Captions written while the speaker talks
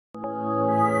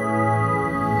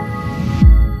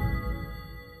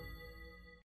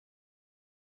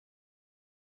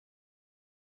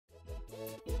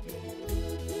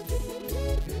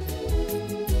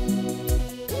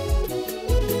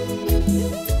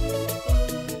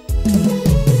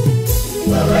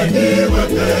ndiwe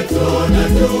Petro na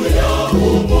juu ya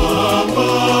umwamba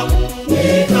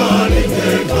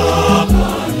nitalijenga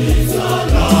kanisa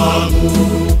langu.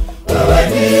 Wewe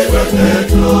ndiwe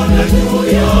Petro na juu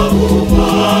ya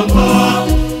umwamba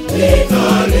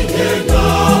nitalijenga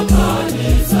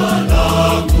kanisa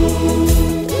langu.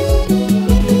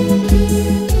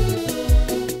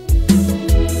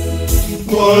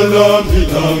 Wala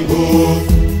milango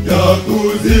ya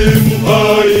kuzimu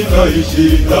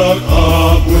haitaishinda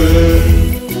kamwe.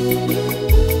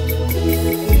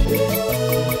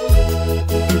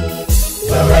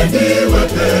 Wewe ndiwe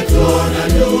Petro na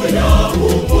juu ya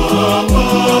umwamba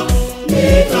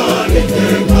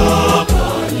nitalijenga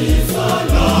kanisa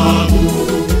langu.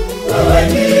 Wewe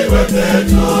ndiwe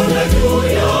Petro na juu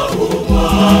ya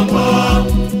umwamba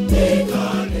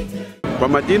nitalijenga. Kwa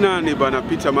majina ni Bwana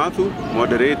Peter Mathu,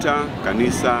 moderator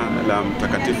kanisa la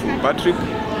Mtakatifu Patrick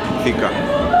Thika.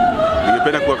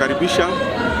 Ningependa kuwakaribisha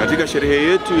katika sherehe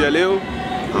yetu ya leo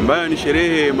ambayo ni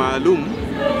sherehe maalum.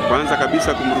 Kwanza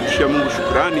kabisa kumrudishia Mungu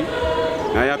shukrani,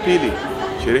 na ya pili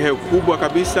sherehe kubwa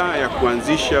kabisa ya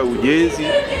kuanzisha ujenzi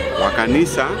wa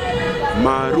kanisa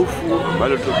maarufu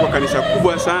ambalo tutakuwa kanisa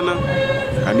kubwa sana,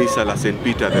 kanisa la St.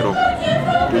 Peter the Rock.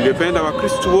 Tungependa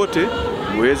Wakristo wote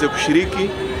muweze kushiriki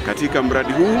katika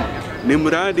mradi huu. Ni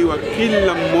mradi wa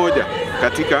kila mmoja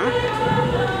katika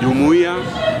jumuiya,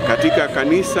 katika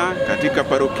kanisa, katika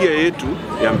parokia yetu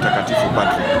ya Mtakatifu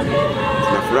Patrick.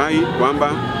 Tunafurahi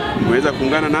kwamba mmeweza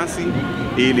kuungana nasi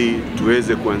ili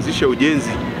tuweze kuanzisha ujenzi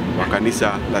wa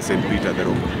kanisa la St. Peter the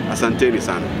Rock. Asanteni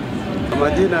sana. Kwa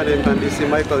majina ni Mhandisi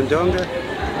Michael Njue,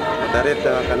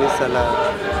 director wa kanisa la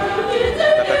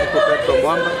Mtakatifu Petro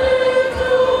Mwamba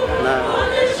na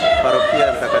parokia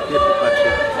ya Mtakatifu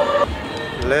Patrick.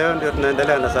 Leo ndio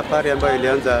tunaendelea na safari ambayo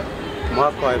ilianza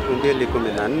mwaka wa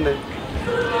 2014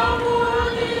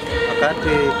 wakati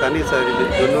kanisa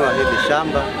lilinunua hili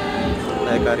shamba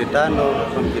la ekari 5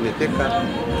 mjini Thika,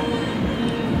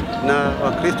 na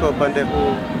Wakristo upande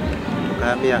huu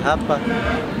tukahamia hapa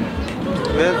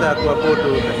tuweza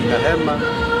kuabudu katika hema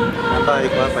ambayo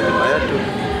iko hapa nyuma yetu.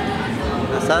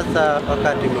 Na sasa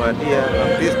wakati umewadia,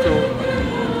 Wakristo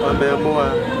wameamua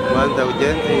kuanza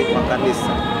ujenzi wa kanisa.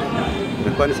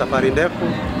 Imekuwa ni safari ndefu,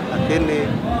 lakini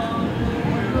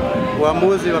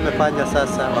uamuzi wamefanya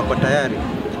sasa, wako tayari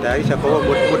kujitayarisha kwa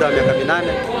huo muda wa miaka 8.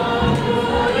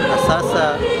 Na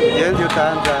sasa ujenzi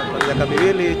utaanza kwa miaka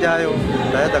 2 ijayo.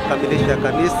 Tutaweza kukamilisha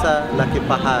kanisa la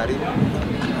kifahari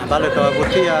ambalo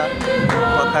litawavutia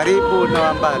wa karibu na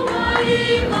wa mbali.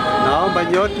 Naomba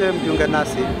nyote mjiunge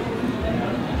nasi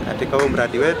katika huu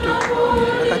mradi wetu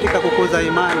na katika kukuza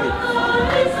imani.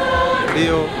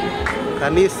 Ndio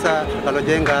kanisa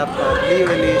tukalojenga hapa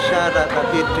liwe ni ishara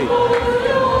thabiti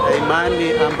ya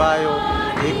imani ambayo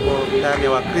iko ndani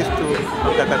ya Wakristo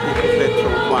wa Mtakatifu Petro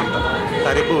Mwamba.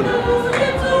 Karibuni.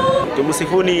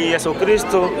 Tumsifuni Yesu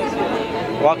Kristo.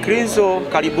 Wakristo,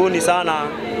 karibuni sana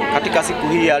katika siku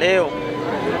hii ya leo.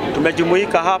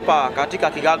 Tumejumuika hapa katika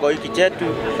kigago hiki chetu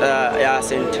ya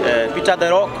St. Peter the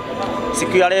Rock.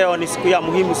 Siku ya leo ni siku ya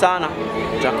muhimu sana.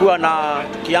 Tutakuwa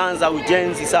tukianza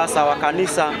ujenzi sasa wa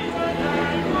kanisa,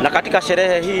 na katika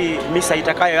sherehe hii misa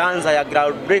itakayoanza ya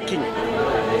ground breaking,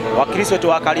 Wakristo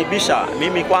tuwakaribisha.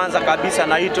 Mimi kwanza kabisa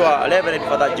naitwa Reverend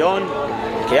Father John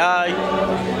Kiai,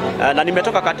 na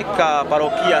nimetoka katika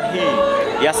parokia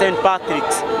hii ya St.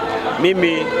 Patrick's.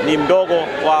 Mimi ni mdogo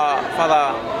wa Father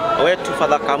wetu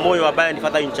Father Kamoyo ambaye ni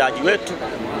Father in charge wetu,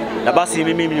 na basi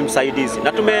mimi ni msaidizi.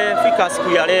 Na tumefika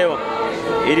siku ya leo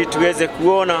ili tuweze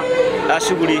kuona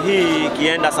shughuli hii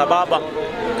ikienda sababa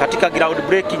katika ground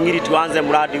breaking, ili tuanze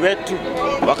mradi wetu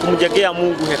wa kumjengea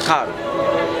Mungu hekalu.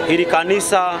 Hili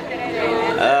kanisa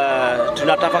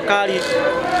tunatafakari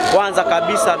kwanza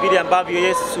kabisa vile ambavyo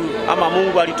Yesu ama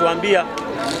Mungu alituambia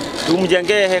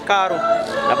tumjengee hekalu,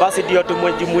 na basi ndio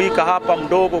tumejumuika hapa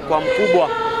mdogo kwa mkubwa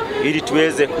ili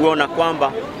tuweze kuona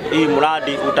kwamba hii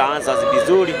mradi utaanza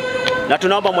vizuri, na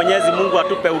tunaomba Mwenyezi Mungu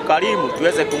atupe ukarimu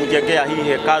tuweze kumjengea hii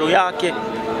hekalu yake,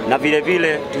 na vile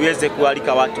vile tuweze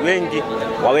kualika watu wengi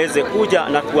waweze kuja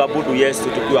na kuabudu Yesu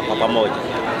tukiwa kwa pamoja.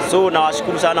 So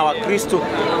nawashukuru sana Wakristo,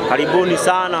 karibuni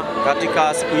sana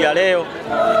katika siku ya leo,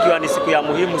 ikiwa ni siku ya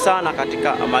muhimu sana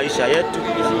katika maisha yetu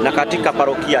na katika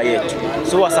parokia yetu.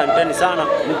 So asanteni sana,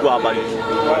 Mungu awabariki.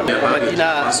 Kwa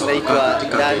majina naitwa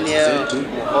Daniel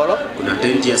Mholo. Kuna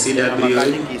tenti ya CW,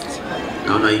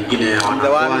 naona ingine ya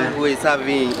wanakwaya,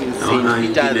 naona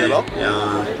ingine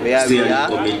ya steering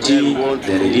committee,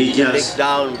 the religious,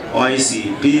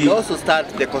 OICP,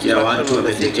 ya watu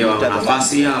wametekewa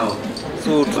nafasi yao.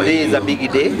 So today is a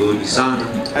big day,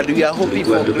 and we are hoping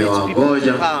for great people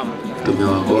to come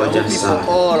Tumewagoja sana.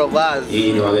 All of us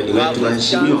Hii ni wageni wetu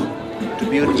waheshimiwa. to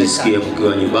build the Mjisikie church.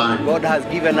 mkiwa nyumbani. God has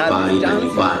given us Bali the na chance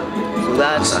nyumbani. so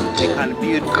that Asante. we can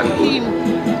build for Karibuni. Him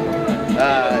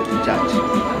the church.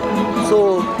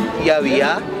 So here we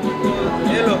are.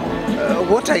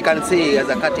 What I can say as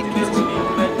a catechist,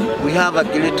 we have a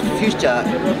great future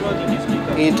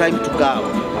in time to come,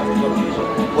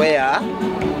 where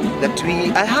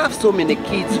I have so many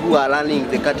kids who are learning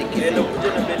the catechism.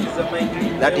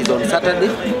 That is on Saturday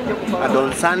and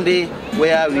on Sunday,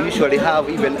 where we usually have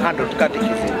even adult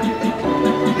catechism.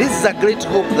 This is a great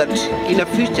hope that in the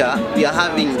future we are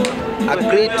having a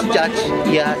great church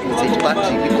here in St.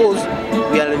 Patrick, because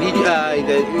we are in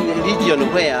the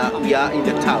region where we are in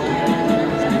the town.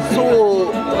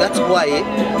 So that's why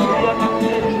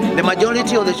the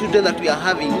majority of the children that we are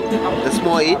having, the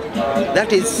small age,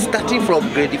 that is starting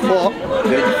from grade 4,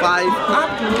 grade 5,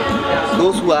 up to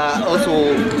those who are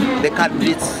also the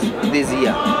candidates this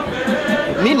year.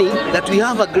 Meaning that we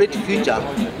have a great future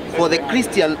for the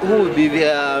Christian who will be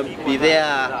there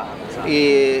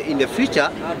in the future.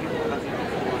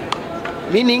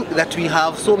 Meaning that we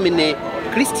have so many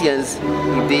Christians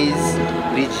in this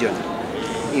region,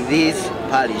 in this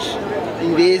parish,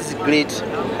 in this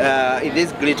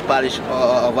great parish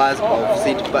of us of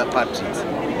St. Patrick's.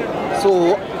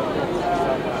 So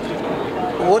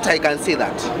what I can say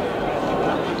that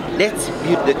let's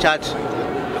build the church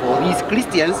for these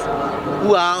Christians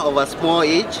who are of a small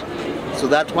age, so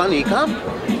that when we come,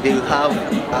 they will have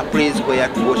a place where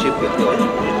to worship with God.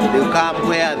 They will come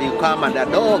where they will come and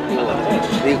adore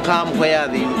God. They will come where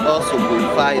they will also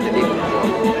glorify the name of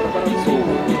God. So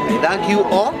I thank you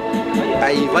all.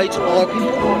 I invite all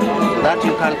people so that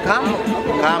you can come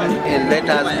and let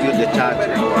us build the church.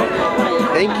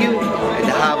 Thank you and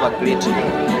have a great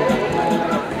day.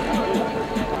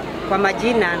 Kwa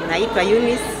majina naitwa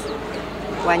Eunice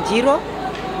Wanjiro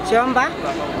Chomba.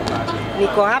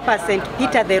 Niko hapa St.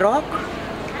 Peter the Rock.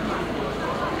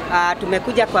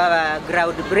 Tumekuja kwa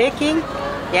ground breaking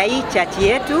ya hii church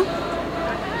yetu.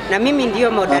 Na mimi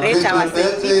ndio moderator wa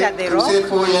St. Peter the Rock.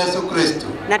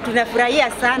 Na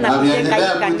tunafurahia sana kujenga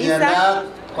hii kanisa.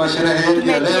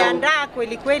 Tumejiandaa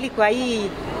kweli kweli kwa hii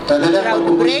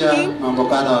ground breaking.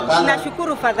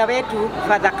 Tunashukuru Father wetu,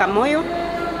 Father Kamoyo,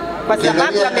 kwa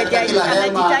sababu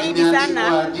anajitahidi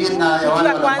sana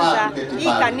kujua kwanza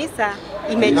hii kanisa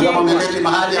imejengwa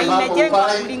na imejengwa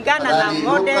kulingana na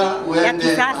model ya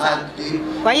kisasa.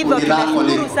 Kwa hivyo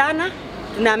tunashukuru sana,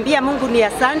 tunaambia Mungu ni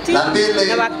asante,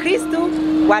 na Wakristo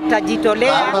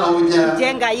watajitolea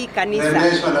kujenga hii kanisa.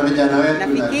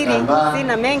 Nafikiri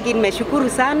sina mengi, nimeshukuru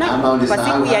sana kwa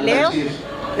siku ya leo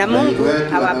na Mungu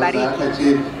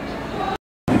awabariki.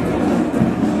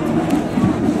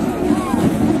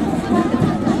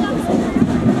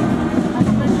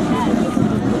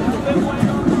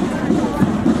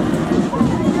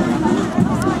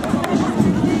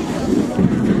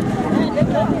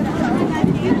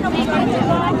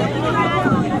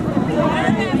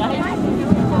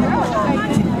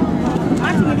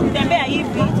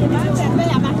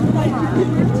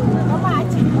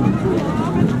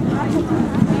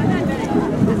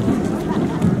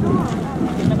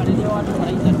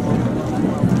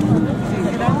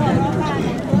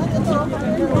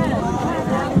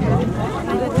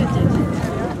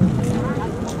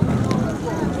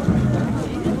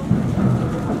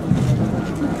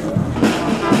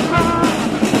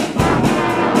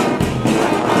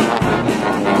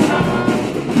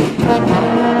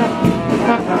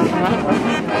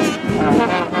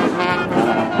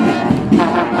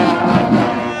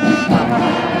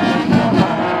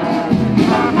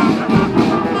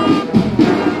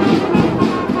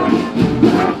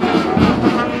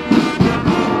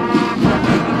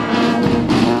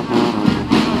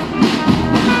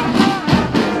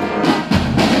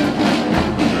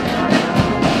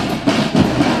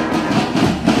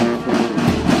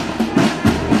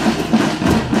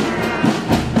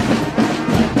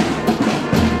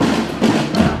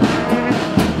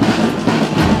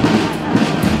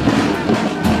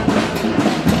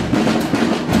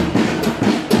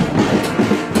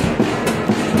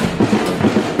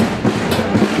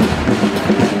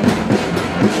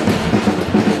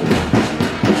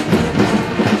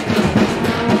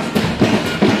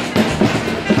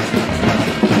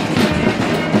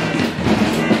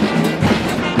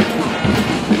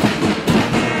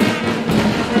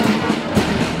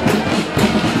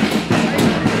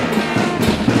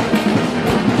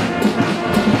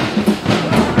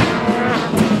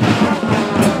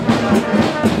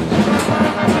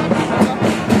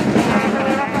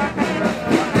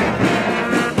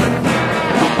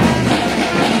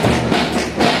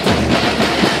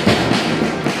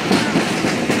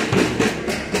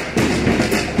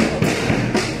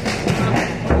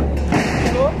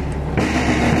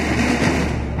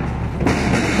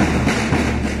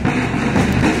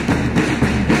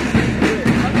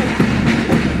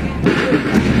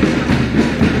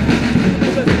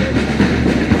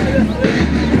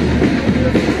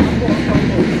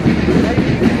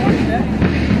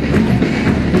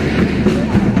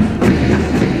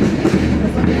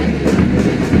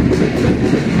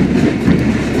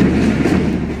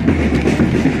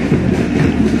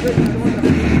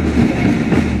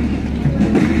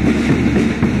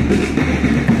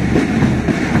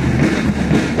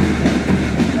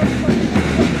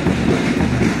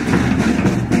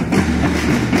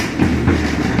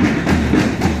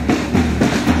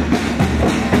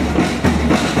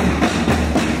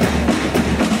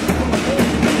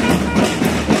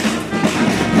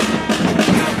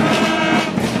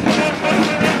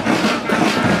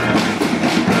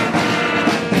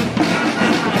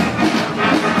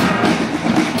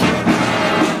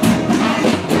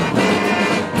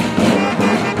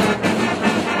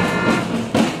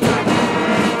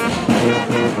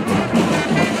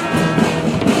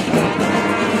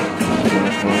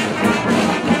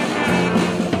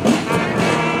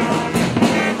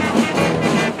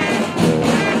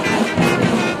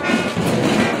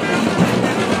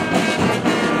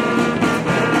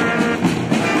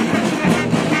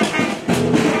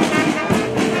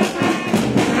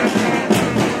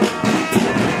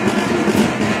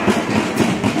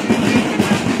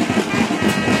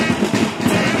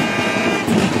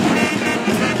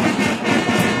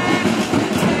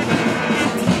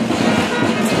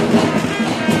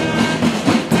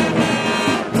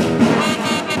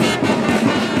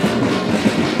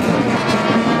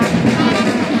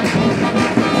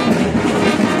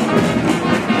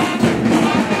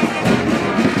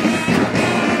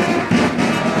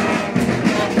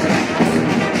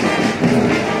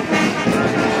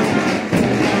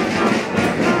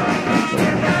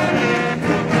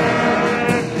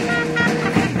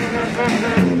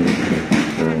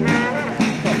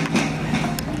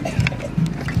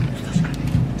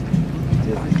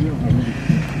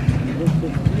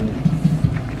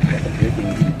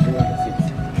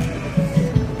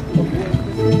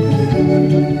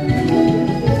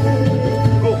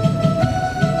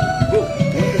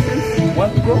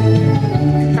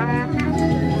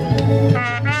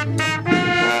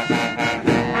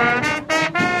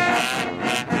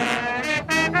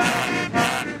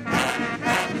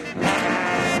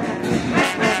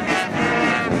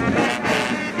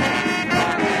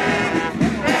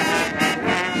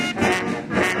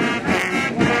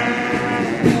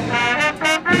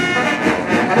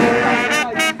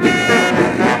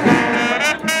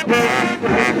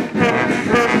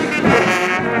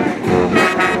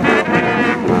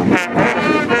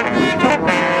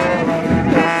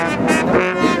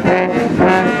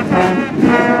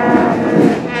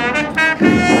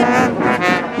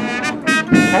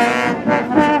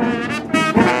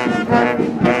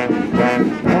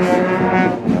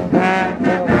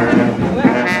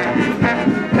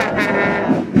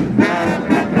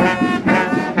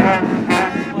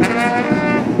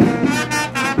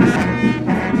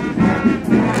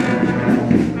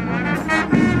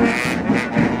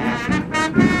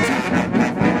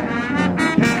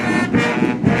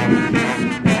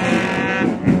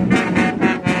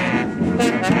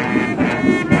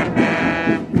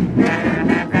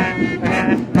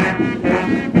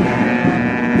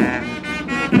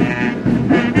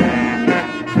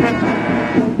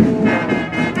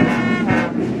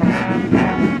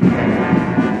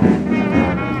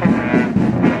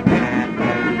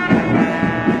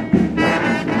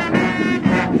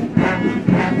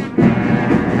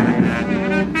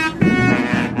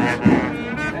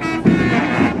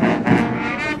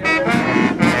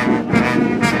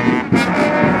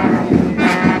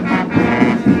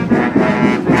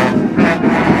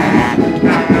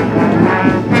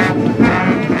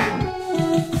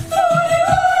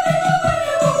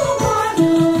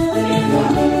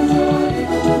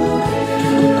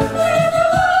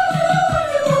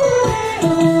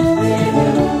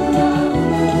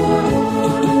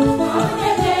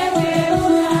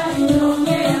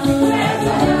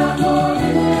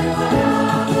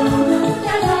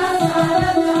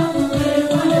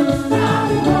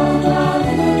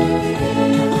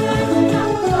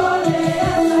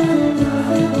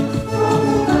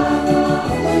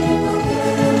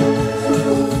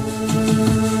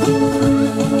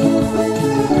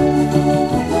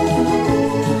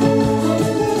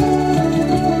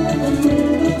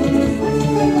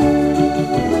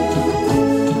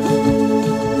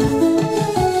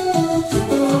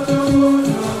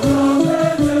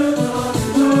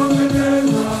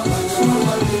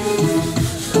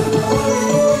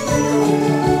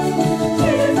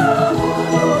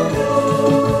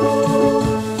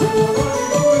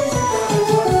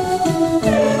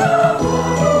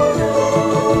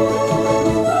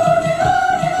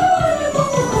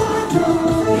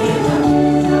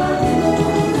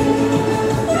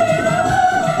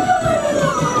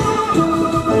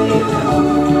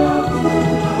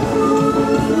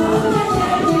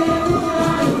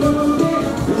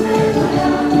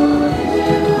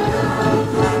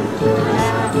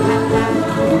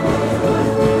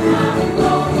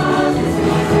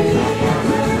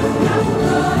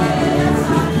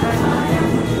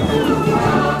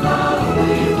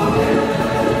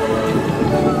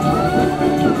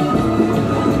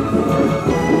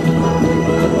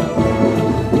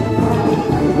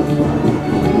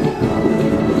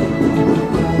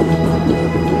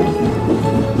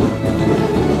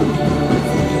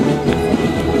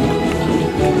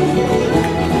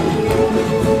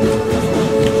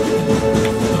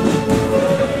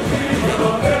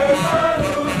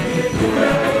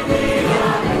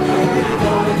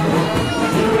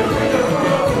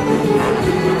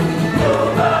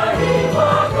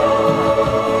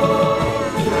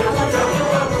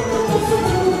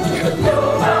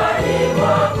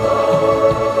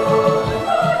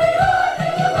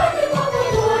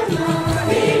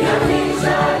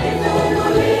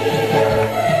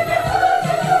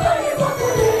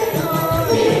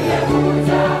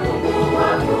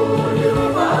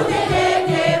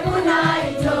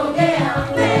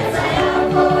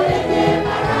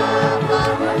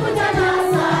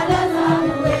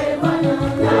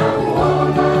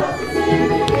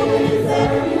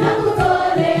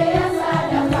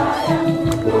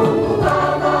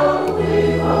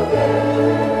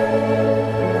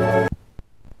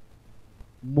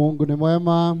 Mungu ni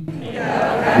mwema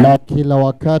na kila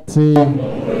wakati.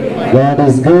 God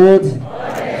is good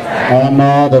and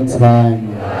all the time.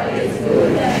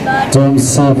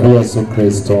 Tumsifu Yesu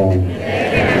Kristo.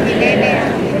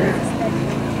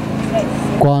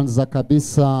 Kwanza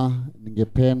kabisa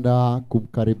ningependa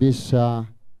kumkaribisha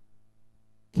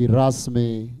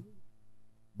kirasmi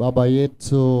baba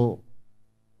yetu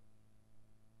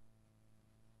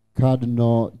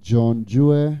Cardinal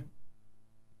Njue,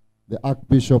 the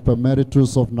Archbishop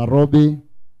Emeritus of Nairobi.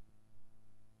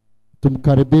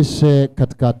 Tumkaribishe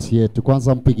katikati yetu.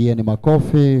 Kwanza mpigieni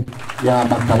makofi ya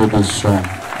makaribisho.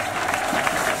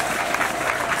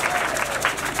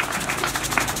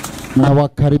 Na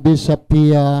wakaribisha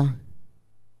pia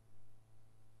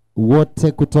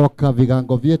wote kutoka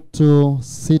vigango vyetu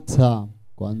 6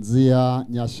 kuanzia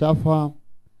Nyashafa,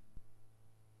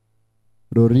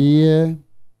 Rurie,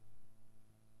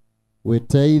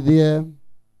 Witeithie,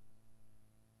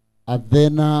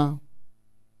 Athena,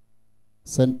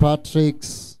 St.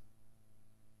 Patrick's,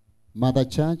 Mother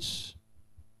Church,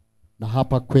 na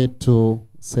hapa kwetu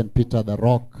St. Peter the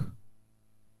Rock.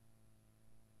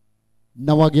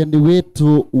 Na wageni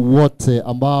wetu wote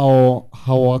ambao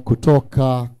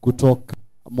hawakutoka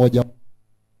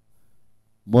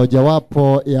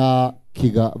mojawapo ya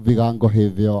vigango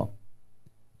hivyo.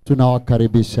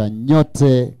 Tunawakaribisha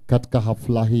nyote katika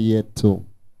hafla hii yetu.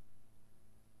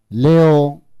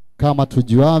 Leo kama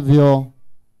tujuavyo,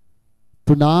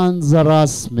 tunaanza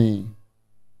rasmi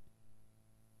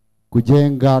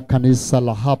kujenga kanisa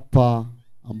la hapa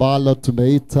ambalo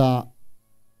tumeita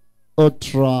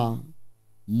Ultra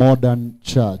Modern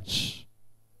Church.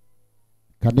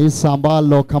 Kanisa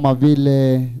ambalo kama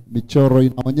vile michoro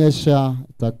inaonyesha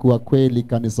itakuwa kweli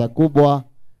kanisa kubwa,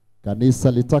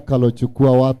 kanisa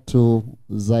litakalochukua watu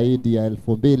zaidi ya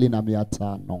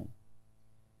 2500.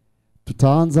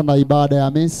 Tutaanza na ibada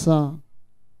ya misa,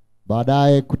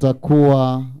 baadaye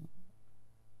kutakuwa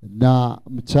na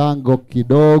mchango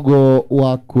kidogo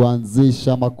wa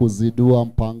kuanzisha ama kuzidua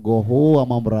mpango huu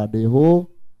ama mradi huu,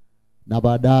 na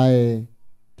baadaye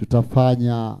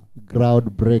tutafanya ground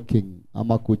breaking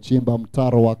ama kuchimba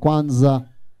mtaro wa kwanza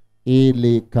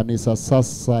ili kanisa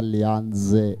sasa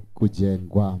lianze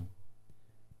kujengwa.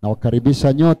 Na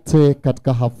wakaribisha nyote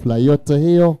katika hafla yote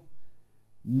hiyo,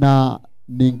 na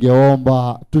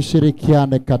ningeomba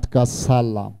tushirikiane katika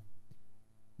sala.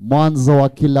 Mwanzo wa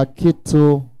kila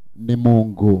kitu ni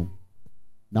Mungu,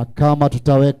 na kama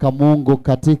tutaweka Mungu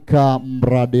katika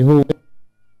mradi huu,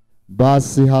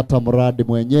 basi hata mradi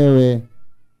mwenyewe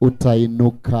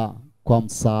utainuka kwa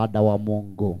msaada wa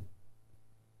Mungu.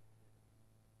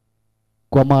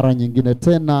 Kwa mara nyingine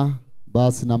tena,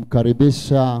 basi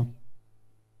namkaribisha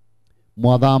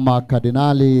Mwadhama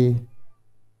Kardinali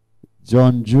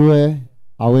John Njue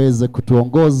aweze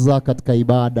kutuongoza katika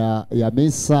ibada ya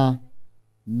misa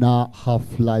na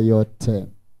hafla yote.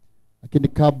 Lakini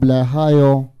kabla ya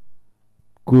hayo,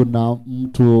 kuna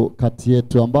mtu kati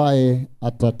yetu ambaye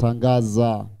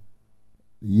atatangaza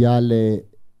yale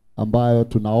ambayo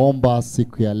tunaomba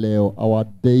siku ya leo, our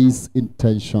day's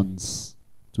intentions.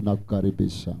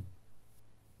 Tunakukaribisha.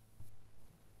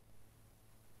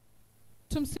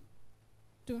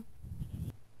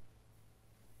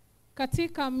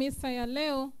 Katika misa ya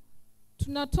leo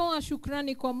tunatoa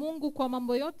shukrani kwa Mungu kwa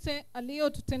mambo yote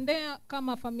aliyotutendea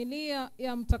kama familia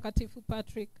ya Mtakatifu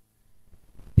Patrick.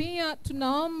 Pia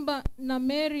tunaomba na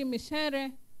Mary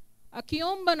Mishere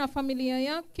akiomba na familia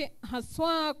yake,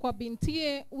 haswa kwa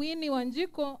bintie Winnie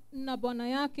Wanjiko na bwana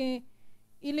yake,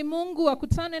 ili Mungu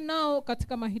akutane nao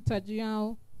katika mahitaji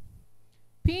yao.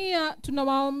 Pia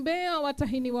tunawaombea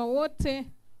watahiniwa wote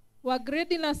wa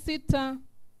gredi la 6,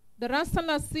 darasa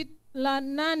la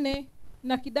 8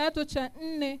 na kidato cha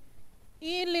 4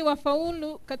 ili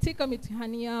wafaulu katika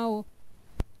mitihani yao.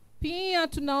 Pia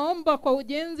tunaomba kwa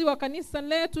ujenzi wa kanisa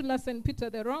letu la St.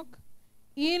 Peter the Rock,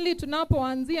 ili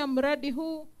tunapoanzia mradi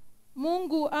huu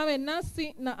Mungu awe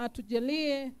nasi na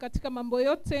atujalie katika mambo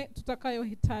yote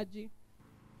tutakayohitaji.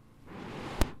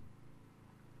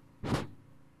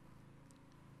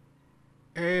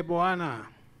 Bwana,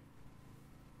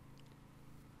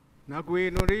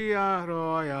 nakuinulia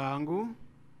roho yangu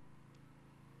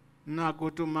na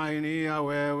kutumainia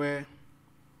wewe,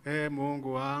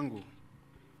 Mungu wangu.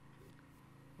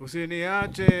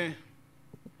 Usiniache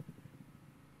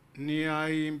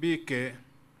niaimbike,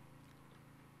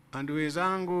 adui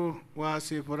zangu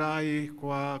wasifurahi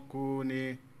kwa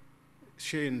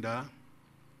kunishinda.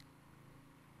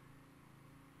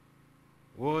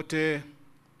 Wote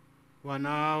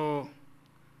wanao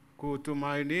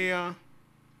kutumainia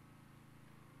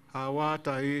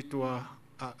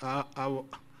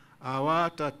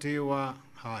hawatatiwa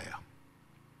haya.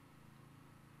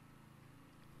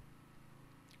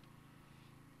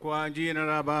 Kwa jina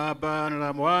la Baba na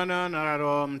la Mwana na la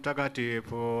Roho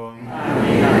Mtakatifu.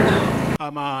 Amina.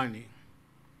 Amani.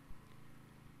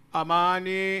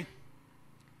 Amani.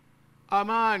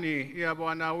 Amani ya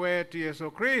Bwana wetu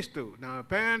Yesu Kristo na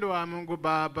upendo wa Mungu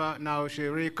Baba na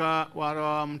ushirika wa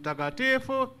Roho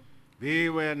Mtakatifu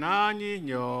viwe nanyi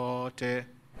nyote.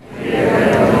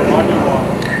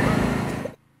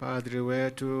 padri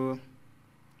wetu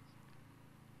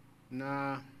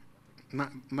na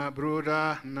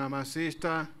mabruda na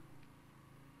masista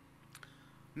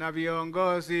na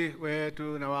viongozi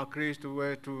wetu na Wakristo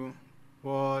wetu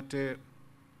wote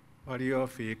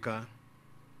waliofika.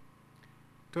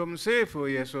 Tumsifu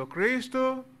Yesu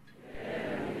Kristo.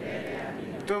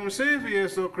 Tumsifu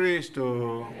Yesu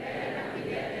Kristo.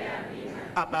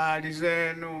 Habari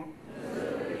zenu?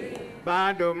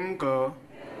 Bado mko?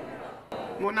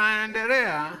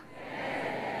 Munaendelea?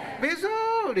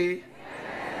 Vizuri?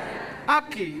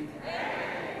 Aki?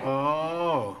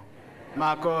 Oh,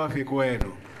 makofi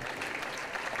kwenu.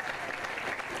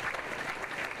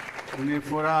 Ni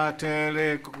furaha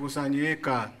tele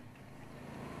kukusanyika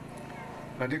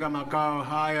katika makao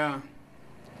haya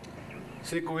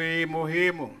siku hii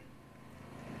muhimu,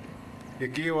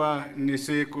 ikiwa ni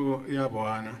siku ya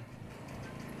Bwana.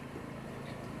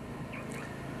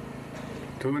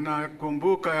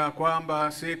 Tunakumbuka ya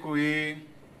kwamba siku hii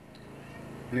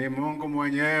ni Mungu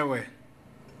mwenyewe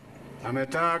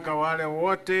ametaka wale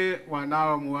wote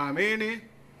wanaomwamini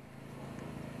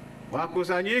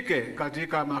wakusanyike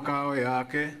katika makao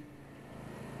yake.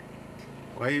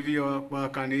 Kwa hivyo kwa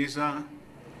kanisa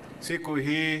siku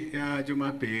hii ya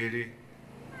Jumapili,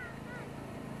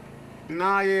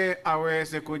 naye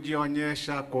aweze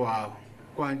kujionyesha kwao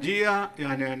kwa njia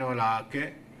ya neno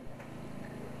lake,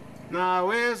 na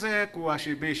aweze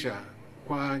kuwashibisha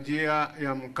kwa njia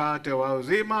ya mkate wa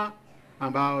uzima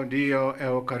ambao ndio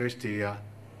Eukaristia.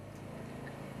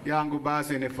 Yangu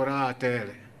basi ni furaha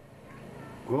tele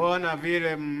kuona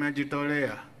vile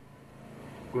mmejitolea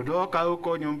kutoka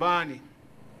huko nyumbani,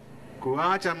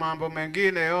 kuacha mambo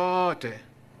mengine yote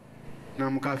na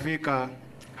mkafika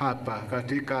hapa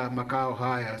katika makao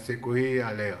haya siku hii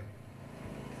ya leo.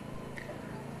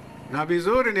 Na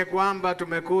vizuri ni kwamba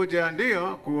tumekuja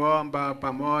ndio kuomba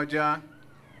pamoja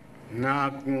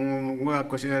na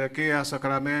kusherehekea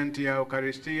sakramenti ya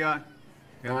Eukaristia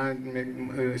ya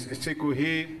siku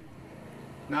hii,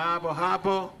 na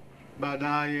hapo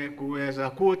baadaye kuweza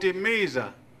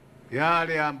kutimiza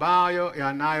yale ambayo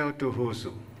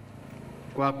yanayotuhusu,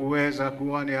 kwa kuweza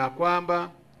kuona ya kwamba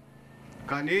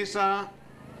kanisa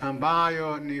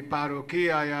ambayo ni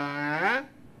parokia ya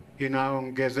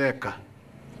inaongezeka,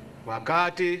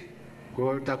 wakati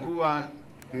kutakuwa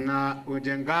na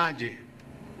ujengaji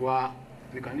wa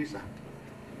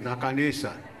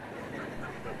kanisa.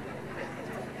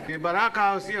 Ni baraka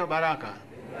au sio baraka?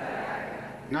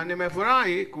 Na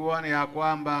nimefurahi kuona ya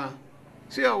kwamba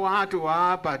sio watu wa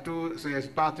hapa tu St.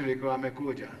 Patrick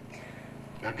wamekuja,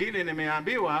 lakini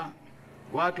nimeambiwa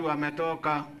watu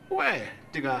wametoka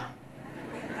Thika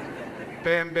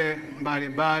pembe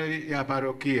mbalimbali ya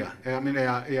parokia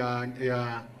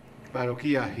ya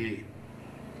parokia hii.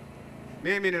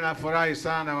 Mimi ninafurahi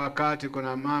sana wakati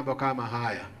kuna mambo kama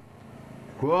haya,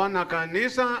 kuona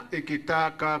kanisa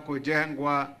ikitaka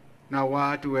kujengwa na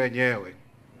watu wenyewe.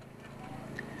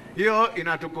 Hiyo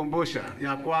inatukumbusha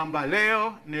ya kwamba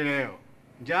leo ni leo,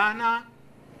 jana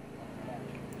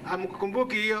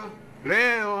hamkumbuki hiyo.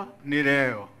 Leo ni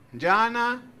leo,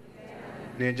 jana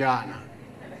ni jana.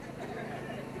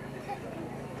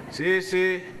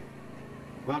 Sisi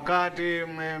wakati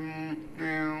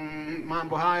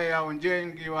mambo haya ya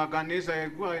ujenzi wa kanisa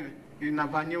ilikuwa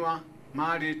inafanywa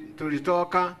mahali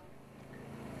tulitoka,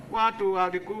 watu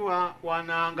walikuwa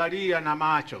wanaangalia na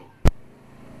macho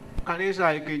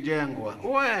kanisa ikijengwa.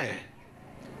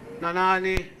 Na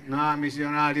nani? Na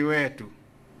misionari wetu.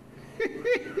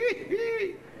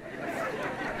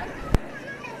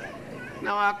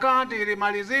 Na wakati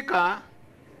ilimalizika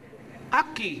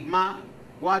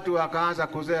watu wakaanza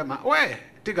kusema,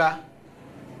 Thika,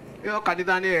 hiyo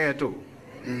kanisa ni yetu.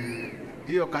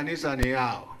 Hiyo kanisa ni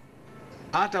yao.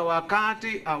 Hata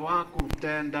wakati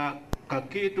hawakutenda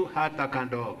kitu hata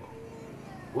kandogo.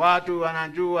 Watu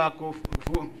wanajua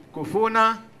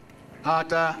kufuna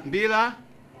hata bila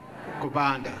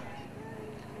kupanda.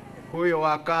 Huyo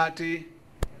wakati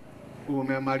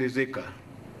umemalizika.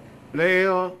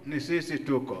 Leo ni sisi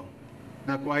tuko.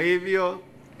 Na kwa hivyo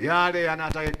yale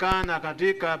yanatakikana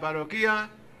katika parokia,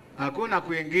 hakuna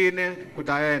kwingine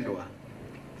kutaendwa.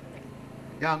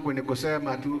 Yangu ni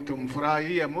kusema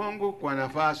tumfurahie Mungu kwa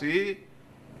nafasi hii,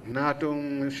 na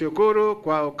tumshukuru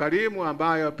kwa ukarimu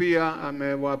ambayo pia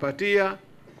amewapatia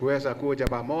kuweza kuja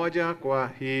pamoja kwa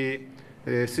hii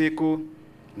siku,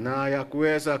 na ya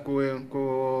kuweza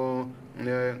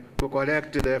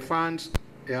collect the funds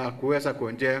ya kuweza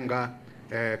kujenga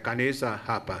kanisa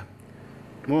hapa.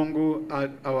 Mungu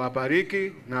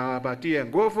awabariki na awapatie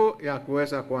nguvu ya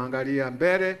kuweza kuangalia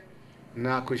mbele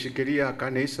na kushikilia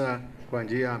kanisa kwa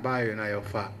njia ambayo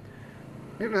inayofaa.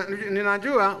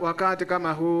 Ninajua wakati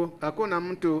kama huu hakuna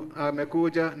mtu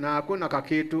amekuja na hakuna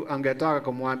kakitu angetaka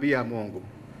kumwambia Mungu,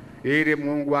 ili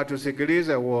Mungu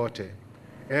atusikilize wote.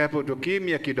 Hebu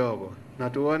tukimye kidogo na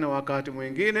tuone wakati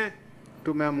mwingine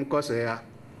tumemkosea,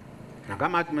 na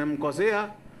kama tumemkosea,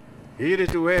 ili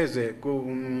tuweze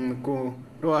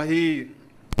kutoa hii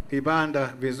ibada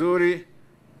vizuri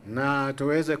na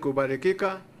tuweze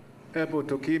kubarikika. Hebu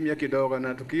tukimye kidogo,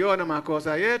 na tukiona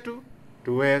makosa yetu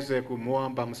tuweze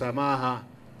kumuomba msamaha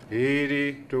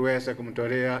ili tuweze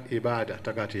kumtolea ibada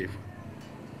takatifu.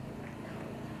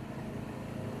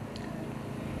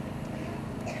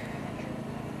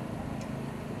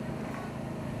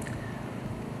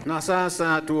 Na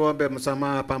sasa tuombe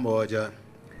msamaha pamoja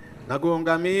na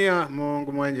kuungamia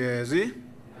Mungu Mwenyezi,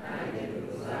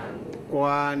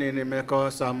 kwani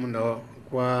nimekosa mno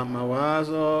kwa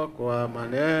mawazo, kwa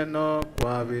maneno,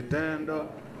 kwa vitendo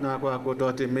na kwa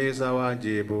kutotimiza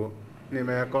wajibu.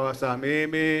 Nimekosa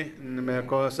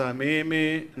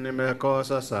mimi,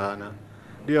 nimekosa sana.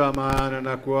 Ndio maana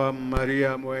nakuomba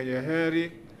Maria mwenye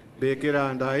heri,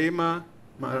 Bikira daima,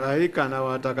 malaika na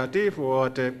watakatifu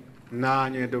wote,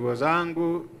 nanyi ndugu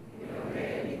zangu,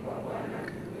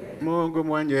 Mungu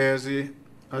Mwenyezi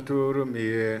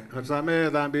atuhurumie, atusamehe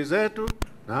dhambi zetu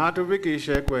na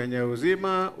atufikishe kwenye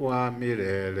uzima wa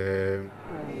milele.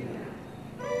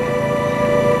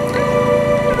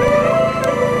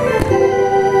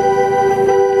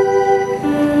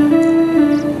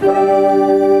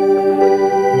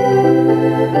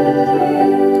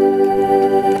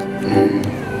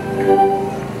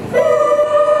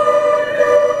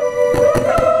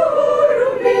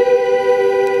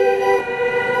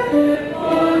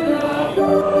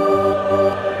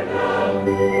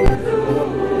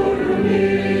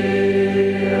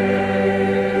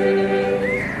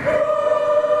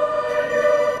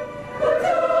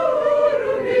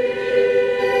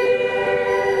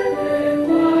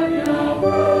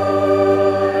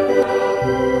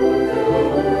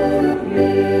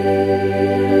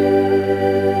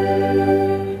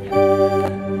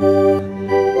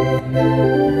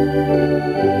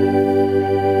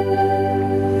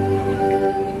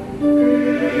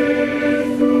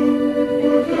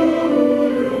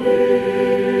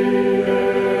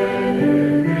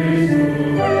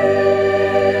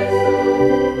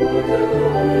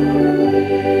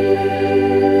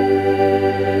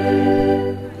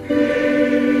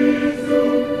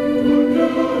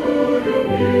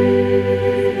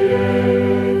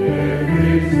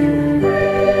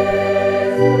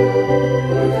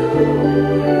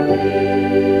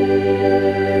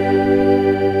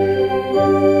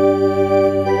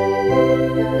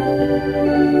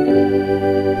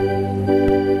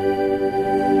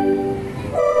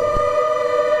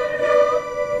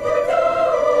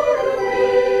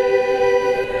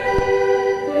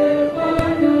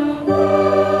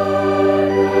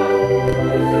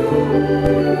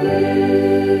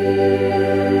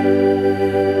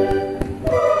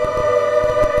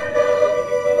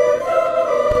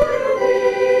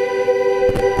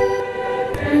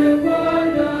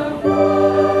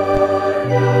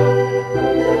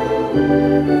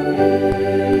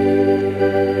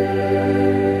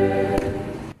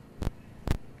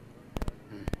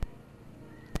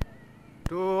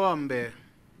 Tuombe.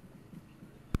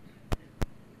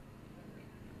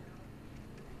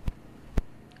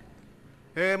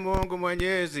 Mungu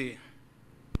Mwenyezi,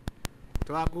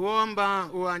 twakuomba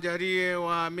uanjalie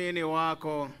waamini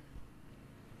wako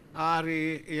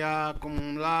ari ya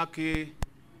kumlaki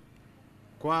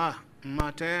kwa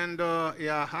matendo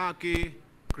ya haki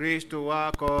Kristo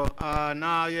wako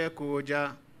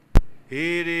anayekuja,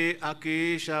 ili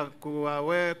akiisha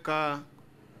kuwaweka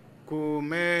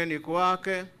kuumeni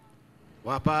kwake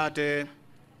wapate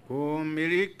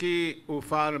kumiliki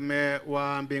ufalme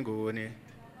wa mbinguni.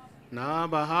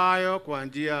 Naomba hayo kwa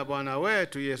njia ya Bwana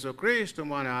wetu Yesu Kristo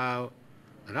mwanao,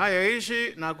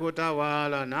 anayeishi na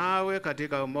kutawala nawe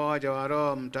katika umoja wa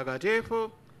Roho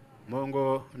Mtakatifu,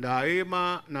 Mungu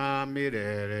daima na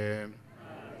milele.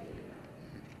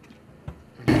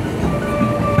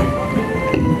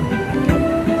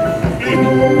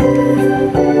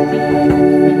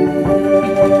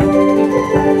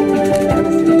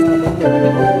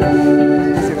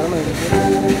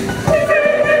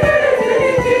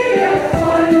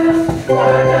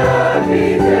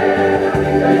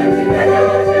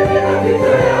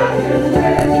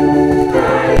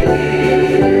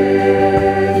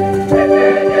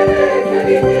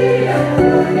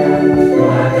 Thank you.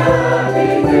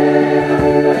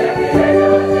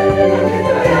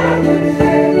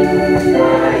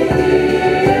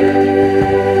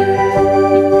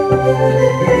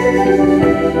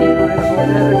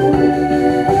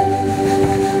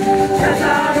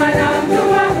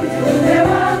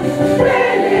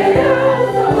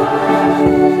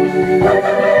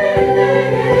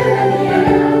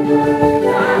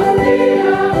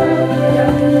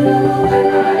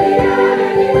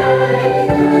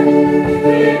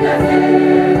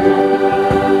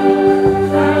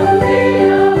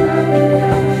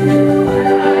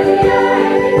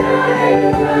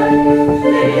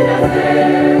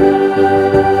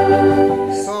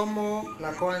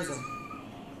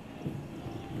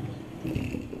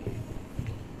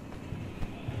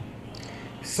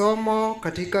 Somo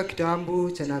katika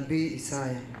kitabu cha nabii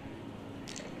Isaya.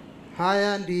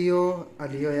 Haya ndiyo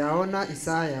aliyoyaona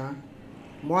Isaya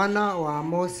mwana wa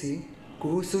Amosi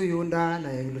kuhusu Yuda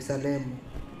na Yerusalemu.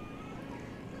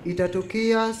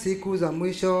 Itatukia siku za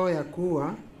mwisho ya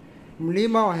kuwa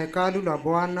mlima wa hekalu la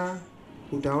Bwana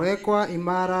utawekwa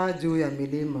imara juu ya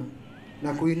milima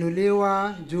na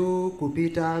kuinuliwa juu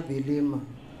kupita vilima.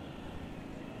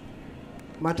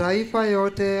 Mataifa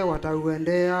yote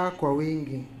watauendea kwa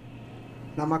wingi,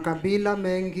 na makabila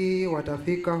mengi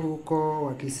watafika huko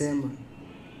wakisema,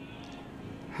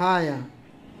 haya,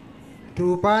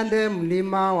 tuupande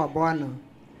mlima wa Bwana,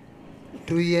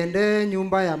 tuiendee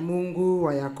nyumba ya Mungu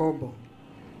wa Yakobo,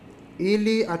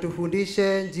 ili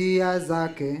atufundishe njia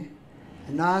zake,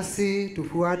 nasi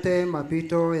tufuate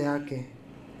mapito yake.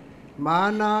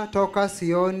 Maana toka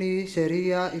Sioni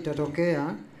sheria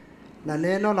itatokea, na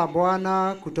neno la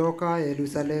Bwana kutoka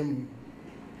Yerusalemu.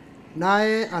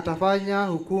 Naye atafanya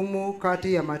hukumu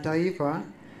kati ya mataifa,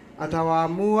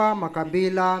 atawaamua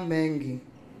makabila mengi.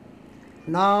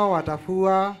 Nao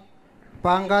watafua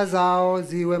panga zao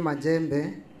ziwe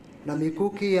majembe, na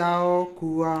mikuki yao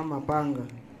kuwa mapanga.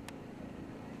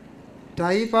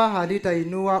 Taifa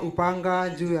halitainua upanga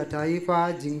juu ya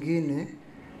taifa jingine,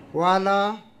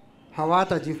 wala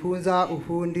hawatajifunza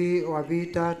ufundi wa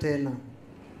vita tena.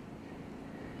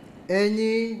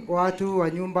 Enyi watu wa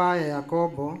nyumba ya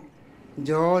Yakobo,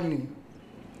 njooni,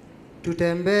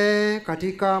 tutembee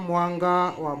katika mwanga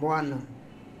wa Bwana.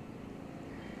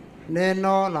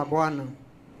 Neno la Bwana.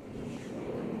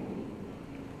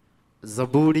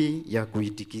 Zaburi ya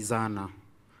kuitikizana.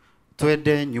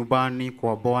 Twende nyumbani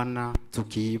kwa Bwana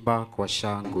tukiiba kwa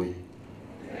shangwe.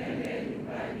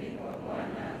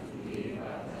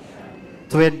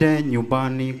 Twende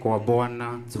nyumbani kwa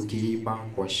Bwana tukiiba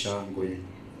kwa shangwe.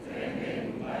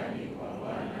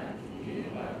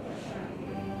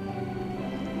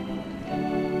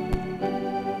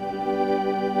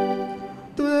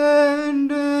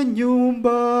 Twende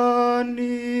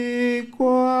nyumbani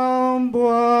kwa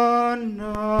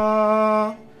Bwana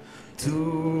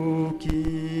tukiimba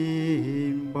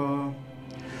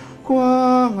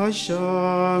kwa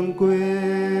shangwe.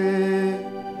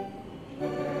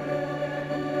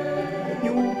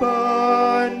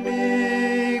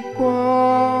 Nyumbani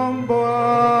kwa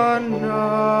Bwana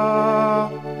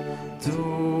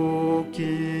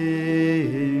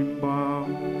tukiimba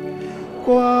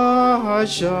kwa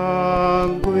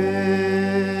shangwe.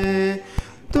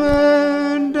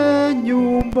 Twende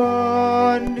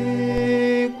nyumbani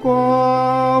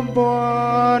kwa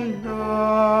Bwana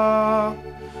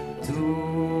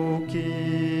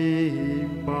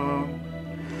tukiimba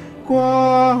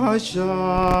kwa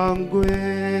shangwe.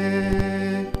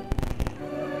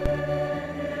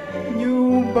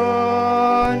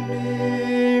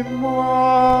 Nyumbani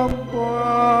mwa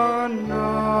Bwana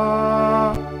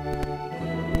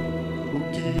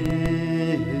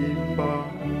ukiimba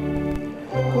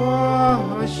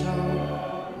kwa shangwe.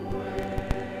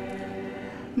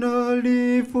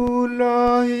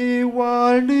 Nalifurahi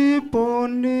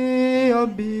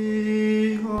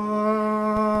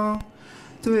waliponiambia,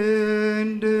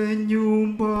 twende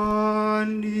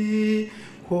nyumbani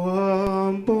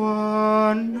kwa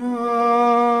Bwana.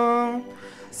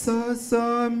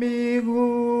 Sasa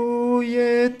miguu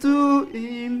yetu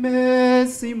imesimama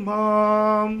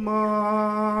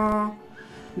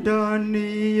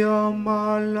ndani ya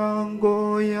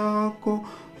malango yako,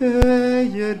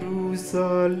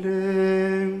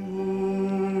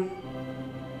 Yerusalemu.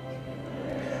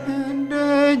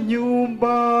 Ende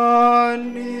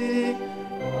nyumbani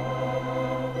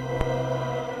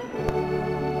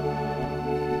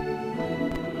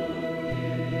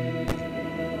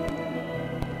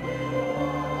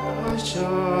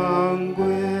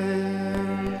shangwe,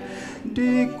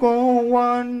 ndiko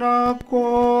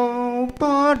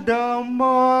wanakopada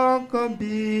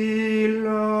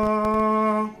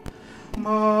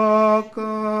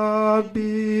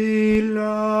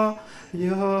makabila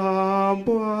ya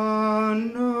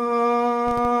Bwana,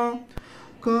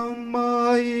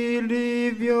 kama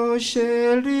ilivyo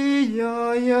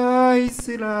sheria ya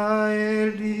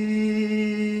Israeli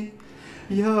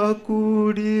ya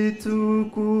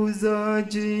kulitukuza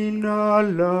jina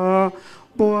la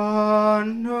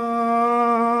Bwana.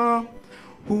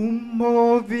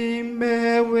 Humo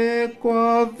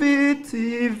vimewekwa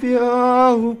viti vya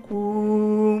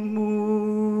hukumu,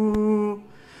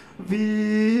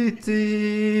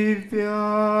 viti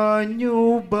vya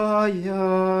nyumba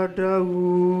ya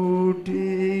Daudi.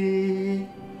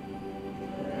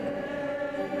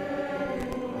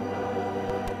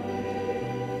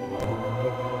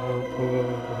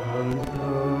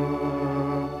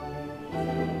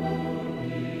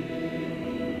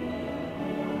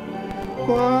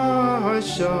 kwa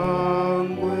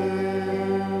shangwe.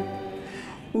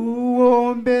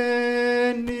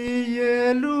 Uombeni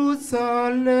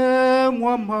Yerusalemu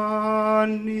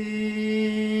amani,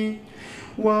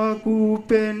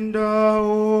 wakupendao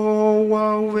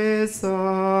wawe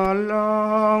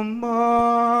salama.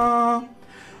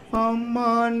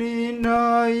 Amani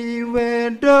na iwe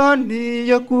ndani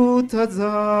ya kuta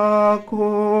zako,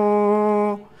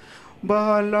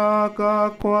 baraka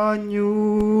kwa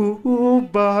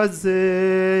nyumba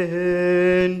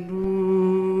zenu.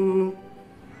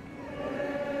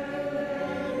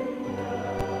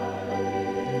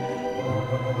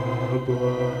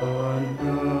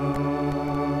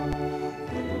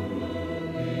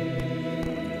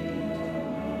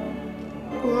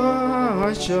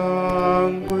 Kwa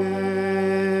shangwe,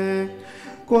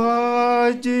 kwa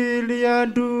ajili ya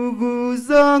ndugu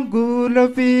zangu,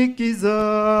 rafiki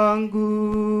zangu,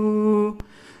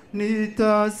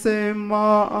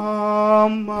 nitasema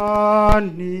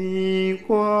amani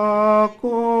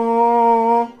kwako.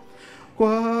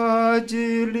 Kwa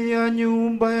ajili ya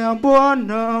nyumba ya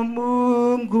Bwana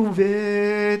Mungu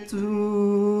wetu,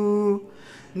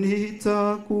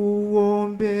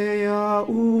 nitakuombea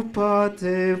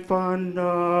upate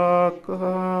fanaka.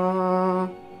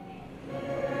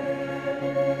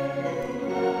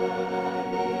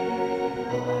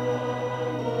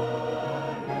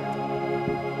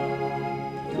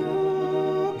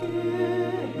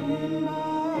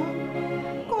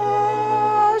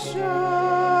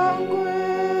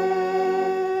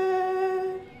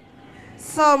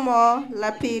 Somo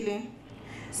la pili.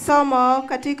 Somo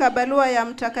katika barua ya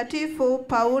Mtakatifu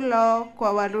Paulo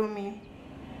kwa Warumi.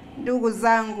 Ndugu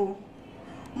zangu,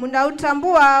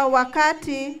 mnautambua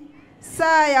wakati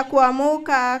saa ya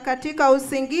kuamuka katika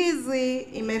usingizi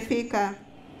imefika.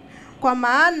 Kwa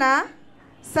maana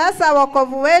sasa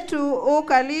wokovu wetu u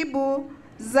karibu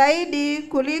zaidi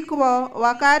kuliko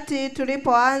wakati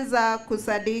tulipoanza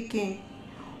kusadiki.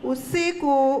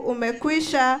 Usiku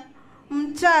umekwisha,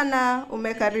 mchana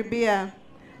umekaribia.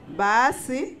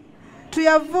 Basi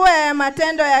tuyavue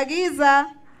matendo ya giza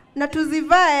na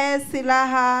tuzivae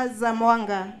silaha za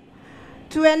mwanga.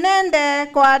 Tuenende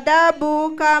kwa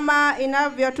adabu kama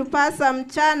inavyotupasa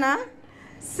mchana,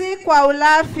 si kwa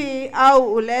ulafi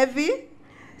au ulevi,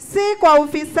 si kwa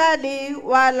ufisadi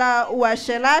wala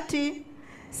uasherati,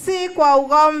 si kwa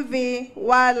ugomvi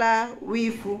wala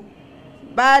wivu,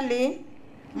 bali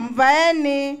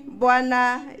mvaeni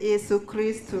Bwana Yesu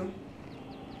Kristo.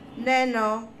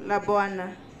 Neno la Bwana.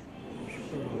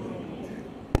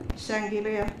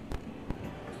 Shangilia.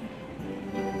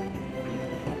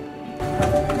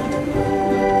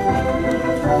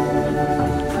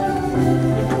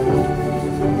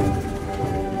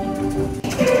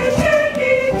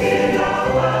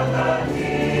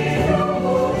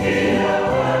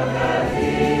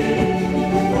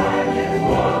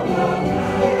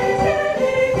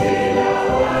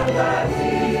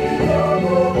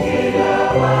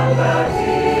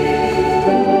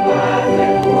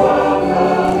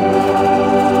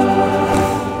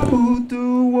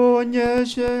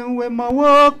 Utuonyeshe wema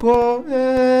wako,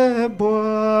 e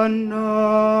Bwana,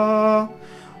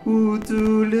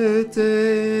 utulete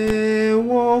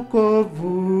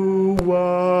wokovu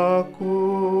wako.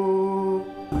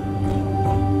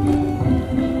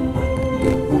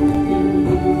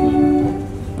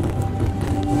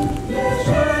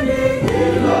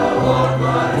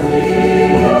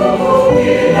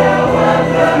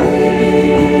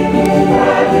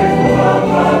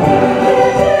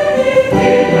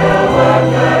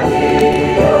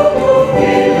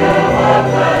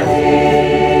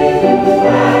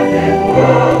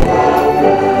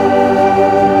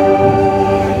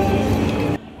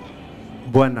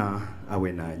 Bwana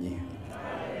awe nanyi.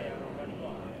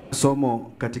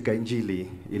 Somo katika Injili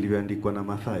iliyoandikwa na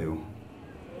Mathayo.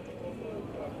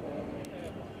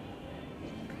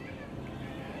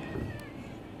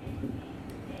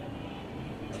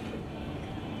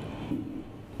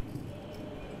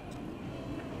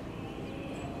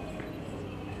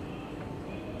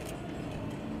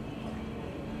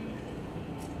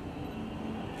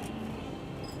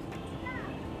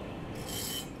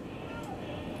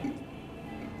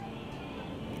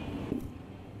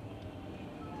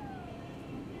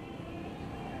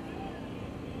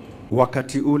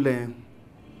 Wakati ule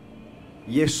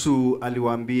Yesu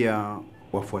aliwaambia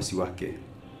wafuasi wake,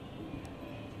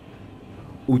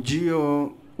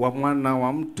 ujio wa Mwana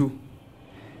wa Mtu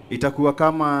itakuwa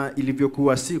kama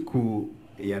ilivyokuwa siku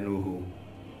ya Nuhu.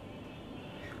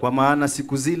 Kwa maana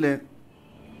siku zile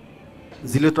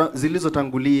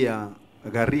zilizotangulia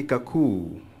gharika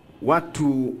kuu,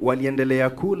 watu waliendelea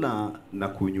kula na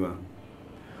kunywa,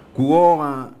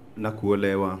 kuoa na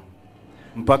kuolewa,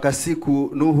 mpaka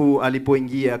siku Nuhu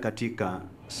alipoingia katika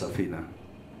safina.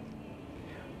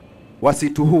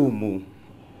 Wasituhumu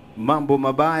mambo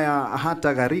mabaya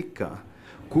hata gharika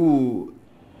kuu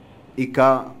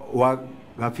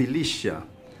ikawaghafilisha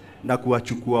na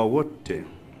kuwachukua wote.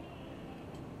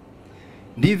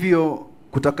 Ndivyo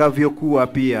kutakavyokuwa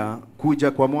pia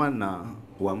kuja kwa Mwana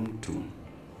wa Mtu.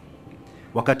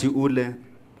 Wakati ule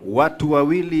watu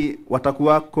wawili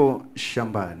watakuwako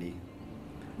shambani,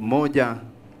 mmoja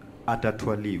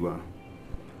atatwaliwa,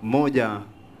 mmoja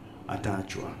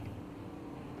ataachwa.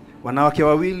 Wanawake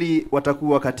wawili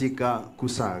watakuwa katika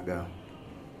kusaga,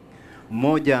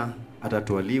 mmoja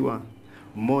atatwaliwa,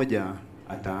 mmoja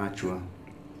ataachwa.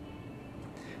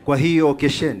 Kwa hiyo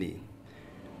kesheni,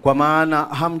 kwa maana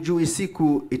hamjui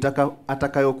siku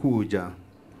atakayokuja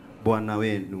Bwana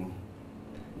wenu.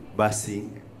 Basi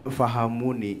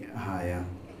fahamuni haya.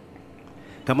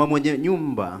 Kama mwenye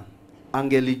nyumba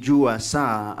angelijua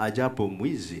saa ajapo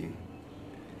mwizi,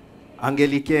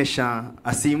 angelikesha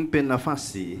asimpe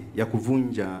nafasi ya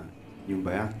kuvunja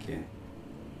nyumba yake.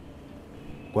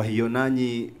 Kwa hiyo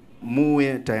nanyi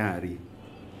muwe tayari,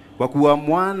 kwa kuwa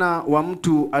Mwana wa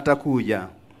Mtu atakuja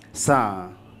saa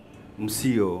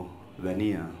msio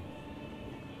dhania.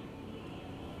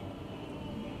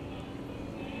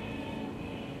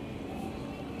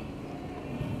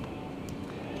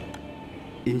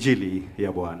 Injili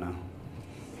ya Bwana.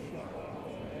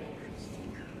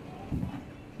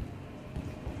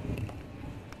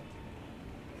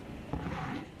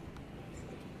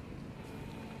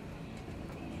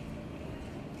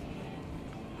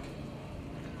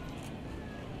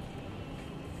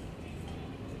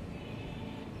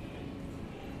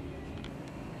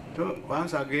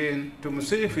 Once again,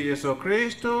 tumsifu Yesu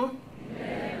Kristo.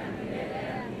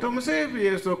 Tumsifu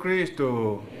Yesu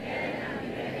Kristo.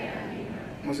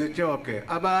 Msichoke.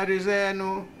 Habari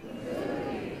zenu?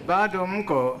 Bado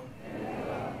mko?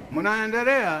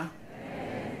 Mnaendelea?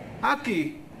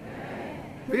 Haki?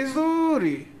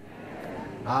 Vizuri.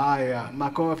 Haya,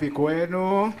 makofi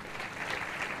kwenu.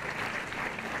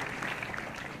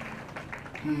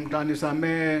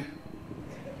 Mtanisamehe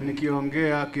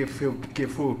nikiongea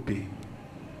kifupi.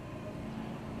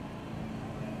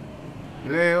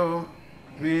 Leo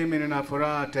mimi nina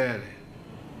furaha tele.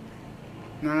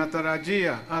 Na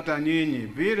natarajia hata nyinyi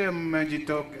vile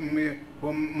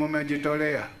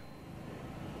mmejitolea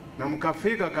na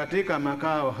mkafika katika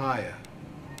makao haya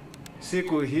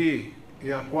siku hii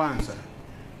ya kwanza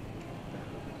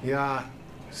ya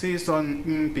season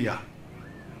mpya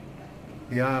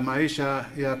ya maisha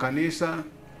ya kanisa,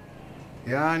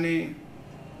 yani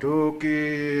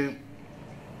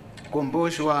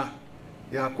tukikumbushwa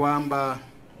ya kwamba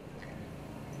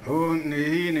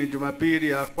hii ni Jumapili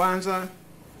ya kwanza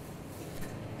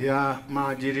ya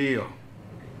Majilio,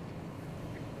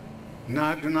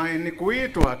 na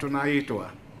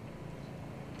tunaitwa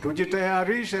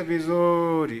tujitayarishe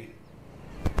vizuri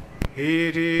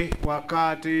ili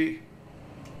wakati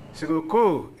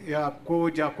sikukuu ya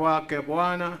kuja kwake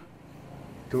Bwana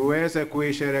tuweze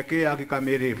kuisherehekea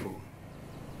kikamilifu,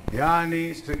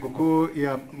 yani sikukuu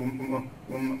ya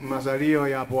mazalio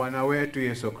ya Bwana wetu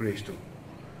Yesu Kristo.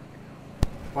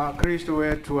 Wakristo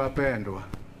wetu wapendwa,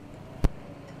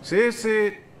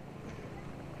 sisi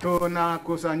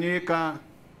tunakusanyika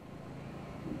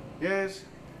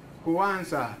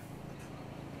kuanza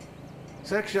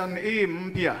section hii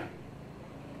mpya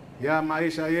ya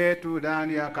maisha yetu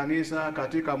ndani ya kanisa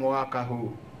katika mwaka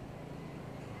huu,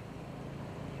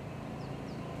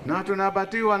 na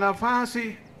tunapatiwa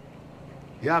nafasi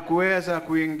ya kuweza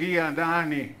kuingia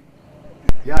ndani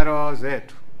ya roho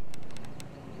zetu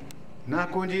na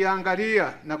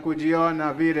kujiangalia na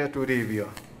kujiona vile tulivyo,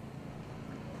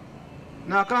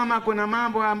 na kama kuna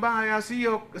mambo ambayo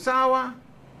yasiyo sawa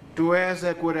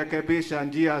tuweze kurekebisha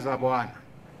njia za Bwana.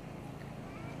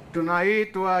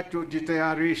 Tunaitwa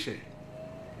tujitayarishe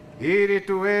ili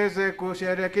tuweze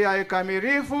kusherehekea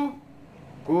ikamilifu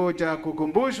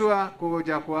kukumbushwa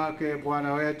kuja kwake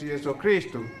Bwana wetu Yesu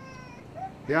Kristo,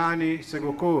 yani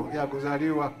sikukuu ya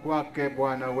kuzaliwa kwake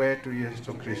Bwana wetu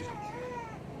Yesu Kristo.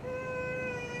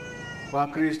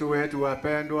 Wakristo wetu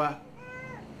wapendwa,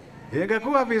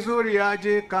 ingekuwa vizuri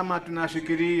aje kama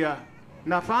tunashikilia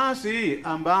nafasi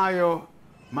ambayo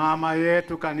mama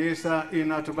yetu kanisa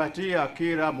inatupatia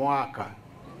kila mwaka,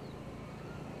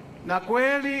 na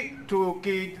kweli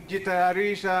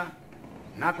tukijitayarisha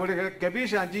na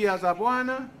kurekebisha njia za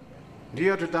Bwana,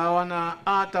 ndio tutaona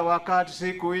hata wakati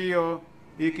siku hiyo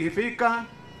ikifika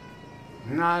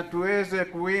na tuweze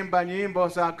kuimba nyimbo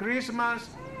za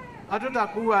Christmas,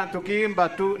 hatutakuwa tukiimba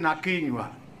tu na kinywa,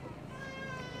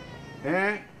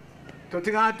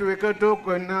 tutigatuike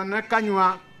tukwina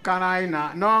kanyua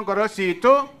karaina no ngoro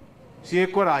citu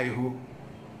ciikuraihu.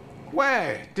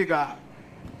 We tiga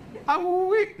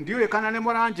aui ndiuĩ kana nĩ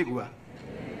mũranjigua,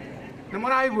 nĩ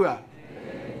mũraigua.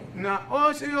 Na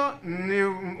ũcio nĩ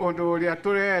ũndũ ũrĩa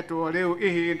tũretwo rĩu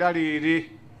ihinda rĩrĩ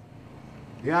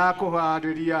rĩa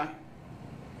kũharĩria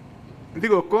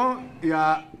thigũkũ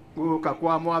ya gũũka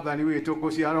kwa Mwathani witũ,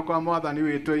 gũciarwo kwa Mwathani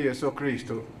witũ Yesu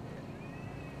Kristo.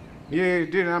 Niĩ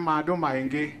ndirĩ na maũndũ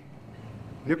maingĩ,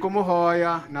 nĩ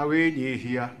kũmũhoya na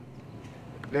wĩnyihia.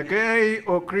 Rekei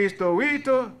ũkristo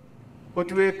witũ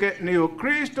ũtuĩke nĩ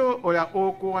ũkristo ũrĩa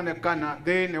ũkuonekana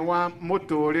thĩinĩ wa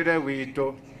mũtũrĩre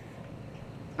witũ.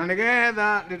 Na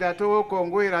nĩgetha rĩrĩa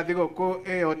tũgũkũngũĩra thigũkũ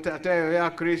ĩyo ta ĩyo ya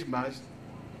Christmas,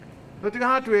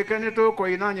 tũtigatuĩke nĩ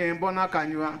tũkũina nyĩmbo na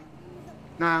kanyua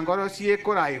na ngoro ciĩ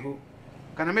kũraihu,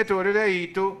 kana mĩtũrĩre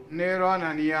itũ nĩ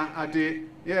ĩronania atĩ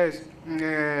yes,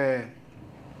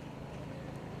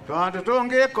 tondũ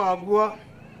tũngĩka ũguo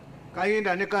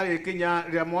kahinda nĩ karĩkinya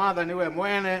rĩrĩa Mwathani we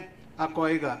mwene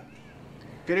akoiga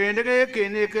kĩrĩndĩ gĩkĩ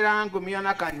nĩ kĩrangumia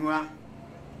na kanyua,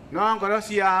 no ngoro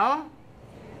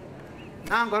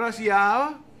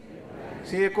ciao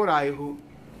ciĩ kũraihu.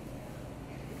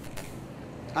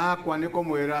 Akwa nĩ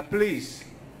kũmwĩra please,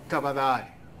 tafadhali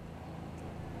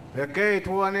rekei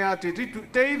tuone atĩ ti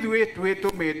ithuĩ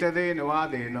twĩtũmĩte thĩinĩ wa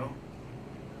thĩ ĩno,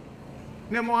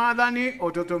 nĩ Mwathani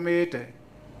ũtũtũmĩte.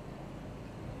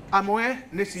 Amwe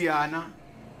nĩ ciana,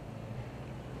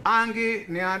 angĩ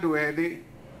nĩ andũ ethĩ,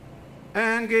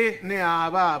 angĩ nĩ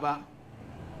a baba,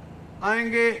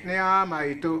 angĩ nĩ a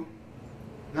maitũ,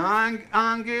 na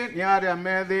angĩ nĩ arĩa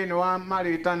me thĩinĩ wa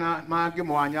marĩtana mangĩ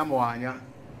mwanya mwanya.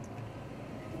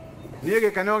 Niĩ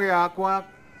gĩkeno gĩakwa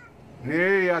nĩ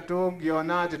rĩrĩa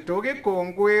tũngĩona atĩ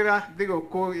tũgĩkũngũĩra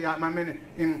thigũkũ ya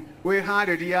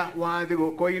wĩharĩria wa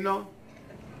thigũkũ ĩno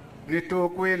nĩ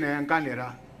tũkwĩnenganĩra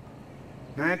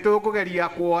na nĩ tũkũgeria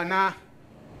kuona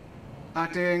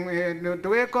atĩ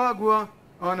tũgĩka ũguo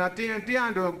ona ti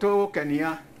andũ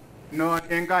tũgũkenia, no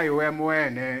nĩ Ngai we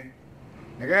mwene,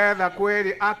 nĩgetha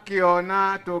kwĩrĩ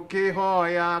akĩona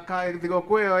tũkĩhoya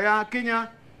thigũkũ ĩyo yakinya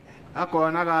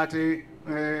akonaga atĩ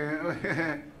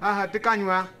haha ti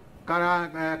kanyua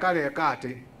kareka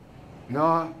atĩ,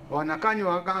 no ona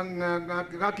kanyua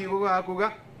gakiugo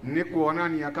gakuga nĩ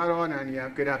kuonania karonania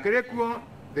kĩrĩa kĩrĩ kuo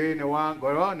thĩinĩ wa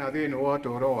ngoro na thĩinĩ wa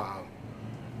ũtũũro wao.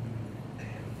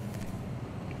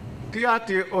 Ti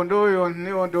atĩ ũndũ ũyũ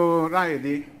nĩ ũndũ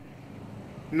raithi,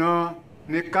 no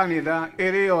nĩ kanitha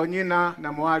ĩrĩ o nyina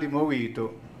na mwarimũ witũ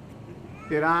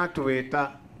ĩratwĩta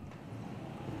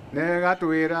na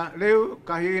ĩgatwĩra rĩu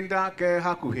kahinda ke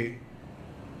hakuhĩ.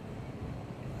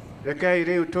 Rekei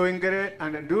rĩu tũingĩre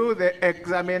and do the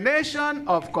examination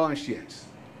of conscience,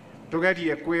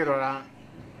 tũgerie kwĩrora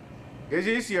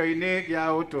gĩcicio-inĩ gĩa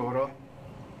ũtũũro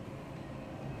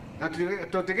na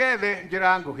tũtigethe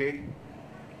njĩra nguhĩ.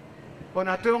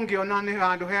 Ona tũngĩona nĩ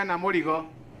handũ hena mũrigo,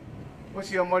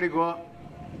 ũcio mũrigo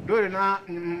ndũrĩ na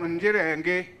njĩra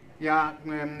ĩngĩ ya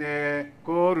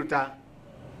kũũruta,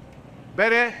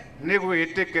 mbere nĩ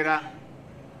gwĩtĩkĩra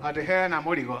atĩ hena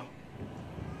mũrigo.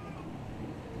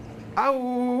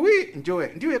 Aui Njue,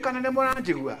 ndiũĩ kana nĩ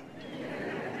mũranjigua,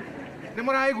 nĩ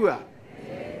mũraigua?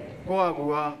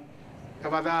 Koguo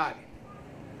tafadhali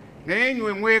nĩ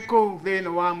inyuĩ mwĩ kũu thĩinĩ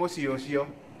wa mũciĩ ũcio.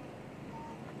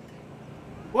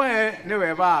 We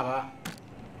nĩwe baba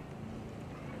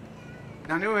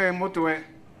na nĩwe mũtwe,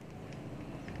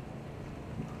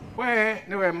 we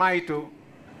nĩwe maitũ,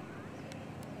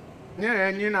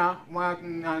 nĩwe nyina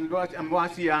wa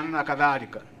ciana na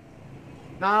kadhalika.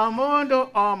 Na mũndũ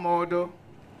o mũndũ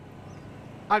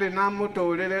arĩ na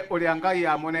mũtũũrĩre ũrĩa Ngai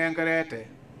amũnengerete,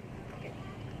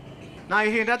 na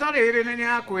ihinda ta rĩrĩ nĩ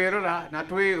rĩa kwĩrora na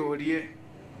twĩyũrie,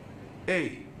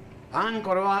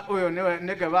 angorwo ũyũ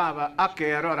nĩke baba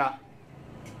akerora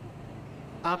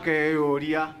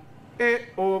akeyũria,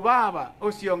 o baba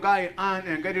ũcio Ngai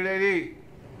anengerire rĩ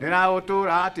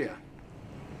nĩraũtũũra atĩa?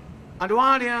 Andũ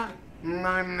arĩa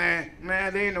me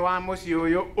thĩinĩ wa mũciĩ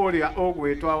ũyũ ũrĩa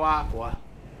ũgwĩtwa wakwa,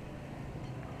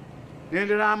 nĩ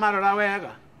ndĩramarora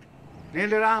wega, nĩ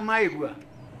ndĩramaigua,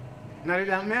 na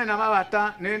rĩrĩa mena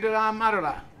mabata nĩ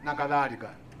ndĩramarora na kadhalika.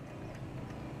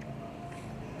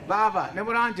 Baba nĩ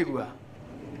mũranjigua,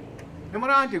 nĩ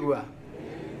mũranjigua?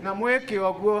 Na mwĩke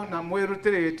ũguo na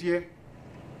mwĩrutĩrĩtie,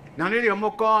 na nĩrĩo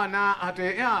mũkona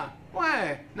atĩ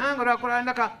we na ngora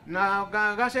kũrandaka na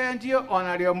gacenjio,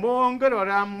 onarĩo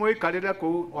mũngĩrora mũikarĩre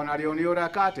kũu onarĩo nĩ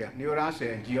ũrakatĩa nĩ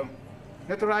ũracenjio.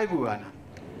 Nĩ tũraiguana?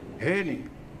 Ĩni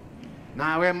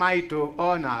nawe maitũ,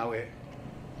 o nawe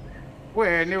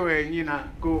we nĩwe nyina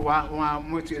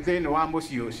thĩinĩ wa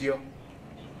mũciĩ ũcio.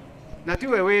 na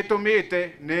tiwe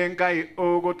witumite ni Ngai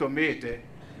ugutumite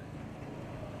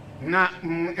na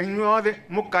inyuothe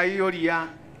mukaiyuria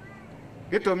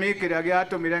gitumi kiria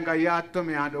giatumire Ngai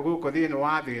atume andu guku thiini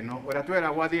wa thino uria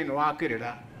tweragwo thiini wa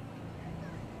kirira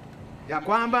ya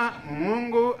kwamba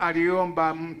Mungu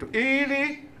aliomba mtu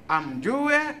ili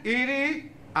amjue,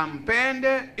 ili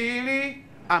ampende, ili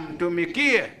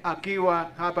amtumikie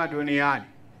akiwa hapa duniani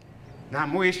na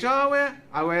mwishowe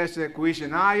aweze kuishi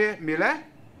naye milele.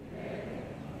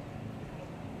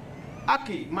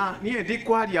 Aki ma niĩ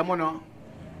ndikwaria muno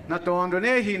na tondu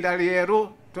nĩ ihinda rĩerũ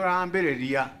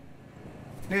tũrambĩrĩria,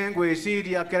 nĩ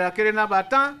ngwĩciria kĩrĩa kĩrĩ na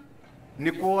bata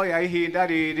nĩ kuoya ihinda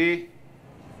rĩrĩ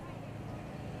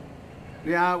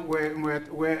rĩa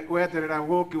weterera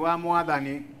gũki wa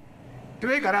Mwathani,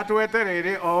 tũikara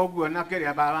twetereire o ũguo na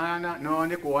kĩrĩa babana, no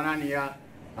nĩ kuonania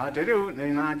atĩ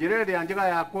rĩu na njĩra ĩrĩa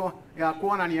njega ya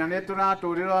kuonania nĩ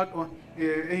tũratũrĩra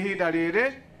ihinda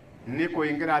rĩrĩ nĩ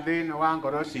kũingĩra thĩinĩ wa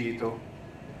ngoro citũ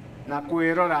na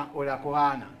kwĩrora ũrĩa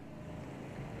kũhana.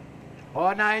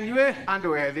 Ona inyuĩ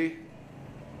andũ ethĩ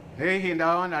nĩ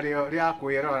ihinda ona rĩo rĩa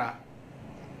kwĩrora,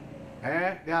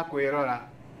 rĩa kwĩrora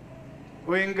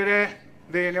ũingĩre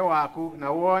thĩinĩ waku na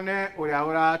wone ũrĩa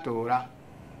ũratũra.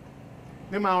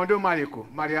 Nĩ maũndũ marĩkũ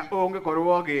marĩa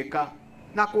ũngĩkorwo ũgĩka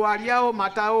na kwaria ũma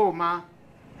ta ũma,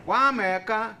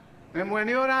 wameka rĩmwe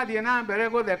nĩ ũrathiĩ na mbere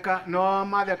gũtheka, no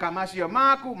matheka macio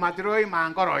maku matiroima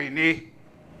ngoro-inĩ,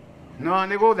 no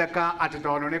nĩ gũtheka atĩ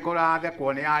tondũ nĩ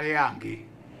kũrathekwo nĩ arĩa angĩ.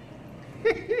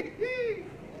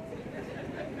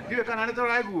 Ndiũĩ kana nĩ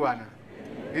tũraiguana?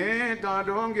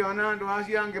 Tondũ ũngĩona andũ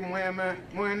acio angĩ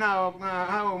mwĩnao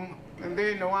hau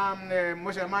thĩinĩ wa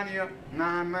mũcemanio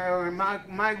na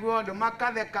maigua ũndũ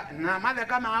makatheka, na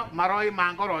matheka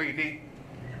maroima ngoro-inĩ,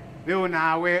 rĩu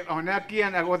nawe ona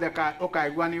kĩenda gũtheka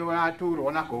ũkaigua nĩ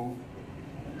ũraturwo na kũu,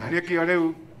 na nĩkĩo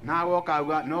rĩu nawe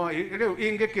ũkauga no rĩu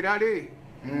ingĩkĩra rĩ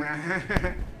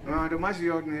andũ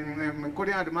macio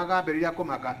kũrĩ andũ magambĩrĩria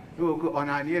kũmaka, rĩu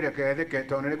ona niĩ reke theke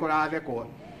tondũ nĩ kũrathekwo,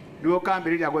 rĩu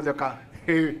ũkambĩrĩria gũtheka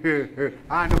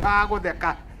handũ ha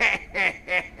gũtheka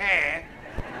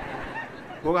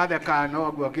ũgatheka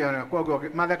noguo kĩona. Koguo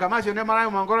matheka macio nĩ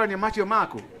marauma ngoro-inĩ macio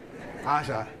maku?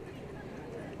 Aca,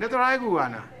 nĩ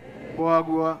tũraiguana?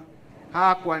 Koguo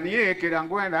hakwa niĩ kĩrĩa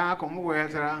ngwenda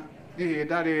kũmũgwetera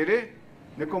ihinda rĩrĩ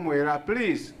nĩ kũmwĩra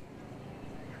please,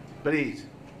 please,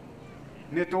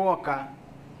 nĩ tuoka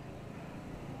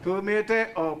tumĩte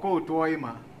o kũu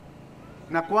twoima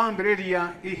na kwambĩrĩria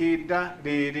ihinda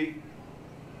rĩrĩ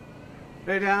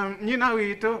rĩrĩa nyina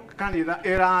witũ kanitha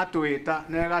ĩratwĩta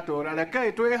na ĩgatũra,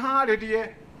 rekei twĩharĩrie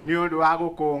nĩ ũndũ wa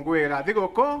gũkũngũĩra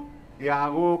thigũkũ ya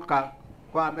gũka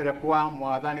kwa mbere kwa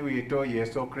Mwathani witũ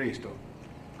Yesu Kristo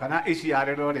kana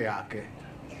iciarĩro rĩake.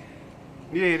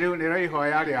 Niĩ rĩu nĩrĩo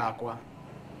ihoya rĩakwa,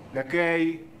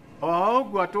 rekei o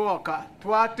ũguo tuoka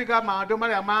twatiga maũndũ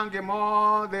marĩa mangĩ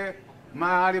mothe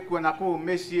marĩ kuo na kũu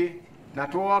mĩciĩ na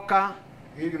tuoka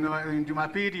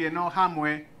Jumapili ĩno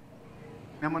hamwe,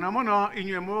 na mũno mũno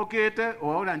inyuĩ mũkĩte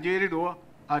o ũrĩa njĩrirwo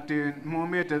atĩ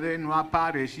mumĩte thĩinĩ wa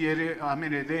parish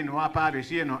thĩinĩ wa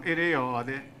parish ĩno ĩrĩ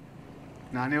yothe,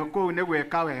 na nĩ kũu nĩ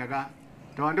gwĩka wega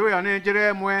tondũ ĩyo nĩ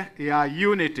njĩra ĩmwe ya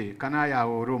unity kana ya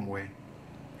ũrũmwe.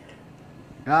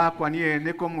 Yakwa niĩ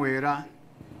nĩ kũmwĩra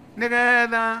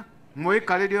nĩgetha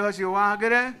mũikarĩrie ũcio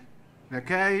wagĩre,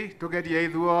 rekei tũgerie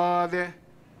ithuothe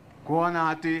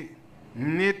kuona atĩ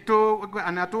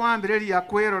na twambĩrĩria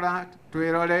kwĩrora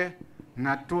twĩrore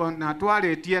na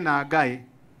twarĩtie na Ngai,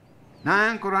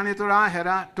 na ngorwo nĩ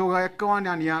tũrahera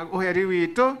tũgekonania ũheri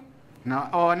witũ na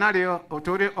onarĩo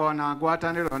tũrĩ ona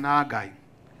ngwatanĩro na Ngai,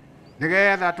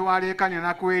 nĩgetha twarĩkania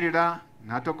na kwĩrira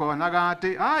na tũkonaga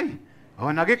atĩ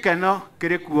ona gĩkeno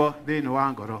kĩrĩ kuo thĩinĩ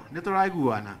wa ngoro. Nĩ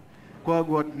tũraiguana?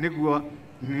 Koguo nĩguo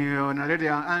ona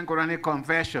rĩrĩa angorwo nĩ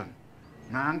confession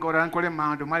na angorwo kũrĩ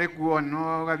maũndũ marĩ kuo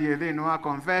no gathiĩ thĩinĩ wa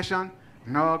confession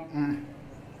no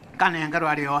kanengerwo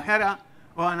arĩohera,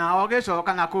 ona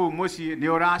ũgĩcoka na kũu mũciĩ nĩ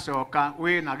ũracoka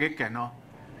wĩna gĩkeno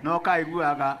no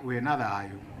kaiguaga wĩna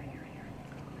thayũ.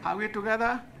 Are we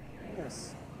together?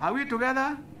 Yes. Are we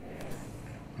together?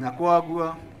 Na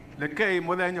koguo rekei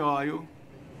mũthenya ũyũ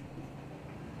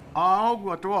o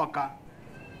ũguo tuoka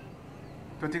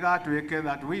tũtigatuĩke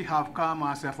that we have come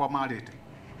as a formality,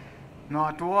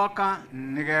 no tuoka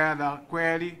nĩgetha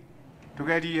kweri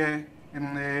tugerie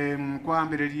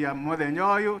kwambĩrĩria mũthenya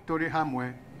ũyũ tũrĩ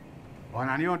hamwe,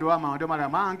 ona nĩ ũndũ wa maũndũ marĩa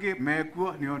mangĩ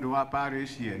mekuo nĩ ũndũ wa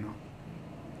parish ĩno.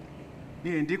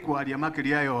 Niĩ ndikwaria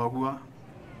makĩria ya ũguo,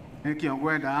 nĩkĩo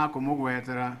ngwendaga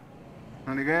kũmũgwetera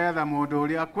na nĩgetha mũndũ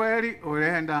ũrĩa kweri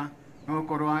ũrenda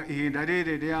gũkorwo ihinda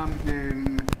rĩrĩ rĩa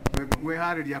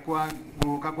kwĩharĩria kwa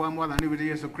gũka kwa Mwathani witũ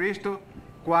Yesu Kristo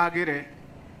kwagire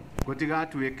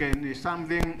kutigatuike ni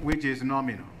something which is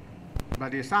nominal,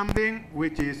 but is something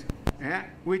which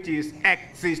is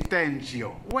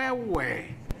existential. Wewe.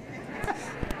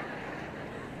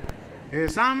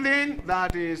 Is something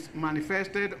that is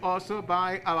manifested also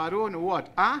by our own what?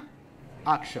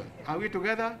 Action. Are we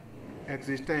together?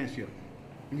 Existential.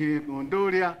 Ni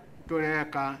kunduria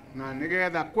tureka na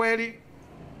nigetha kweli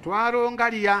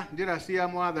twarungaria njira cia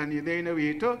mwathani thiini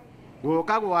witu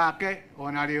guka gwake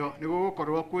onario ni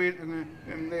gukorwo kwi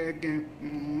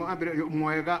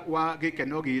mwega wa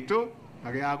gikeno gitu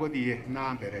agia guthie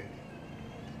na mbere.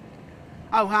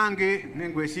 Au hangi ni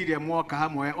ngwiciria mwoka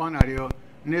hamwe onario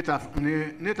ni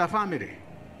ta family.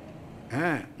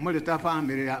 Muri ta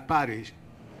family ya parish.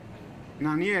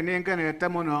 Na niĩ nĩ ngenete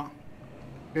mũno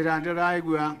rĩrĩa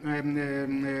ndĩraigua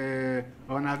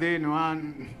ona thĩinĩ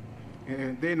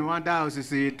wa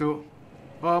diocese itũ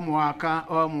o mwaka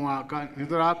nĩ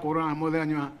tũrakũrana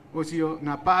mũthenya ũcio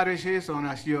na parishes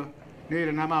onacio nĩ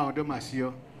irĩ na maũndũ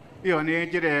macio. Ĩyo nĩ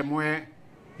njĩra ĩmwe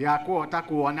ya kũhota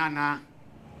kuonana,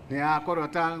 ya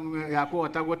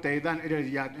kũhota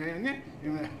gũteithania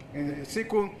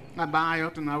siku ambayo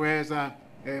tunaweza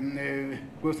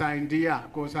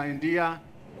kusaidia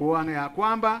kuona ya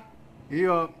kwamba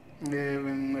hiyo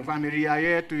familia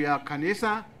yetu ya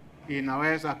kanisa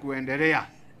inaweza kuendelea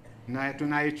na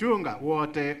tunaichunga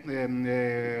wote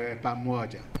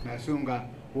pamoja. Nasunga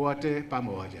wote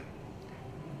pamoja.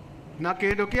 Na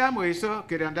kindu kia mwiso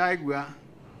kiria ndaigua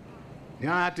ni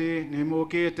ati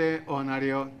nimukite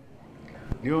onario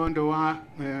ni undu wa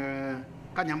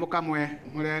kanyamu kamwe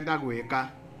murenda gwika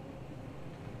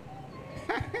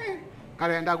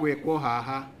karenda gwikwo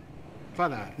haha.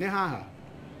 Father, ni haha.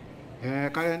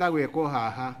 Karenda gwikwo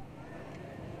haha.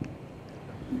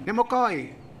 Ni mukoi.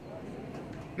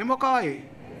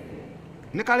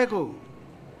 Ni kariku.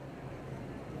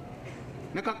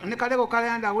 Ni kariku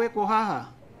karenda gwikwo haha.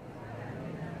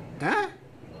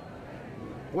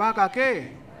 Waka ke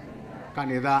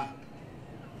kanitha.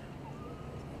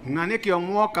 Na nikio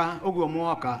mwoka, uguo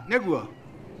mwoka. Niguo.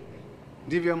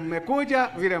 Ndivyo mmekuja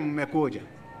vile mmekuja.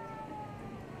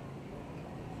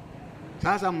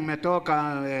 Sasa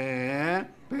mmetoka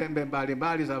pembe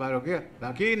mbalimbali za parokia,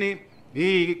 lakini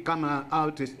hii kama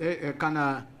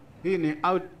hii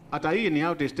ni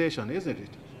out station, isn't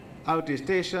it? Out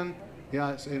station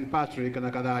ya St. Patrick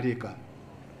na kadhalika.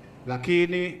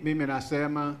 Lakini mimi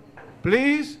nasema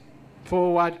please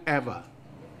forward ever.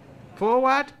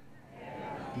 Forward?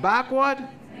 Backward?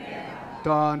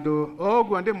 Tondu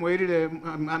ogwo ndi mwirire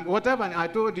whatever I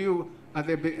told you at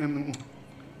the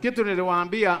kitu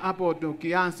niliwaambia hapo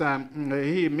tukianza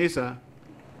hii misa,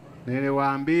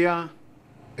 niliwaambia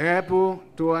hebu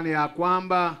tuone ya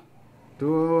kwamba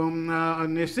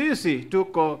ni sisi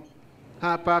tuko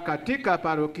hapa katika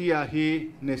parokia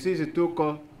hii, ni sisi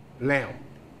tuko leo,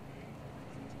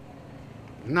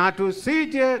 na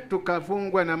tusije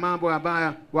tukafungwe na mambo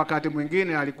ambayo wakati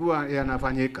mwingine alikuwa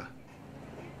yanafanyika,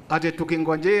 ati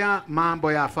tukingojea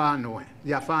mambo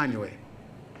yafanywe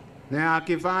na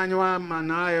akifanywa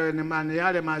manayo ni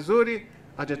yale mazuri,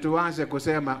 ati tuanze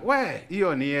kusema we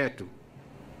hiyo ni yetu,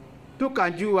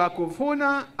 tukajua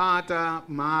kufuna hata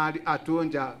mahali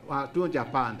atunja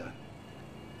panda.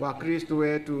 Kwa Kristo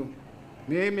wetu,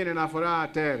 mimi nina furaha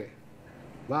tele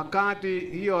wakati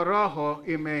hiyo roho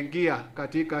imeingia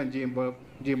katika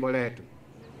jimbo letu,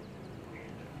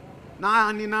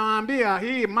 na ninawaambia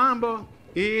hii mambo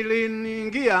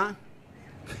iliniingia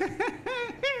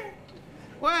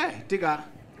we Thika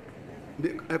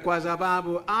kwa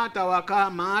sababu hata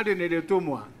mahali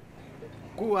nilitumwa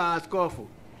kuwa askofu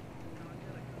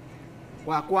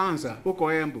wa kwanza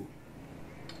huko Embu,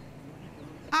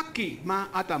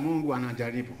 hata Mungu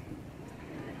anajaribu.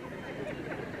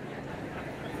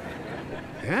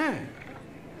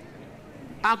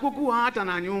 Hakukuwa hata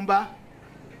na nyumba,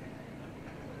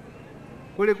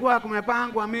 kulikuwa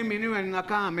kumepangwa mimi niwe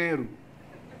ninakaa Meru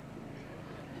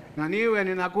na niwe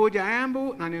ninakuja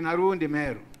Embu na ninarudi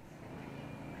Meru.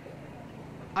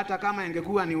 Hata kama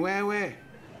ingekuwa ni wewe,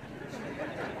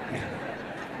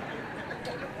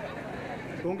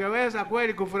 ungeweza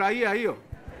kweli kufurahia hiyo?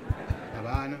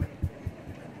 Hapana.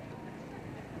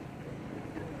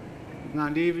 Na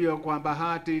ndivyo kwa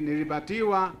bahati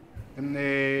nilipatiwa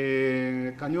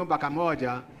kanyumba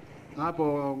kamoja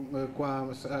hapo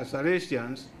kwa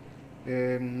Salesians,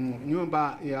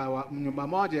 nyumba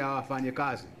moja ya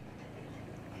wafanyikazi.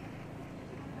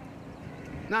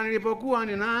 Na nilipokuwa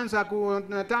ninaanza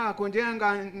nataka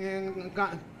kujenga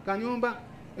kanyumba,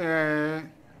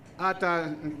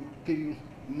 hata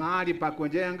mahali pa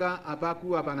kujenga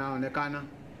hapakuwa panaonekana.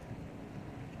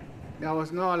 There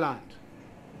was no land.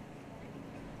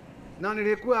 na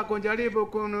nilikuwa kujaribu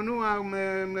kununua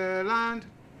land.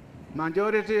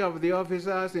 Majority of the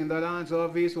officers in the land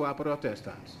office were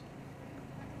Protestants.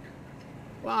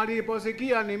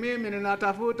 Waliposikia ni mimi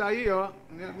ninatafuta hiyo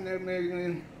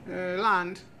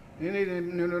land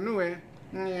ninunue,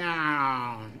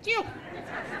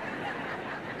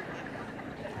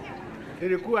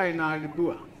 ilikuwa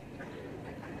inalipua.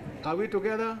 Are we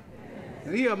together?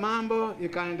 Hiyo mambo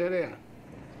ikaendelea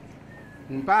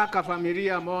mpaka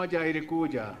familia moja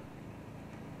ilikuja.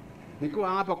 Nilikuwa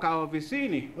hapo kwa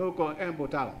ofisini huko Embu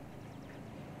Town.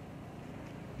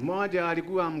 Mmoja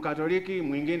alikuwa Mkatoliki,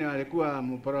 mwingine alikuwa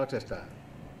Mprotestant.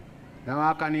 Na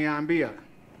wakaniambia,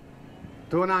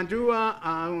 tunajua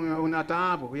una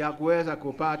taabu ya kuweza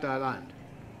kupata land.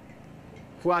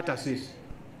 Fuata sisi.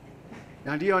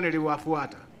 Na ndio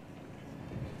niliwafuata.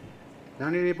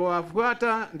 Na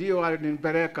nilipowafuata ndio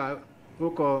walinipeleka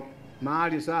huko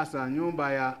mahali sasa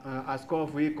nyumba ya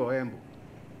askofu iko Embu.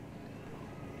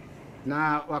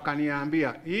 Na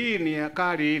wakaniambia, hii ni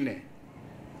ekari 4.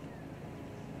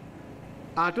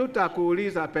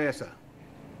 Hatutakuuliza pesa.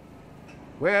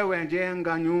 Wewe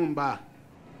jenga nyumba.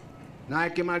 Na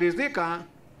ikimalizika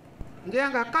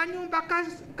jenga kanyumba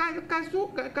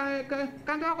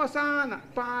kandogo sana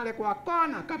pale kwa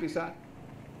kona kabisa.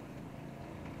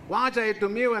 Wacha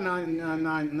itumiwe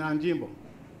na njimbo.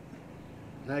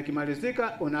 Na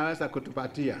ikimalizika unaweza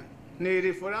kutupatia.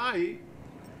 Nilifurahi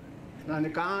na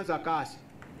nikaanza kazi.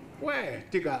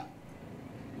 Thika.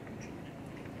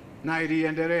 Na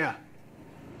iliendelea.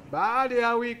 Baada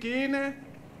ya wiki 4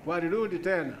 walirudi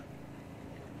tena.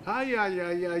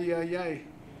 Ai.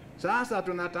 Sasa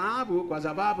tuna taabu kwa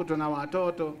sababu tuna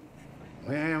watoto.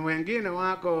 Wengine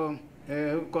wako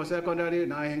uko secondary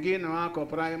na wengine wako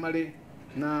primary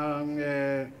na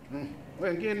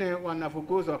wengine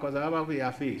wanafukuzwa kwa sababu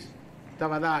ya fees.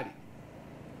 Tafadhali,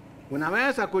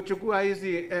 unaweza kuchukua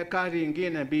hizi ekari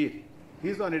nyingine 2.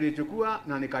 Hizo nilichukua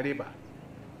na nikalipa.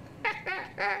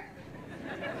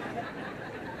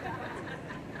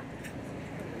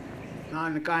 Na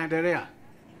nikaendelea.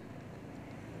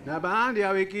 Na baada ya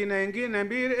wiki nyingine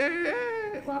 2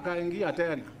 wakaingia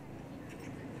tena.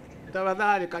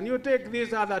 Tafadhali, can you take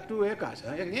these other 2 acres?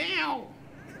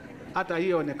 Hata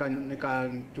hiyo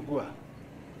nikachukua.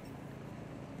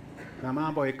 Na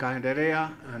mambo ikaendelea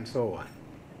and so on.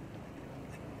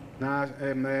 Na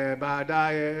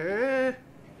baadaye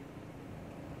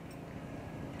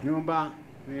nyumba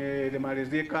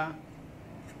ilimalizika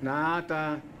na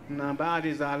hata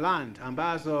nambari za land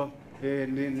ambazo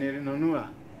nilinunua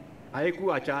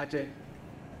haikuwa chache.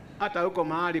 Hata huko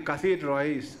mahali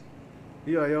Cathedral is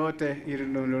hiyo yote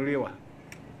ilinunuliwa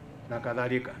na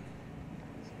kadhalika.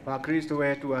 Wakristo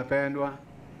wetu wapendwa,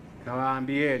 na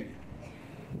waambieni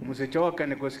msichoke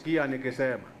nikusikia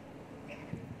nikisema,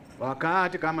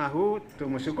 wakati kama huu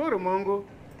tumshukuru Mungu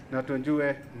na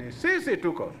tunjue ni sisi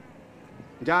tuko.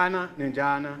 Jana ni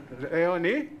jana, leo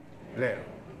ni leo.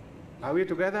 Are we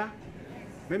together?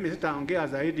 Mimi sitaongea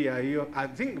zaidi ya hiyo. I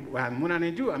think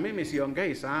mnanijua mimi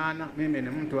siongei sana. Mimi ni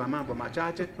mtu wa mambo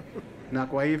machache. Na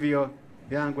kwa hivyo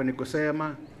yangu ni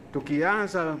kusema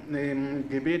tukianza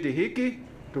kipindi hiki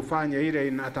tufanye ile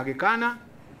inatakikana,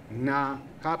 na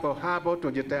hapo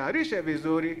tujitayarishe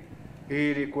vizuri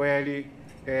ili kweli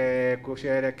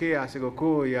kusherehekea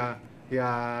sikukuu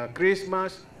ya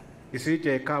Christmas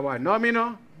isije ikawa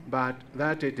nominal, but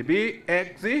that it be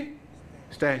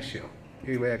existential.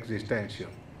 Iwe existential.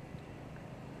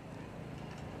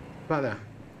 Father,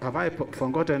 have I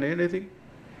forgotten anything?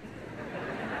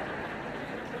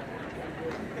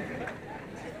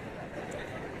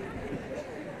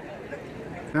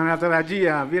 Na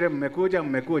natarajia vile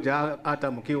mmekuja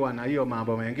hata mkiwa na hiyo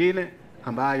mambo mengine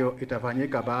ambayo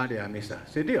itafanyika baada ya misa.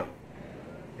 Si ndio?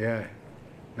 Yeah.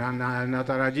 Na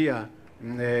natarajia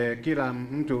kila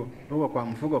mtu huko kwa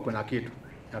mfuko kuna kitu.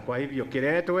 Na kwa hivyo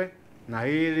kiletwe na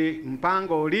ili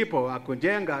mpango ulipo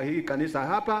akujenga hii kanisa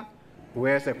hapa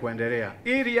uweze kuendelea.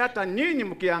 Ili hata nyinyi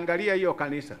mkiangalia hiyo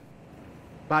kanisa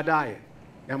baadaye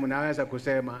ya mnaweza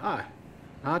kusema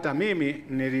hata mimi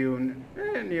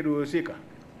nilihusika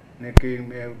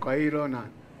kwa hilo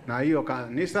na hiyo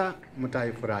kanisa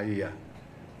mtaifurahia.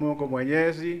 Mungu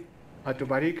Mwenyezi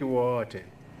atubariki wote.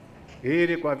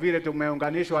 Ili kwa vile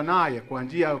tumeunganishwa naye kwa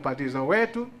njia ya ubatizo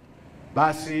wetu,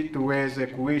 basi tuweze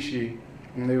kuishi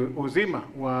uzima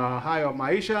wa hayo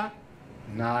maisha.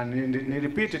 Na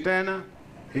nilipiti tena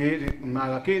ili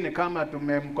lakini kama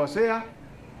tumemkosea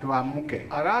tuamke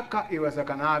haraka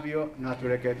iwezekanavyo na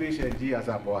turekebishe njia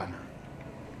za Bwana.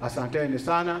 Asanteni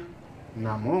sana,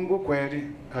 na Mungu kweli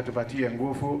atupatie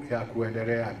nguvu ya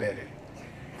kuendelea mbele.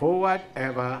 Forward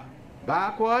ever,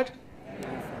 backward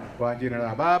Kwa jina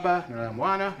la Baba na la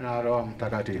Mwana na la Roho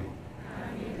Mtakatifu.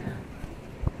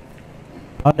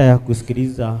 Baada ya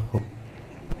kusikiliza,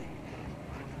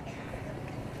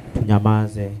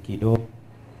 tunyamaze kidogo.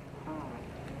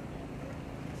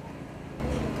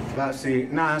 Basi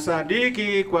na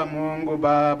sadiki kwa Mungu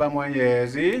Baba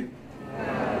Mwenyezi,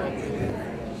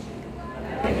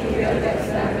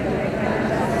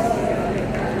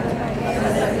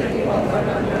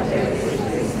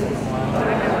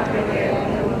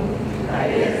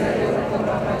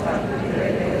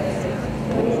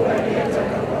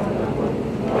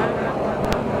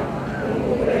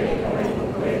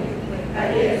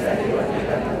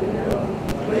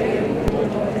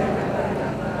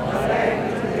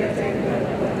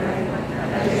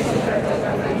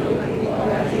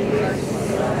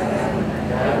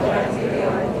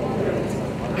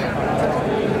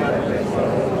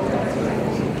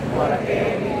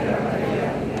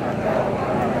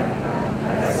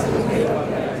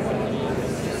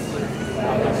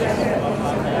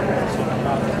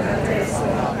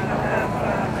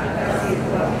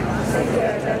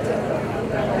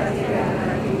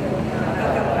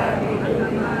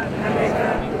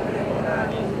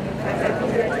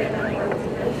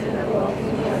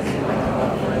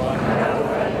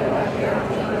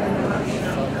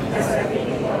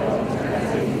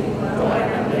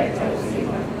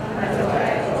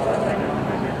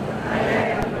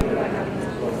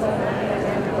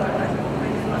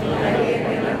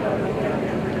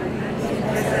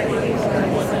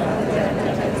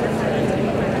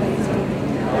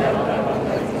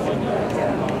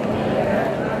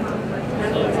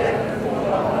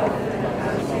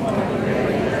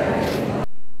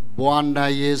 Bwana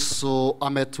Yesu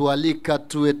ametualika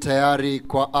tuwe tayari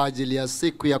kwa ajili ya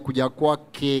siku ya kuja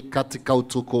kwake katika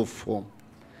utukufu.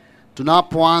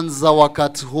 Tunapoanza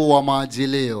wakati huu wa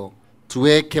maajilio,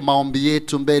 tuweke maombi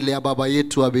yetu mbele ya Baba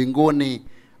yetu wa mbinguni,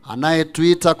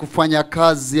 anayetuita kufanya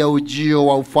kazi ya ujio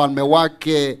wa ufalme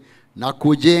wake na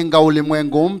kujenga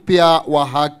ulimwengu mpya wa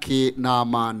haki na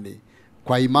amani.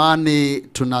 Kwa imani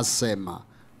tunasema,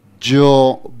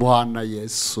 njoo Bwana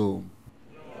Yesu.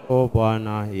 O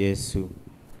Bwana Yesu.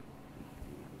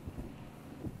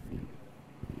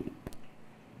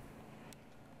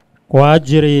 Kwa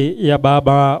ajili ya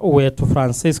baba wetu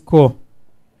Francisco,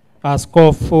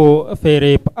 Askofu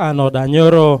Philip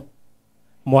Anodanyoro,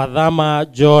 Mwadhama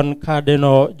John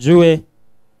Cardinal Njue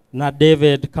na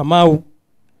David Kamau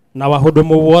na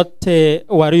wahudumu wote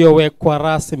waliowekwa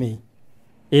rasmi,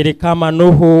 ili kama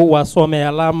Nuhu wasome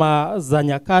alama za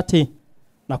nyakati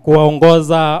na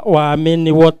kuwaongoza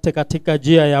waamini wote katika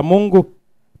njia ya Mungu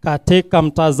katika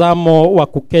mtazamo wa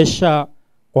kukesha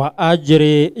kwa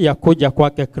ajili ya kuja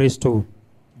kwake Kristo.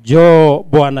 Njoo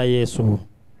Bwana Yesu.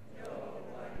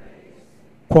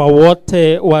 Kwa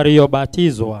wote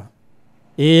waliobatizwa,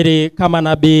 ili kama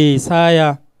nabii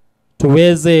Isaya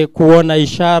tuweze kuona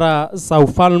ishara za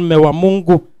ufalme wa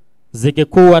Mungu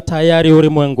zikikuwa tayari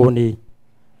ulimwenguni,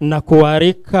 na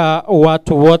kuarika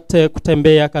watu wote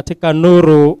kutembea katika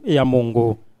nuru ya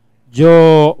Mungu.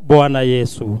 Njoo Bwana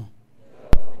Yesu.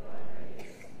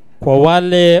 Kwa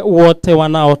wale wote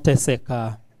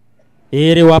wanaoteseka,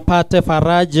 ili wapate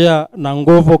faraja na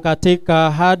nguvu katika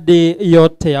ahadi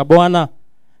yote ya Bwana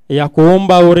ya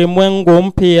kuumba ulimwengu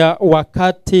mpya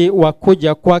wakati wa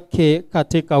kuja kwake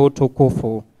katika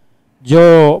utukufu.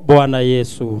 Njoo Bwana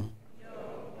Yesu.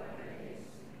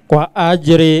 Kwa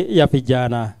ajili ya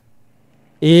vijana,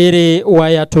 ili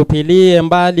wayatupilie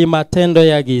mbali matendo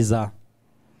ya giza,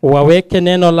 waweke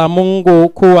neno la Mungu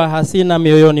kuwa hasina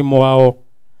mioyoni mwao,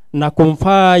 na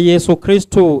kumfaa Yesu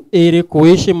Kristo ili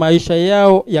kuishi maisha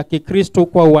yao ya Kikristo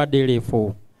kwa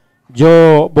uadilifu.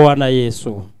 Njoo Bwana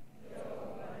Yesu.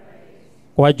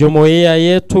 Kwa jumuiya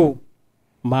yetu,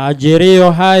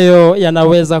 maajirio hayo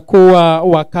yanaweza kuwa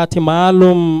wakati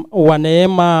maalum wa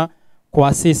neema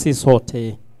kwa sisi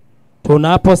sote.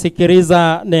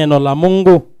 Tunaposikiliza neno la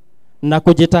Mungu na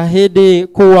kujitahidi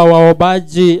kuwa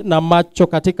waobaji na macho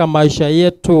katika maisha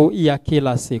yetu ya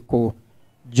kila siku.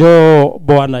 Njoo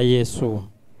Bwana Yesu.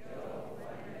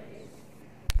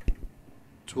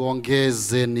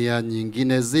 Tuongeze nia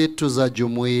nyingine zetu za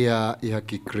jumuiya ya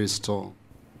Kikristo.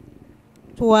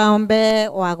 Tuwaombe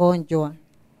wagonjwa.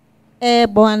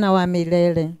 Bwana wa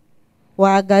milele,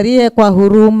 waangalie kwa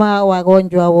huruma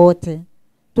wagonjwa wote.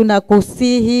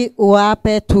 Tunakusihi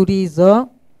uwape tulizo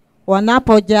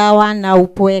wanapojawa na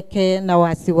upweke na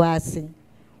wasiwasi.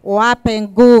 Uwape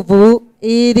nguvu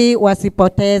ili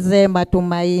wasipoteze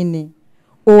matumaini.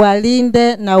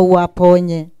 Uwalinde na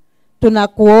uwaponye.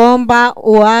 Tunakuomba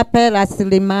uwape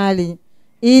rasilimali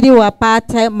ili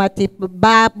wapate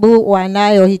matibabu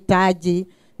wanayohitaji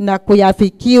na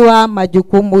kuyafikiwa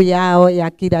majukumu yao ya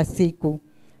kila siku.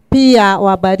 Pia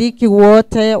wabariki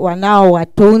wote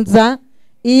wanaowatunza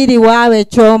ili wawe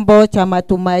chombo cha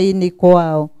matumaini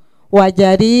kwao.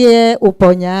 Wajalie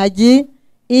uponyaji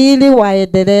ili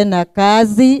waendelee na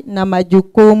kazi na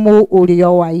majukumu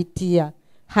uliowaitia.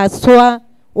 Haswa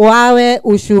wawe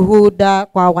ushuhuda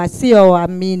kwa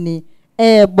wasioamini.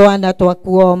 Bwana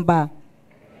twakuomba.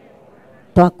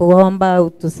 Twakuomba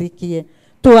utusikie.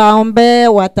 Tuwaombe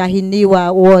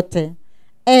watahiniwa wote.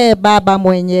 Baba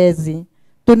Mwenyezi,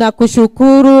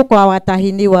 tunakushukuru kwa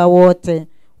watahiniwa wote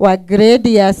wa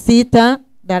grade ya 6,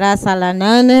 darasa la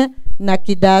 8 na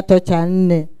kidato cha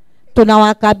 4.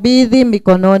 Tunawakabidhi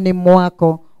mikononi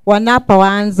mwako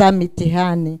wanapoanza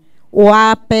mitihani.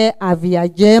 Wape afya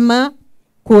njema,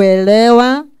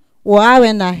 kuelewa,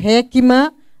 wawe na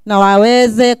hekima na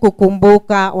waweze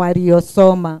kukumbuka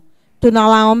waliosoma.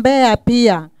 Tunawaombea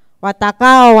pia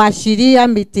watakao washiria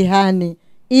mitihani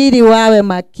ili wawe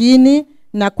makini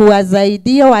na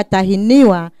kuwasaidia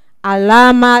watahiniwa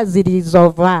alama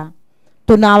zilizovaa.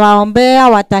 Tunawaombea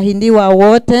watahiniwa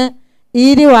wote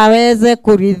ili waweze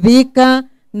kuridhika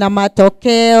na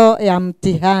matokeo ya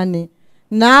mtihani.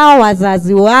 Nao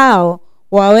wazazi wao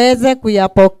waweze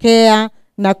kuyapokea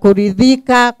na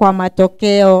kuridhika kwa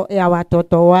matokeo ya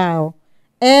watoto wao.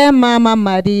 Mama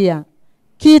Maria,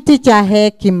 kiti cha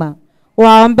hekima,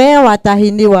 waombee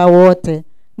watahiniwa wote.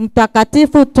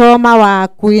 Mtakatifu Toma wa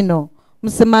Aquino,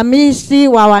 msimamishi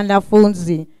wa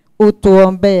wanafunzi,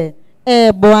 utuombee.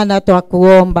 Bwana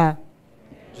twakuomba.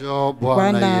 Jo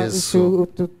Bwana Yesu.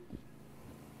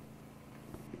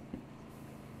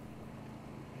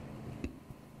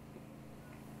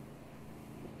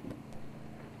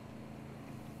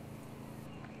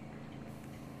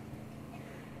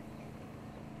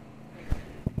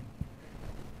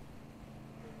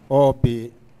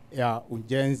 Ombi ya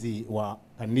ujenzi wa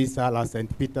kanisa la St.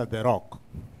 Peter the Rock.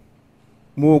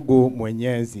 Mungu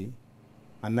Mwenyezi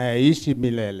anayeishi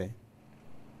milele,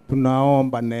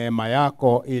 tunaomba neema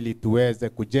yako ili tuweze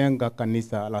kujenga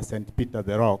kanisa la St. Peter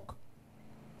the Rock.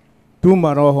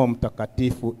 Tuma Roho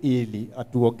Mtakatifu ili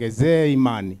atuongezee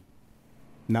imani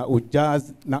na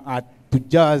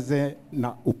atujaze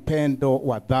na upendo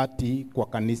wa dhati kwa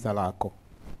kanisa lako.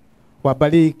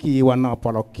 Wabariki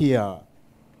wanaopparokia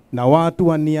na watu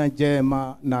wa nia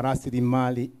njema na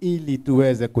rasilimali ili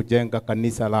tuweze kujenga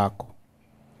kanisa lako.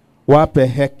 Wape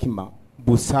hekima,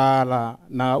 busara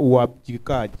na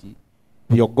uwajibikaji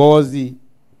viongozi,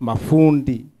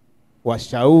 mafundi,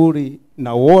 washauri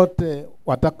na wote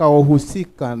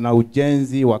watakaohusika na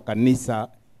ujenzi wa kanisa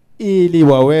ili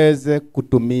waweze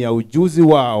kutumia ujuzi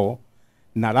wao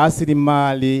na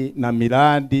rasilimali na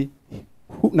miradi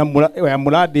ya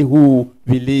mradi huu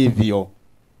vilivyo.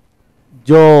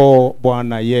 Jo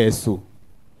Bwana Yesu.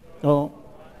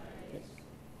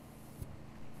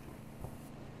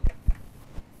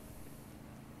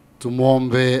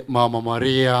 Tumuombe Mama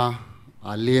Maria,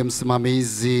 aliye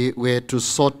msimamizi wetu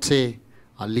sote,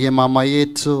 aliye mama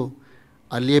yetu,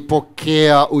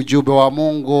 aliyepokea ujumbe wa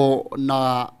Mungu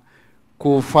na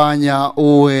kufanya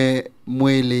uwe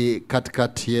mwili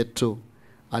katikati yetu,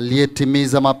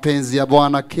 aliyetimiza mapenzi ya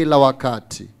Bwana kila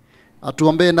wakati.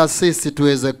 Atuombee na sisi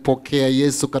tuweze kupokea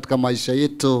Yesu katika maisha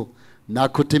yetu na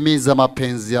kutimiza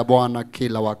mapenzi ya Bwana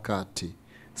kila wakati.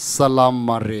 Salamu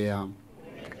Maria,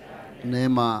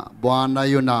 neema Bwana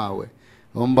yu nawe,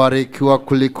 mbarikiwa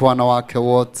kuliko wanawake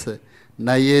wote,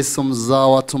 na Yesu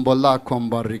mzao wa tumbo lako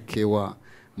mbarikiwa.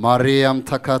 Maria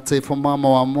mtakatifu, mama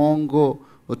wa Mungu,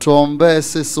 utuombee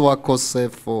sisi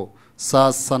wakosefu,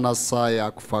 sasa na saa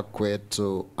ya kufa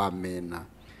kwetu. Amina.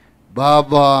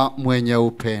 Baba mwenye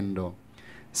upendo,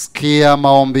 sikia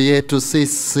maombi yetu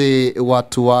sisi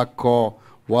watu wako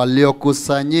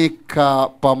waliokusanyika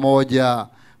pamoja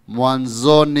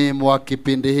mwanzoni mwa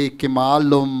kipindi hiki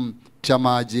maalum cha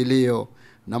maajilio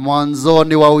na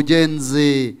mwanzoni wa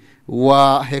ujenzi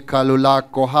wa hekalu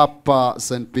lako hapa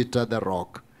St. Peter the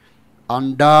Rock.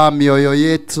 Andaa mioyo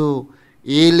yetu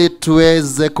ili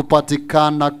tuweze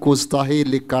kupatikana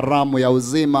kustahili karamu ya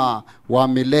uzima wa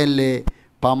milele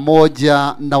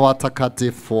pamoja na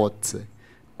watakatifu wote,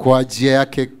 kwa njia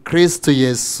yake Kristo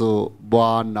Yesu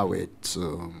Bwana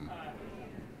wetu.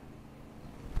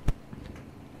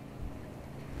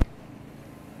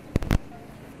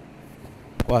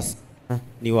 Kwa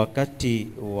ni wakati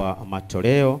wa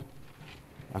matoleo.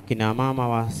 Akina mama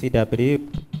wa CW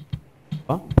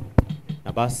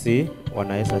na basi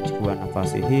wanaweza chukua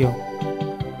nafasi hiyo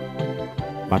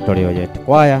matoleo yetu.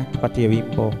 Kwaya, tupatie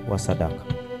wimbo wa sadaka.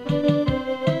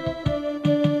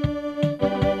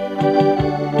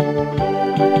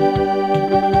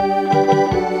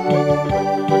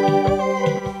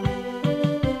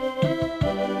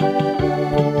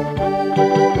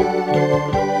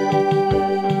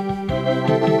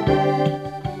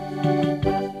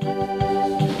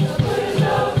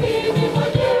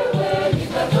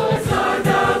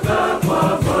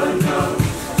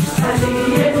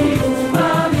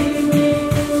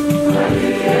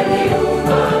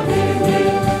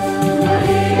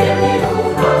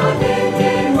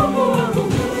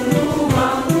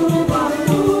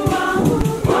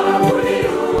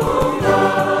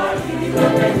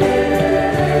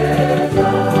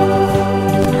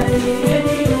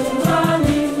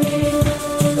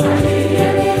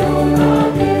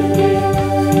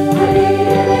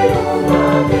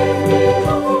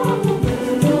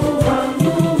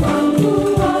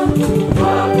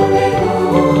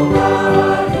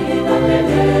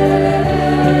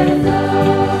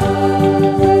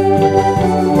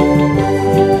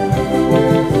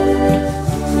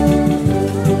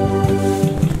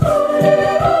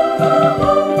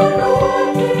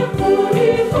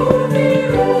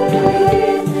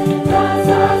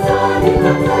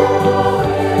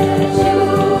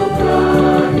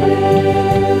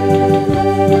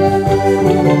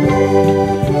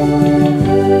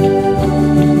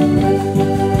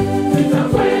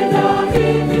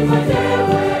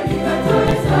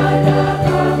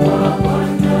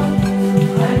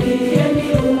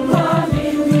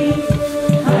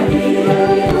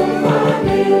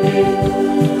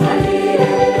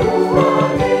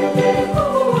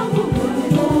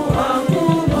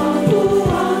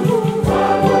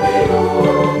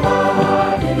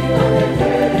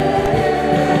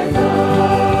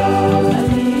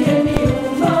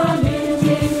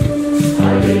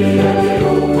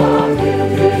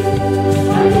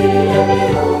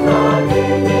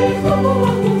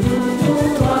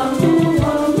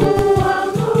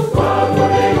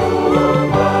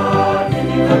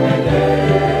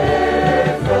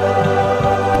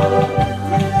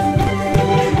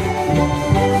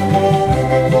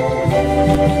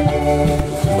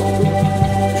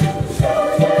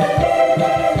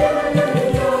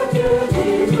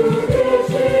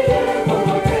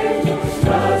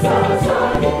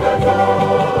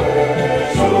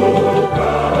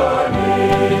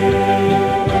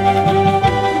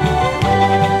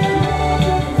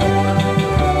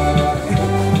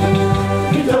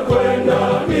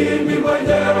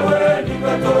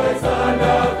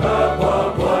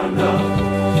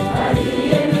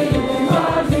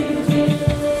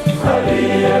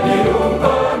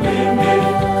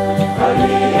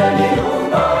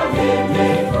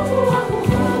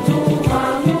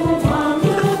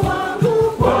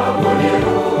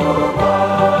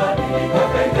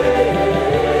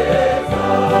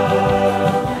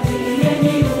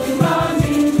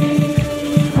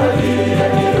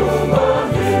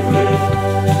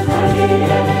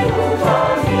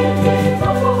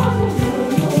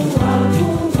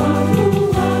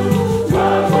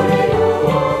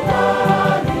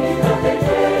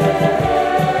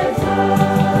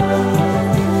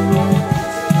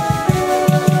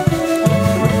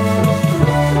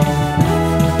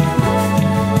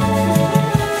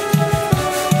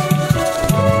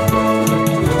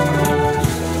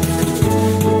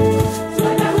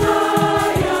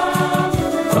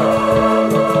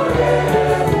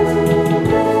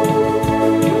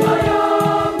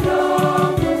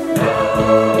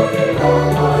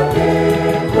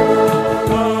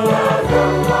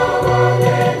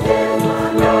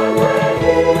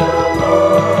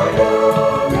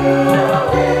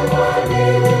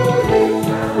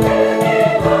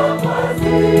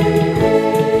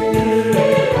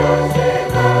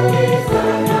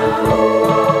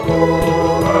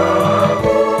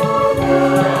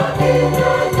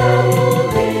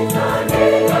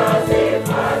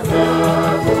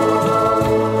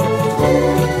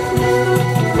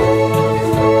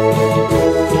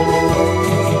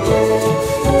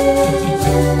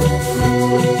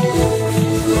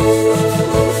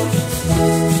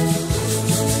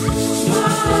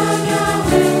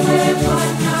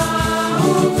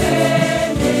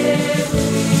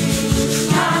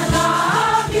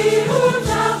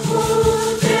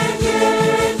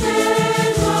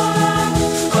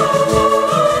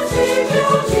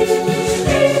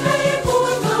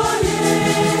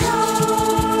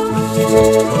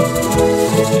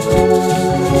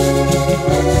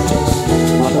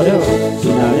 Matoleo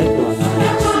inaletwa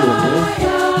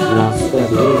na siku ya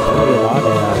Biblia pamoja baada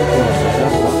ya kutoa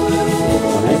sadaka,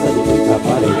 wanaweza jumuika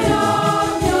pale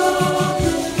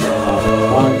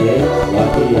upande wa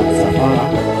pili ya msafara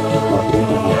wa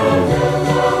kwenda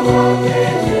Matoleo.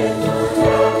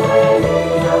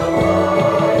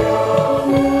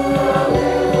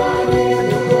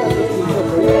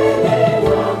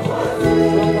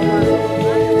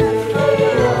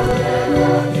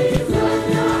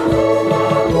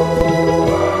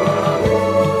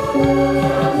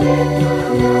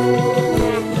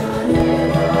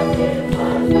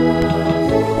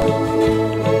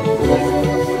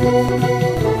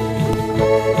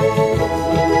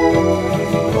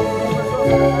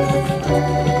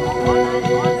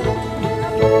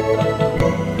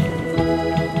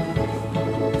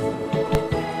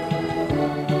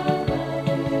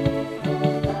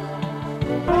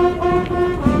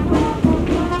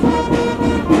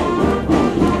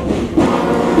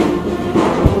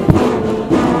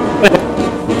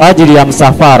 Kwa ajili ya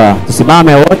msafara,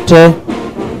 tusimame wote.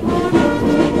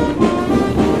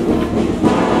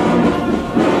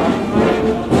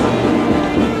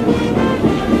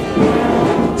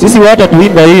 Sisi wote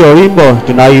tuimbe hiyo wimbo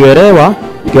tunaielewa,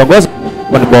 kiongozi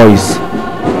One Boys.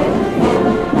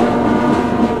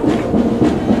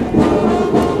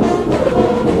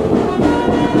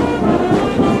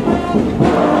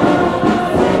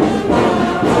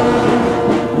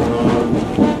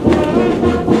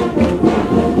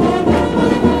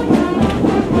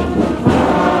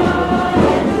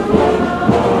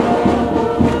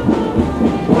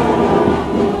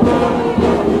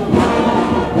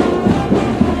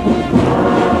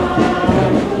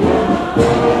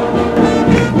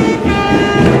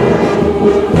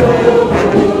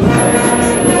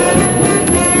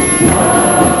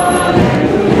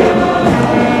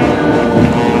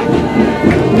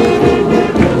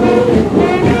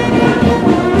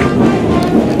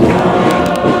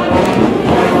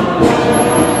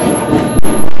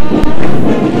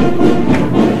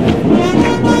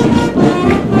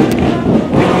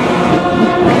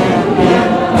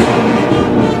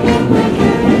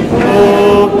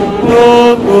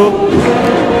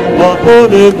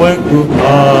 ulimwengu.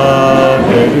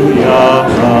 Haleluya.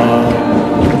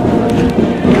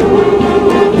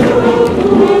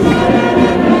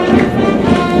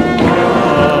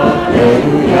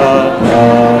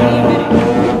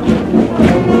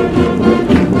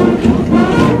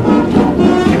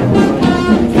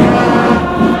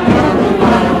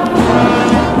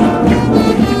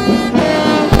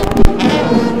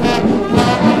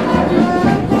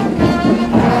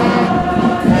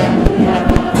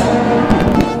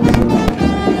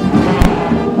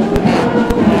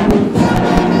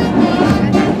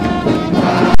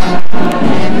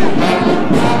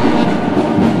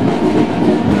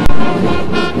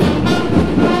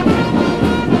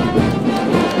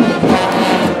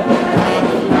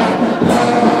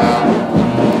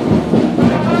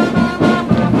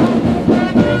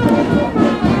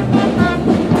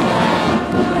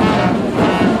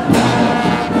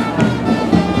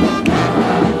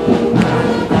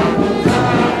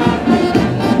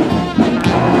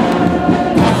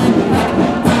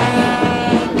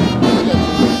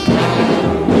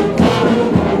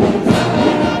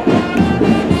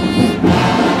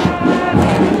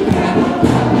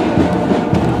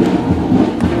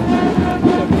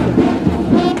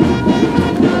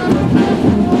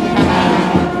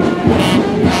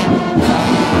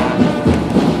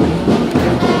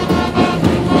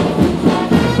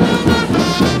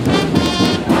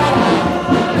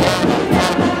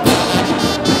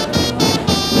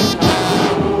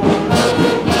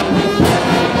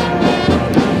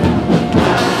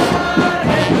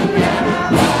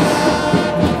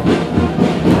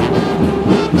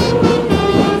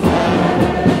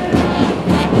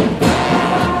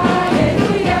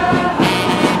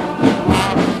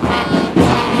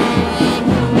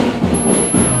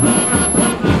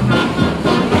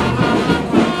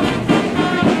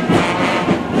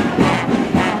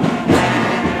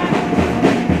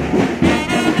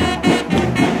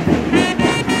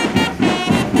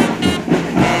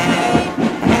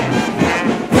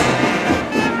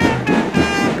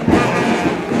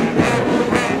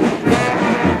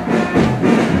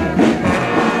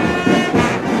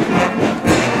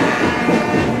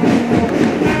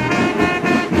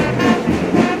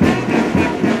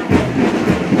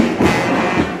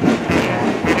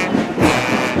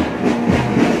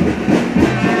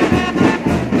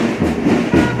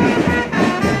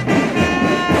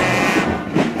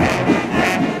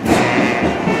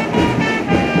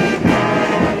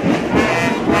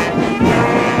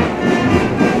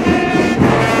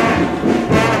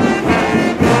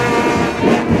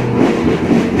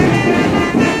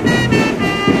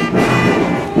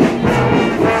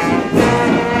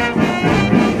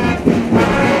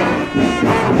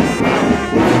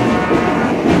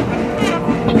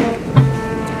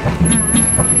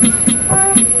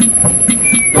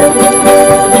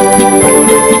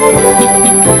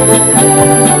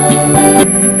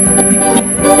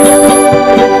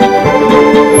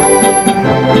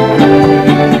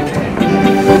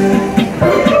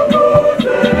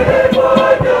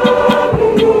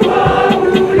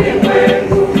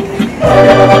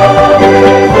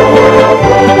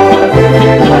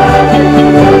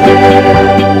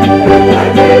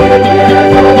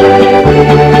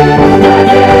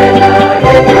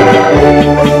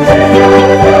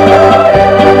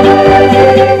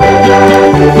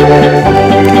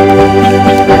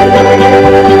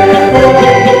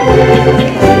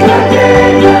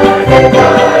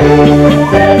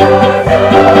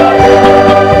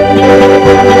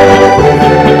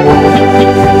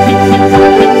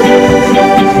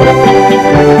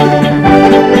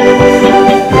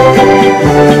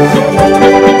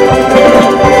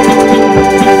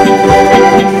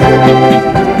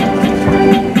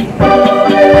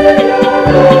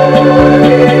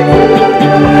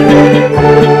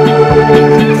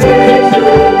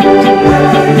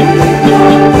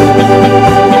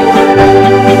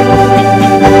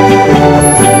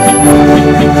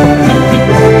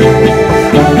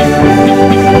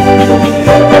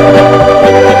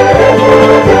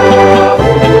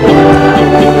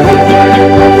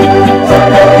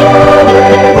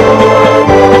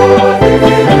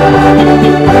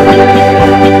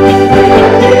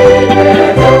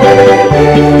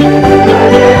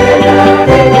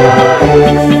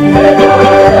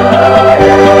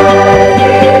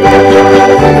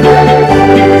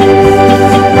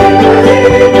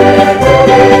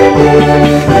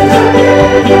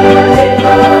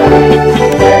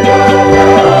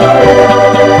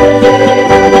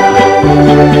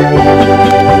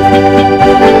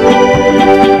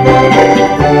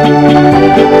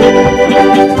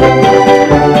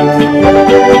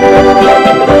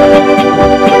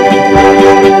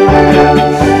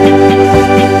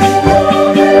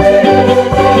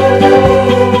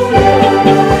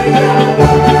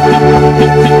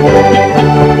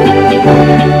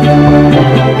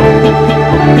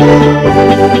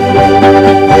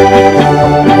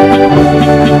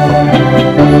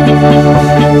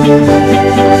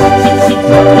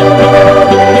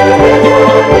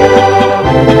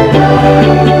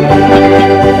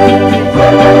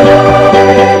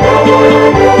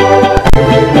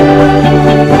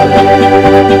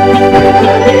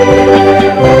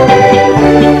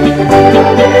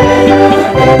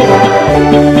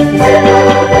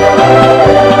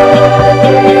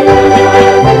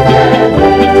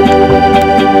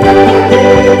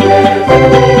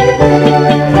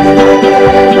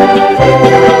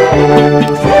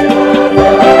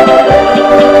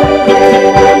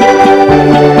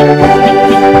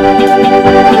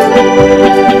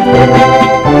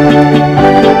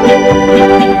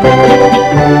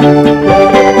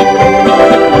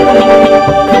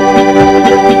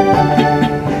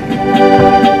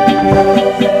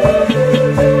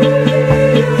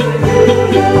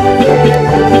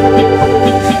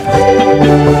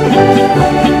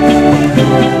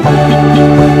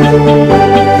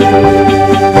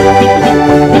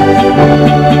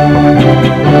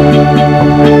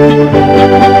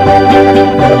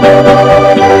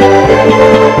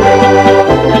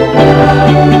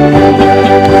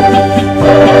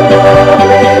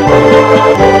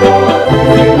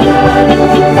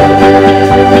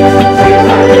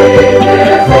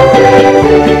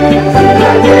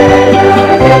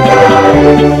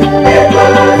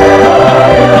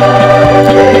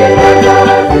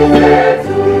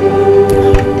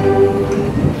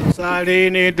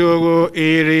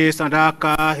 Hii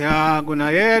sadaka yangu na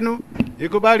yenu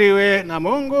ikubaliwe na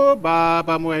Mungu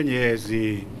Baba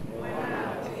Mwenyezi.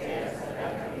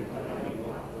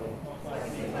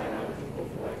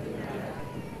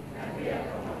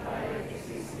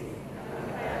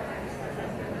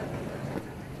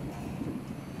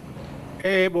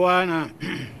 Bwana,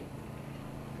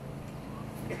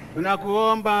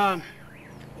 tunakuomba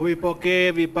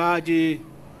uipokee vipaji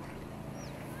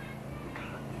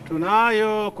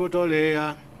tunayo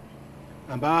kutolea,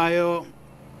 ambayo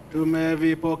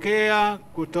tumevipokea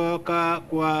kutoka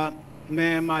kwa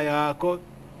neema yako,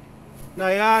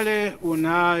 na yale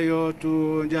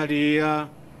unayotujalia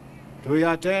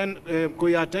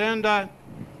kuyatenda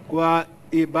kwa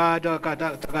ibada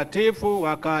takatifu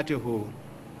wakati huu.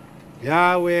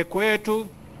 Yawe kwetu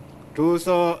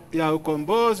tuso ya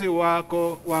ukombozi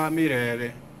wako wa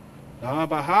milele.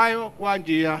 Naomba hayo kwa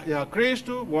njia ya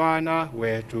Kristo Bwana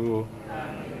wetu.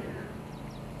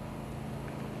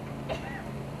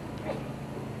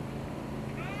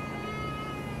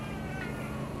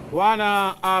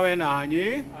 Bwana awe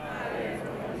nanyi.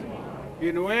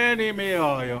 Inueni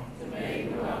mioyo.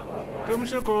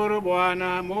 Tumshukuru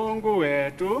Bwana Mungu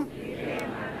wetu.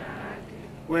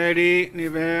 Kweli ni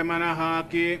vema na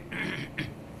haki,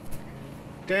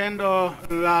 tendo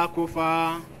la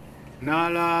kufaa na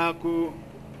la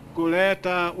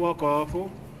kuleta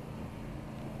wokovu.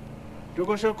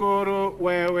 Tukushukuru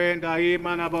wewe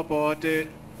daima na popote,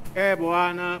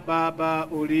 Bwana Baba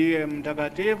uliye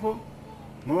mtakatifu,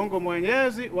 Mungu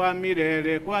Mwenyezi wa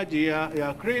milele, kwa njia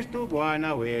ya Kristo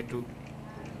Bwana wetu.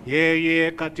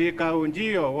 Yeye katika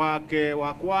ujio wake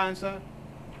wa kwanza,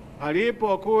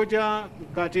 alipokuja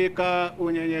katika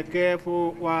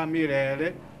unyenyekevu wa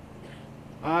milele,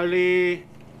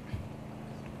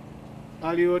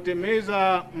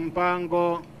 aliutimiza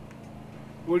mpango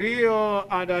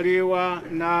ulioandaliwa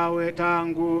nawe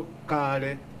tangu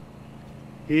kale.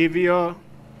 Hivyo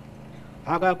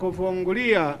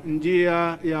akakufungulia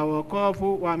njia ya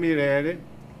wokovu wa milele,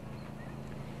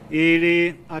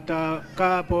 ili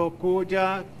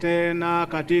atakapokuja tena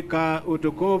katika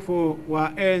utukufu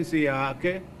wa enzi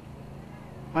yake,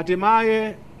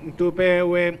 hatimaye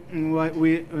tupewe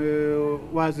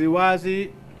waziwazi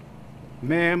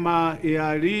mema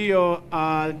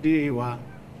yaliyoahidiwa,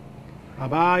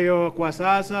 ambayo kwa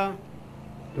sasa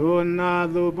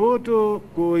tunadhubutu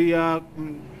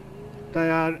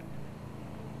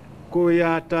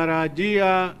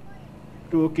kuyatarajia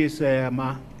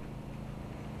tukisema,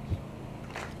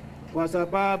 kwa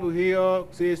sababu hiyo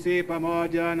sisi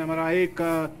pamoja na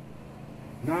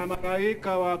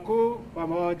malaika wakuu,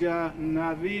 pamoja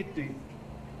na viti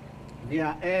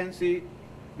vya enzi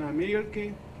na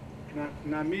milki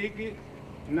na migi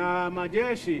na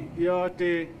majeshi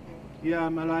yote ya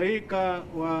malaika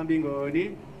wa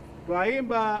mbinguni,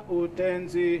 twaimba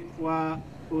utenzi wa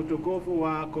utukufu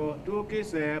wako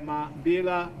tukisema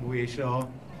bila mwisho.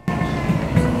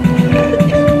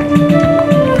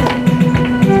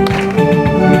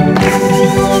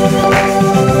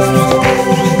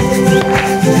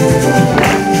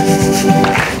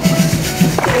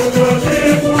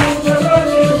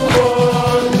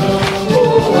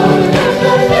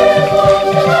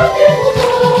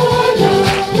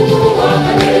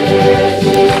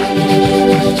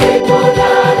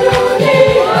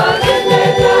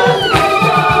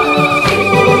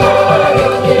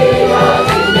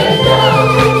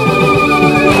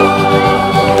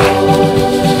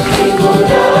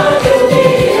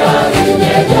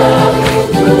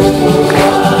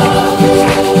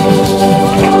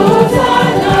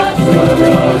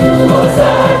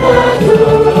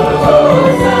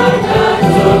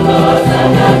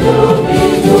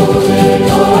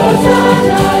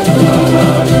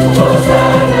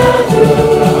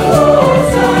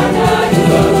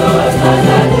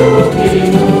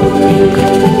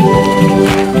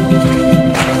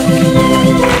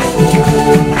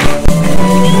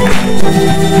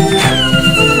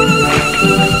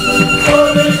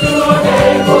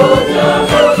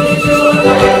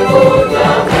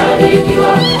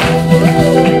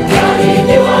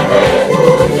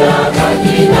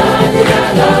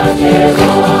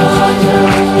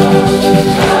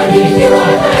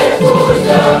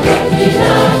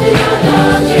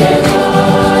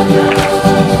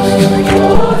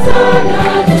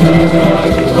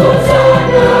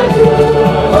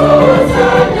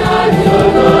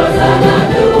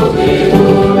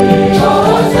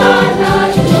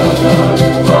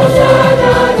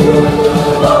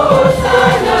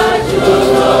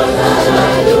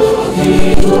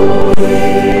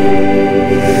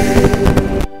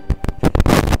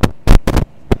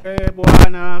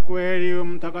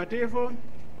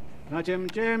 na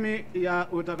chemchemi ya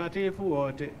utakatifu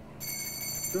wote.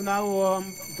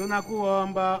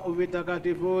 Tunakuomba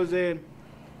uvitakatifuze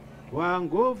kwa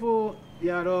nguvu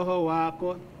ya Roho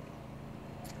wako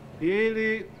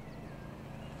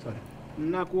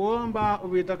nakuomba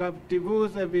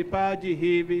uvitakatifuze vipaji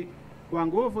hivi kwa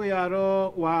nguvu ya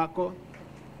Roho wako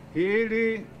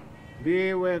ili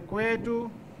viwe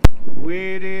kwetu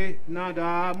mwili na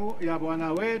damu ya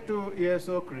Bwana wetu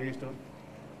Yesu Kristo.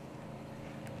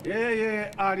 Yeye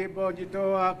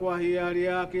alipojitoa kwa hiari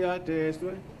yake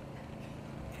ateswe,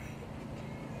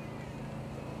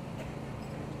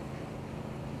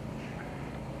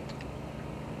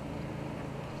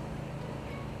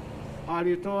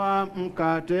 alitoa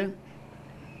mkate,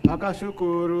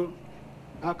 akashukuru,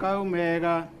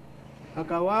 akaumega,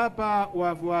 akawapa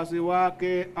wafuasi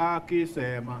wake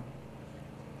akisema,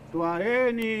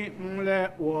 twaeni mle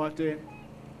wote,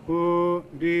 huu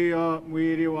ndio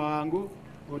mwili wangu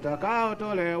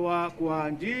utakaotolewa kwa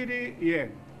ajili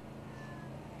yenu.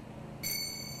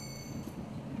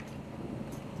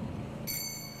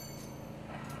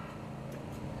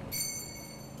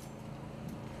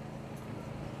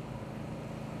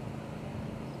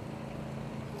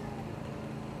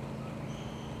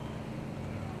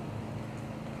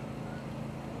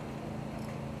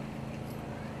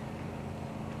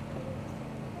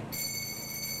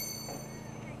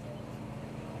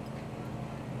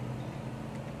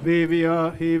 Vivyo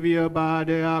hivyo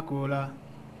baada ya kula,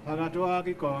 akatoa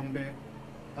kikombe,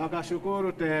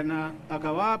 akashukuru tena,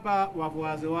 akawapa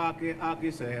wafuasi wake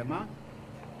akisema,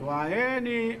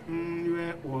 twaeni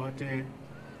mnywe wote,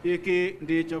 hiki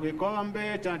ndicho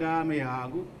kikombe cha damu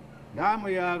yangu, damu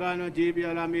ya agano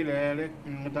jipya la milele,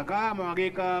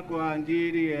 itakaomwagika kwa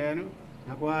ajili yenu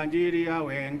na kwa ajili ya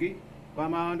wengi kwa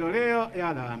maondoleo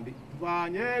ya dhambi.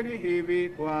 Fanyeni hivi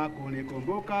kwa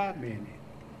kunikumbuka mimi.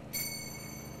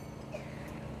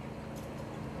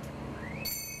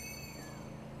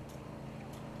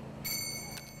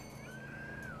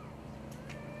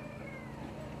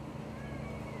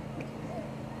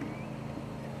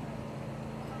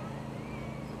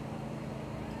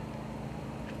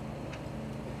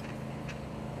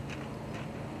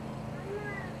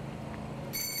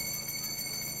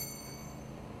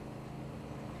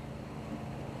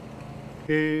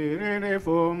 Hili ni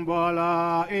fumbo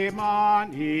la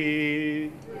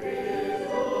imani.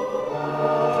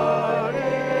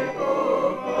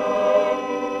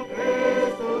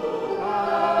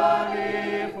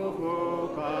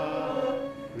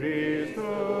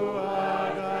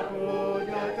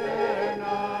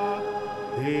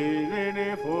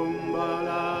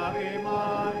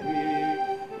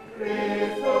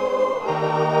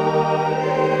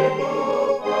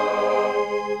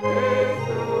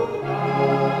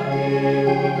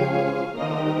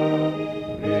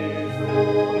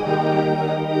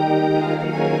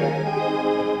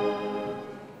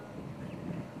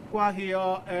 Kwa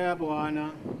hiyo, Bwana,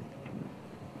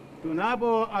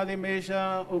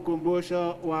 tunapoadhimisha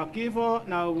ukumbusho wa kifo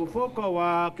na ufufuko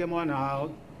wake mwanao,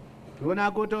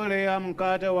 tunakutolea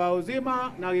mkate wa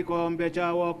uzima na kikombe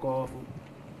cha wokovu.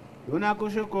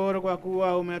 Tunakushukuru kwa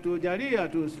kuwa umetujalia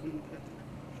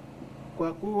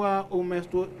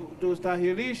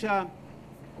umetustahilisha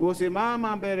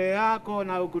kusimama mbele yako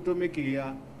na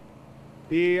ukutumikia.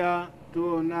 Pia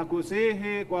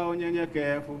tunakusihi kwa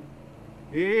unyenyekevu,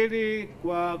 ili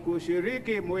kwa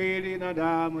kushiriki mwili na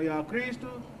damu ya Kristo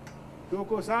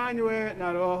tukusanywe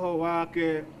na Roho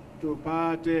wake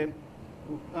tupate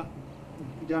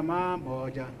jamaa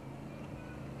moja.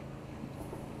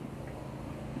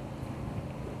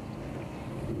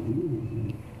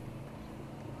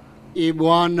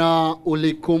 Bwana,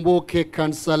 ulikumbuke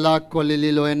kanisa lako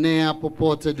lililoenea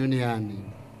popote duniani.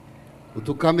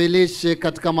 Utukamilishe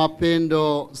katika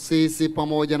mapendo sisi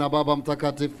pamoja na Baba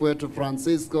Mtakatifu wetu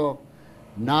Francisco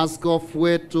na askofu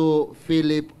wetu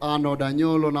Philip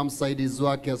Anodanyolo na msaidizi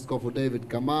wake Askofu David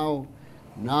Kamau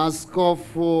na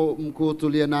askofu mkuu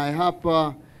tuliye naye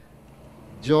hapa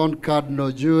John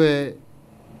Cardinal Njue,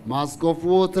 maaskofu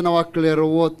wote na waklero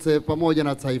wote pamoja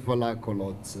na taifa lako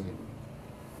lote.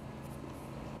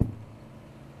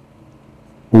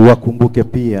 Wakumbuke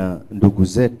pia ndugu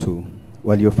zetu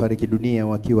waliofariki dunia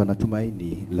wakiwa na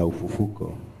tumaini la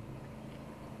ufufuko,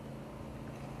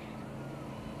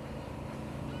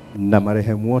 na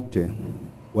marehemu wote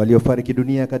waliofariki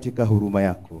dunia katika huruma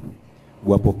yako,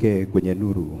 wapokee kwenye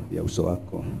nuru ya uso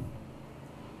wako.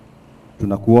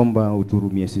 Tunakuomba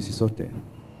uturumie sisi sote,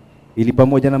 ili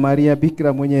pamoja na Maria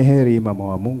Bikira mwenye heri mama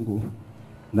wa Mungu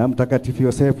na Mtakatifu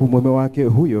Yosefu mume wake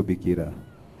huyo Bikira,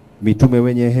 mitume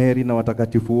wenye heri na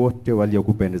watakatifu wote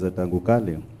waliokupendeza tangu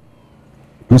kale,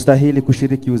 tustahili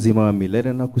kushiriki uzima wa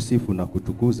milele na kusifu na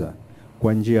kutukuza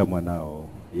kwa njia ya mwanao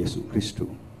Yesu Kristo.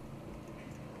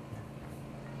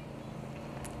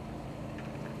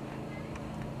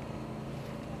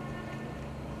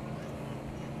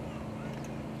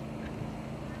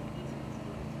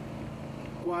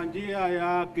 Kwa njia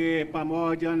yake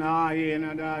pamoja naye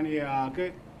na ndani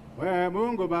yake, wewe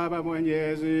Mungu Baba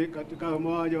Mwenyezi, katika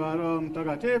umoja wa Roho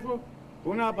Mtakatifu,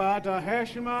 unapata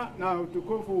heshima na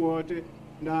utukufu wote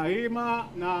daima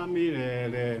na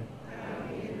milele.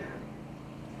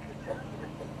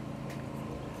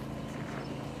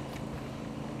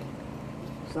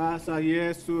 Sasa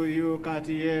Yesu yu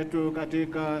kati yetu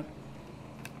katika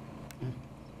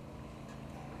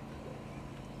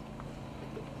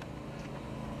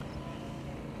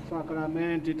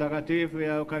sakramenti takatifu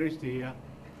ya Eukaristia,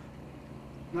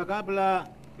 na kabla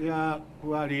ya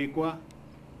kualikwa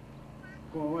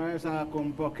kuweza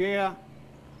kumpokea,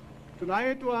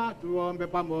 tunaitwa tuombe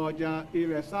pamoja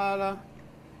ile sala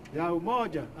ya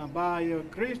umoja ambayo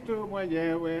Kristo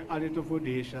mwenyewe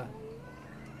alitufundisha.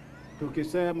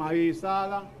 Tukisema hii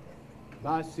sala,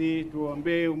 basi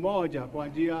tuombee umoja kwa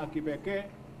njia ya kipekee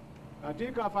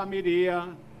katika familia,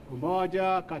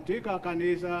 umoja katika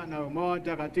kanisa na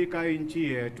umoja katika nchi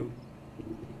yetu.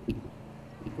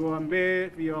 Tuombee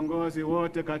viongozi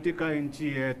wote katika nchi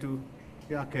yetu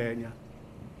ya Kenya.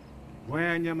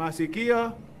 Mwenye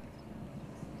masikio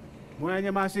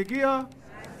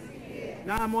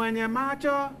na mwenye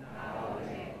macho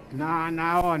na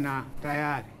anaona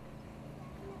tayari.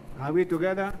 Are we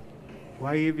together?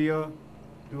 Kwa hivyo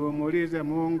tuumulize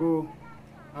Mungu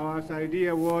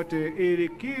awasaidie wote ili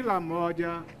kila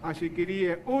mmoja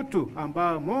ashikilie utu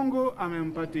ambao Mungu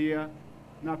amempatia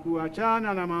na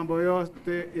kuachana na mambo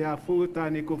yote ya futa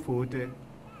ni kufute.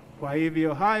 Kwa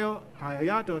hivyo hayo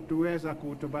yato tuweza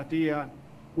kutupatia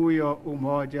huyo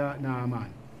umoja na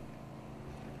amani.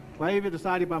 Kwa hivyo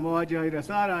tusali pamoja ile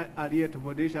sala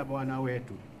aliyetufundisha Bwana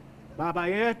wetu. Baba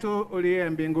yetu uliye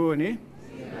mbinguni,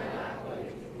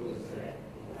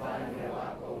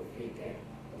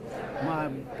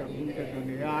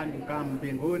 duniani kama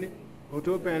mbinguni.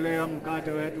 Utupe leo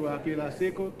mkate wetu wa kila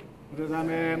siku.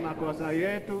 Utusamehe makosa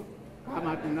yetu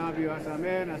kama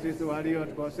tunavyowasamehe na sisi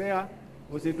waliotukosea.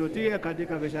 Usitutie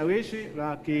katika vishawishi,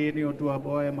 lakini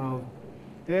utuopoe maovu.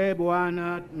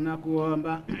 Bwana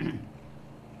tunakuomba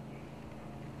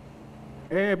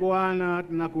Bwana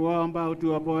tunakuomba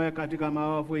utuopoe katika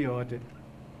maovu yote.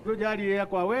 Tujalie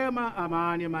kwa wema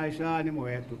amani maishani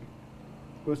mwetu,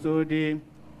 kusudi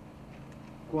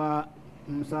kwa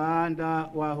msaada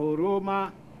wa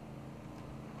huruma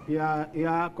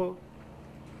yako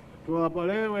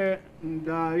tuopolewe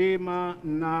daima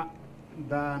na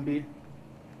dhambi,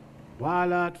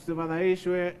 wala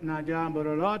tusifadhaishwe na jambo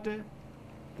lolote,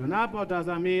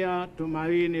 tunapotazamia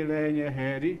tumaini lenye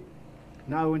heri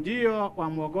na ujio wa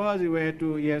Mwokozi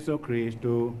wetu Yesu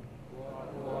Kristo.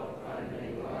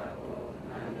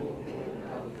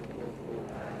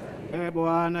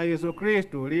 Bwana Yesu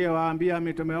Kristo, uliyewaambia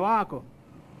mitume wako,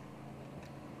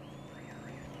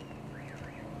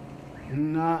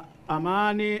 na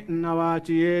amani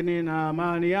nawaachieni, na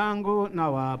amani yangu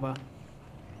nawapa.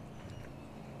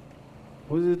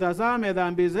 Usitazame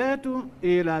dhambi zetu,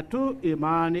 ila tu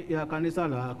imani ya kanisa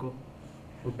lako.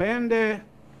 Upende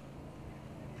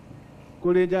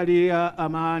kulijalia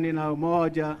amani na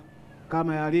umoja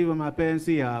kama yalivyo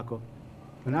mapenzi yako,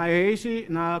 unayeishi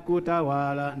na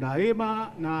kutawala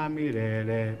daima na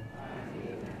milele.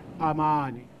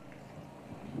 Amani.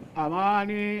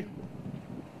 Amani.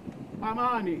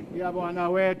 Amani ya Bwana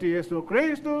wetu Yesu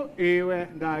Kristo iwe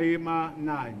daima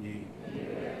nanyi.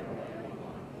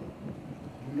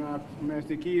 Na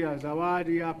tumesikia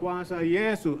zawadi ya kwanza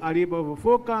Yesu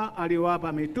alipofufuka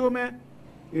aliwapa mitume.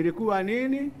 Ilikuwa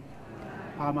nini?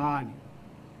 Amani.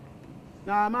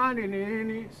 Na amani ni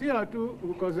nini? Sio tu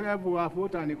ukosefu wa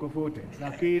futa ni kufute,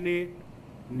 lakini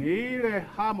ni ile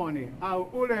harmony au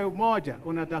ule umoja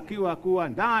unatakiwa kuwa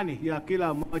ndani ya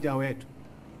kila mmoja wetu.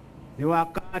 Ni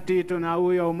wakati tuna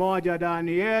huyo umoja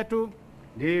ndani yetu,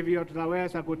 ndivyo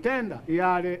tutaweza kutenda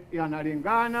yale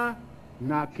yanalingana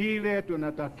na kile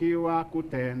tunatakiwa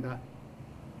kutenda.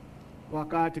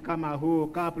 Wakati kama huu,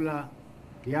 kabla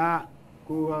ya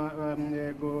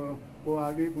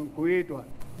kuitwa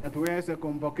na tuweze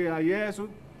kumpokea Yesu,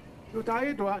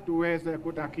 tutaitwa tuweze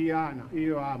kutakiana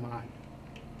hiyo amani,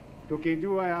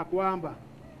 tukijua ya kwamba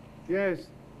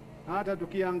hata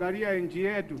tukiangalia nchi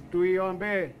yetu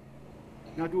tuiombee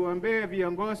na tuombee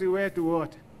viongozi wetu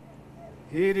wote,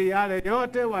 ili yale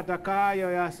yote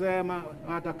watakayoyasema,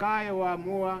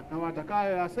 watakayoamua na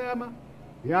watakayoyasema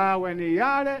yawe ni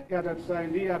yale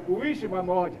yatatusaidia kuishi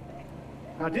pamoja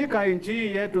katika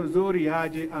nchi yetu nzuri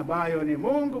yaji ambayo ni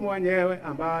Mungu mwenyewe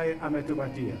ambaye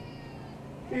ametupatia.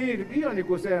 Hiyo ni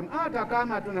kusema hata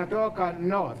kama tunatoka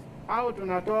north au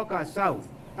tunatoka south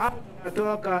au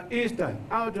tunatoka eastern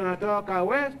au tunatoka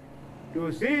west,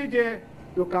 tusije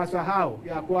tukasahau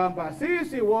ya kwamba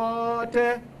sisi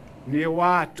wote ni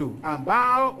watu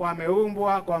ambao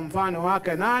wameumbwa kwa mfano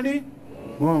wake nani?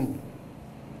 Mungu.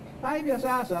 Kwa hivyo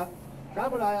sasa,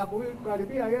 kabla ya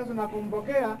kukaribia Yesu na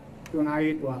kumpokea,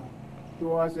 tunaitwa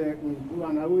tuweze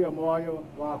kuwa na huyo moyo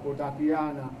wa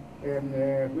kutakiana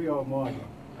huyo moyo.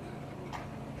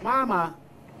 Mama,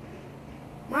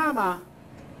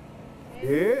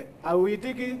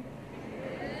 auitiki?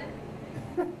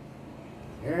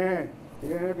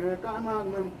 Kama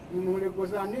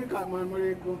mlikusanyika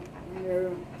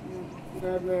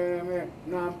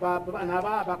na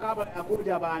baba kabla ya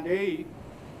kuja bande hii,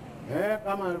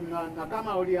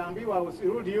 kama uliambiwa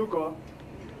usirudi huko,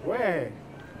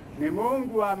 ni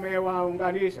Mungu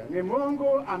amewaunganisha, ni Mungu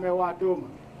amewatuma.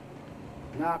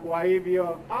 Na kwa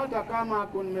hivyo hata kama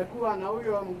kumekuwa na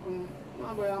huyo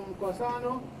mambo ya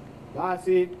mkosano,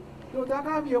 basi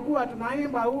tutakavyokuwa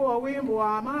tunaimba huo wimbo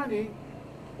wa amani,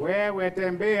 wewe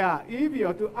tembea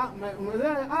hivyo tu.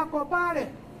 Mzee ako pale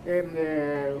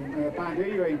pande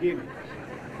hiyo ingine,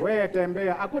 wewe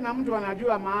tembea, hakuna mtu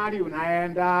anajua mahali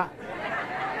unaenda.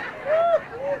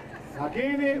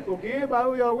 Lakini ukiimba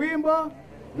huyo wimbo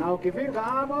na ukifika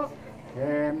hapo,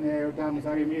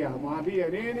 utamsalimia, mwambie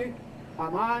nini?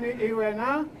 Amani iwe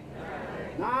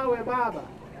nawe baba.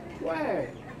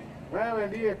 Wewe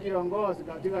ndiye kiongozi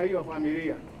katika hiyo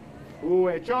familia,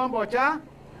 uwe chombo cha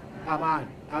amani.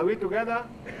 Are we together?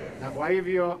 Na kwa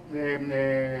hivyo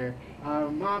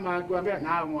mama akuambia,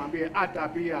 na mwambie hata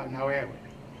pia na wewe.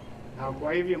 Na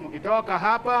kwa hivyo mkitoka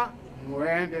hapa,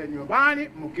 muende nyumbani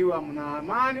mkiwa mna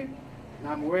amani,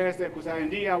 na muweze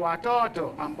kusaidia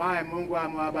watoto ambaye Mungu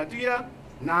amewapatia,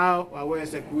 nao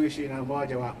waweze kuishi na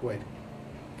umoja wa kweli.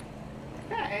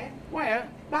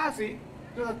 Basi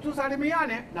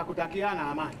tusalimiane na kutakiana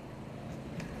amani.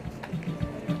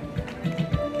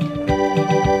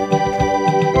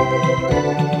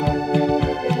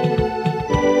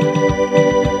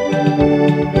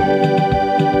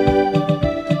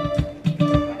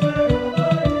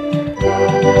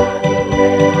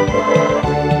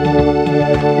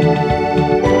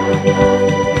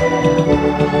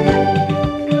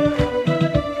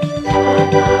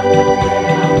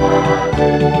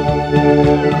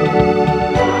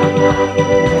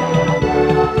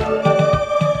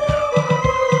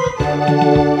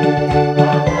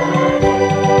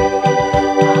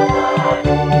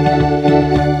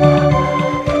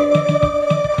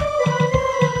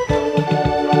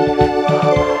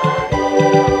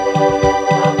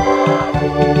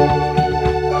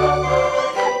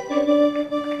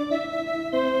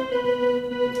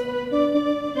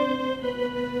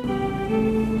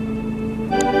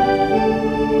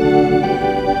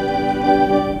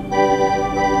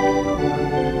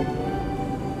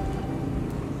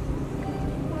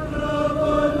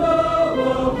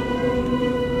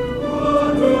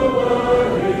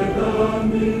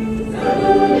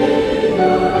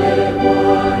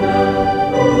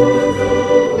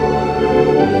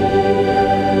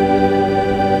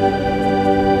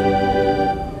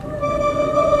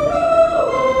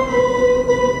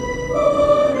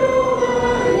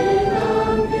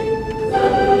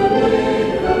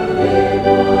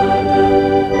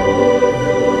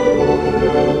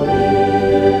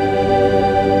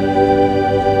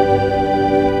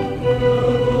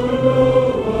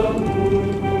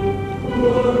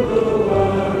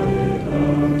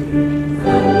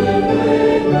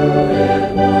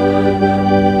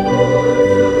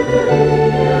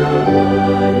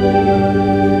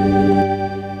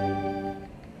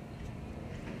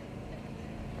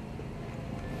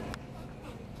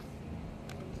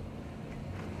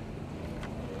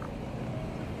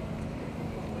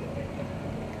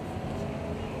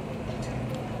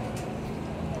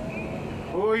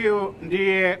 Huyu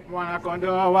ndiye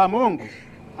mwanakondoo wa Mungu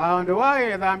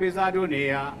aondoaye dhambi za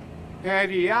dunia.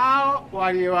 Heri yao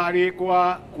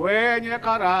walioalikwa kwenye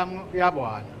karamu ya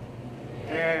Bwana.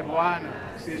 Bwana,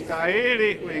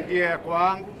 sistahili uingie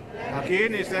kwangu,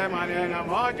 lakini sema neno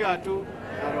moja tu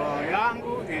na roho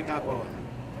yangu itapona.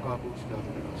 Kwa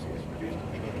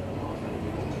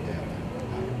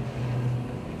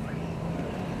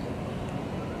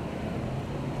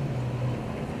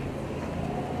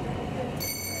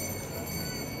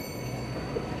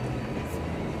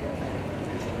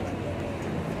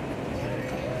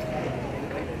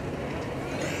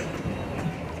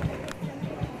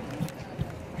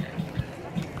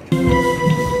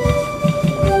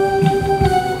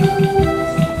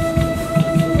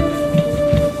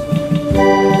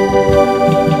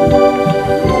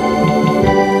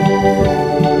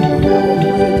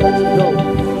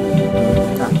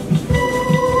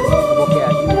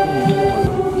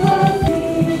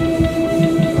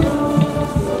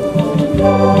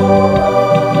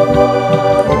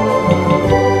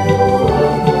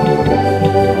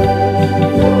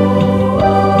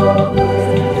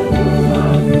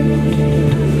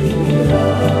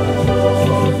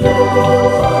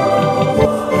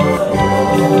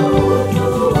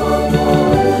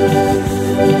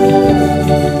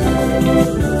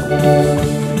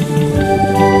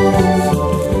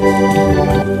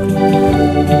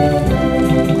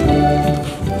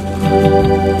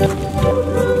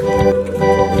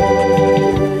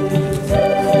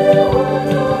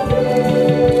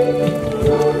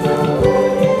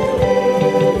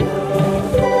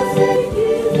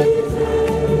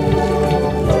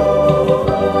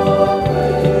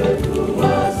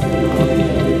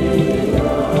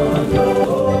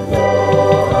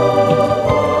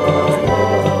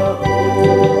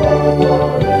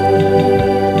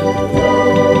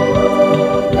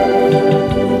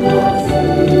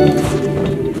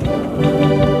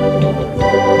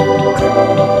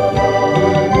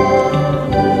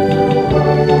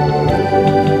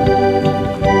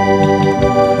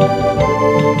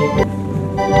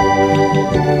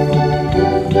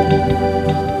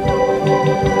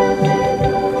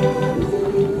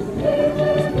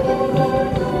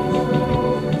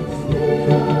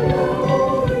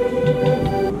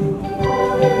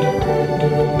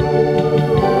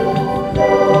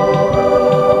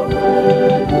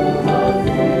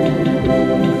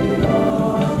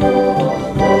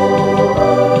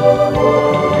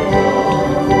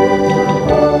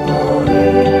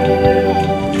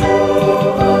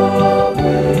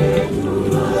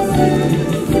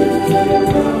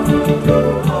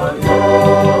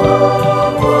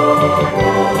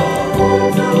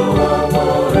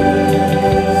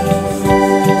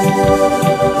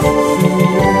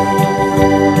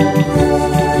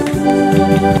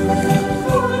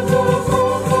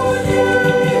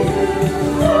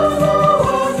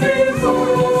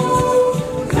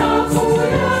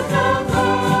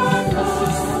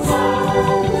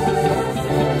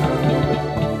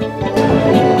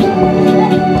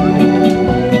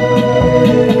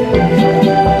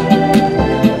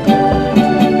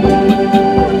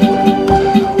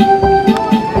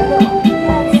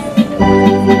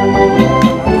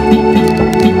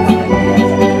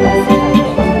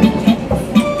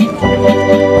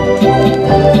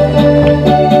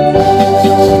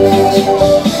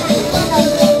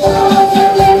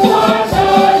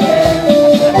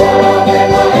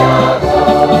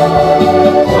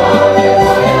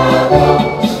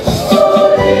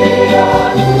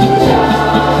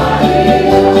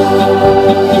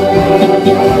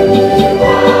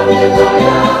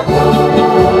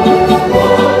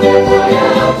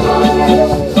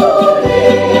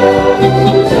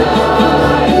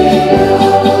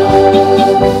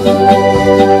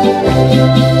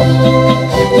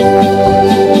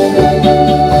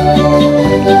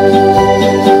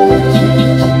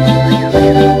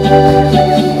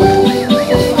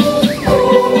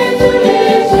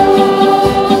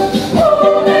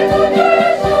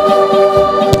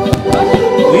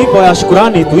wa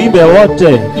shukrani tuimbe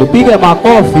wote, tupige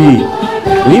makofi.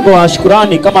 Wimbo wa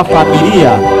shukrani kama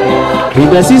familia.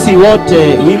 Tuimbe sisi wote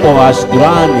wimbo wa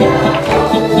shukrani.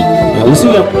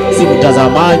 Usiwe si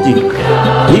mtazamaji.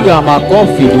 Piga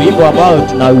makofi, wimbo ambao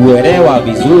tunauelewa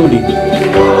vizuri.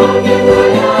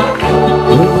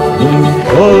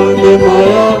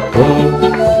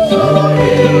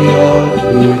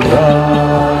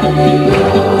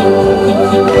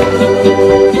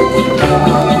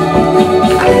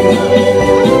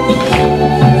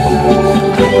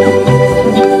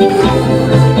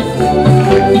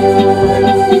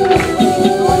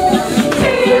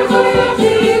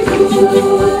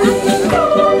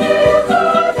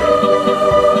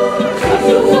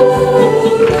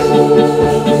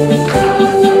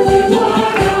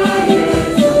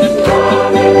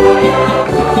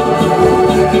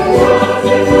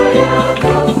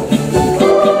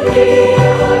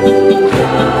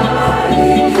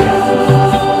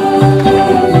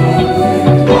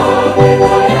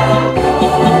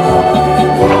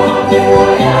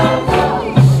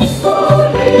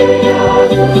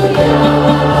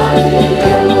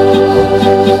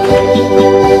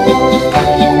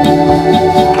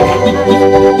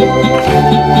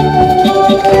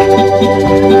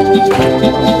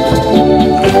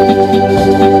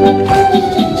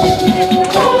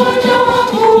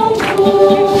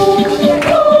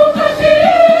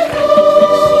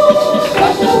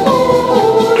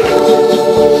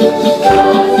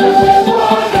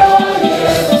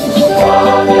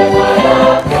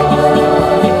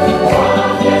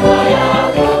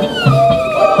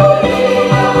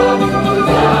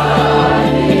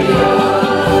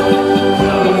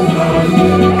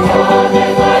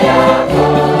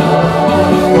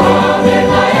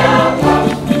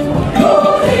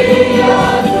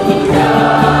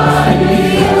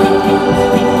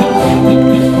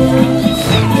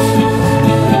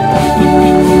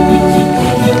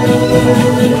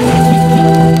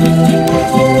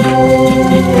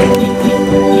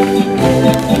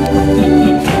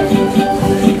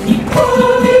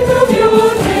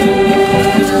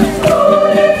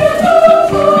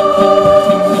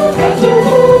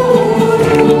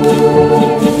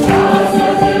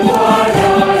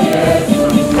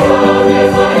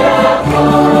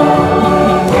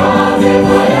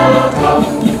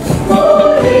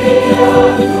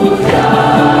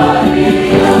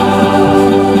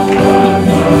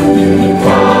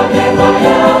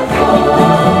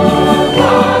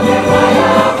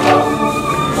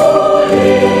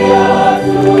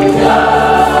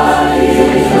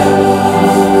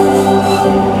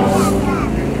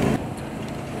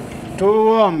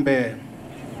 Tuombe.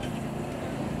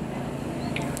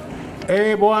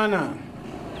 Ee Bwana,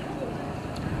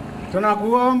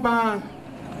 tunakuomba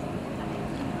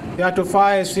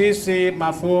yatufae sisi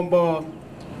mafumbo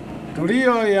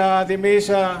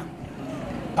tuliyoyaadhimisha,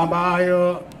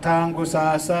 ambayo tangu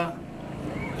sasa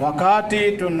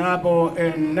wakati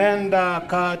tunapoenenda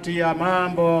kati ya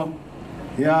mambo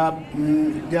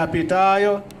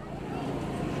yapitayo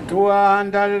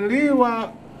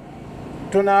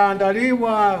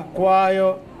tunaandaliwa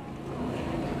kwayo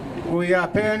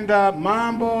kuyapenda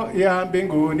mambo ya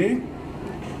mbinguni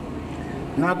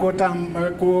na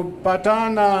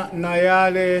kupatana na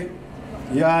yale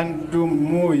ya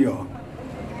ndumuyo.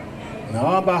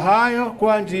 Naomba hayo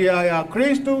kwa njia ya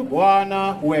Kristo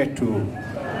Bwana wetu.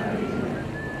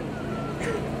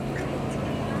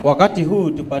 Wakati huu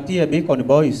tupatie Beacon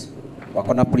Boys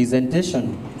wako na presentation.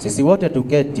 Sisi wote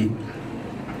tuketi.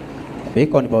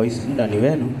 Beacon Boys ndani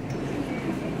wenu.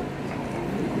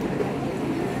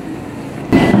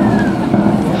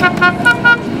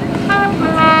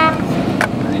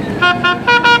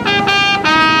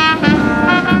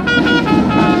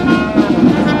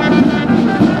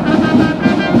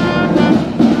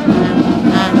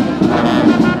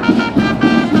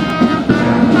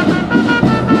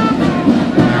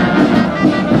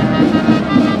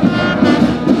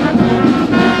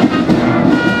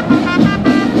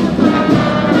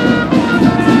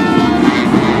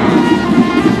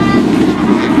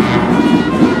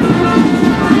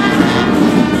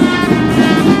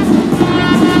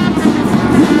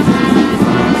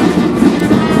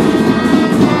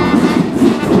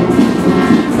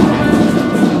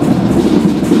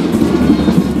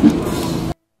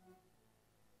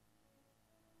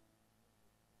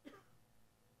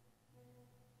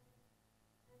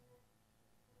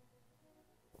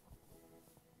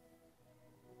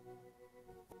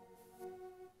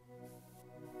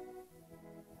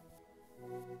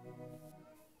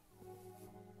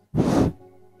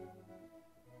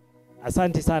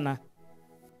 Asante sana.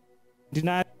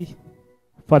 Dinari,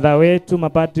 Father wetu,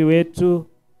 mapadri wetu,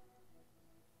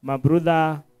 my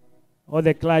brother, all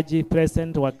the clergy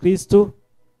present wa Kristo.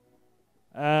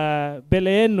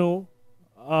 Mbele yenu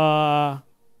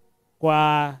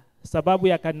kwa sababu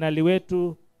ya kardinali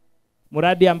wetu,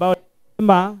 mradi ambao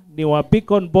ni wa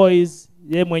Beacon Boys,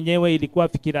 ye mwenyewe ilikuwa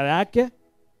fikira yake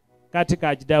katika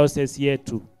archdiocese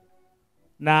yetu,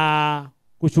 na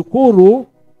kushukuru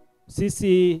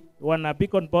sisi wana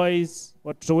Beacon Boys,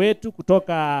 watoto wetu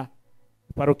kutoka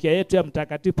parokia yetu ya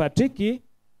Mtakatifu Patrick,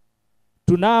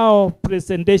 tunao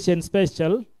presentation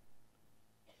special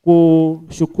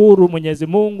kushukuru Mwenyezi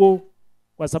Mungu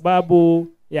kwa sababu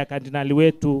ya kardinali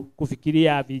wetu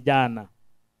kufikiria vijana.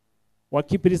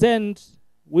 Wakipresent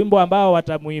wimbo ambao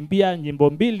watamuimbia nyimbo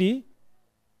mbili,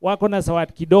 wako na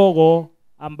zawadi kidogo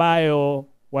ambayo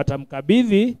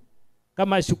watamkabidhi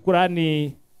kama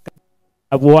shukurani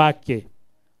wake.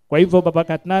 Kwa hivyo Baba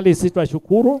Kardinali, sisi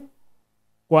tunashukuru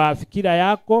kwa fikira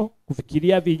yako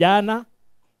kufikiria vijana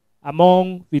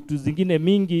among vitu zingine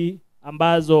mingi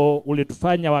ambazo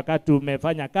ulitufanya wakati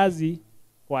umefanya kazi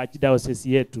kwa archdiocese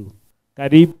yetu.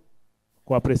 Karibu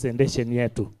kwa presentation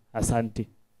yetu. Asante.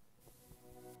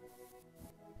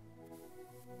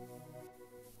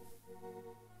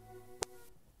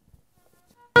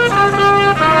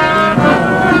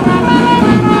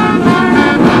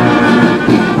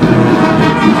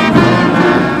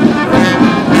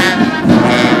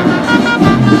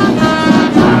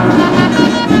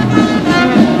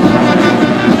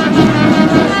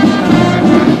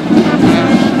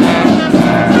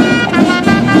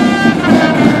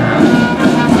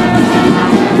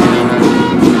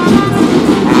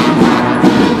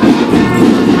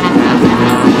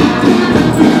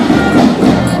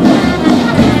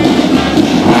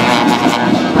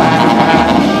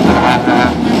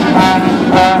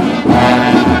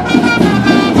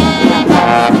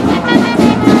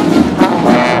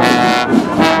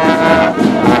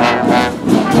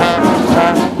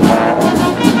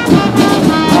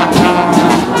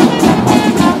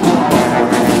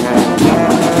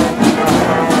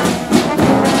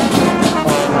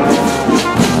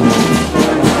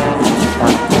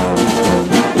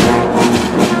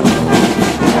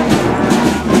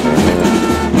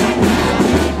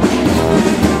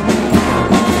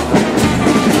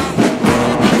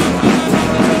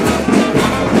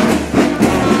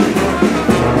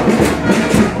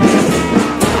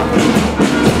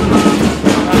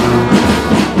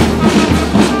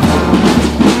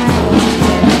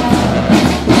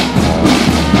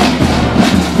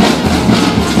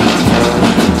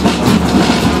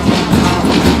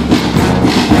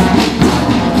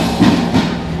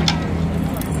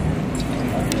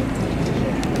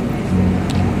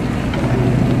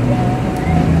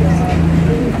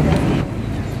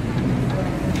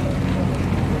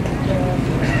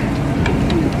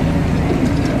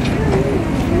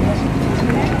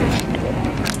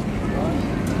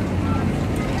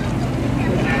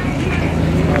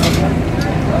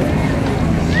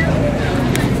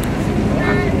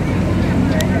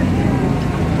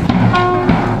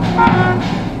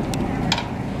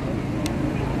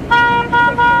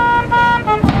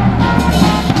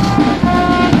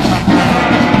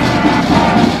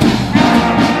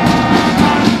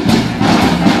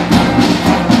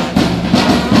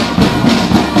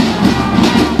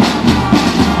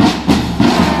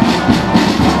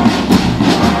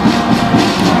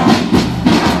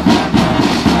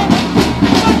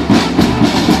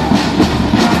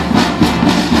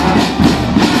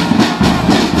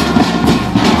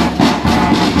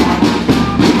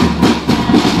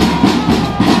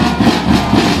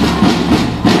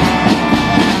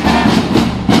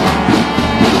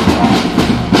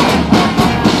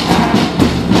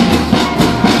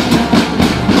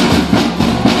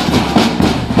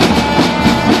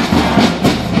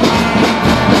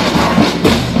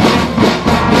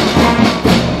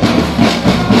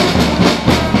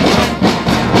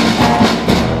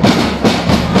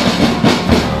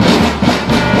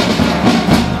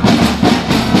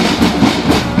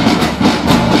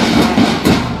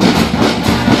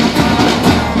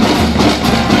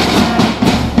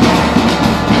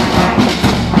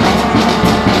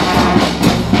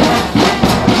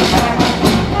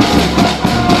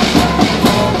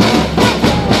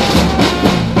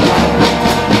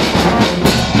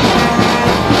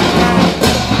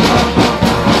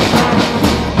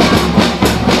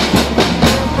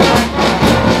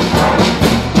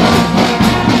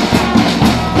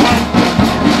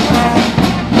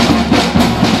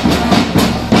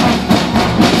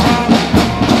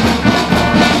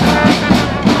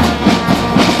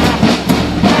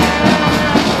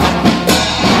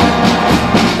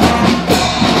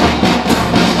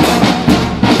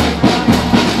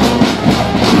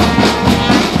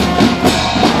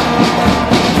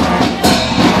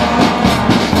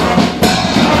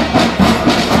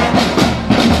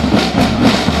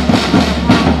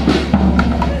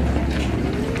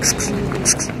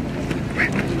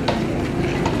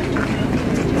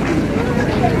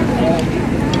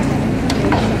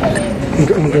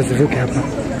 Ungeziruke hapa.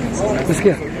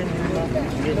 Usikia?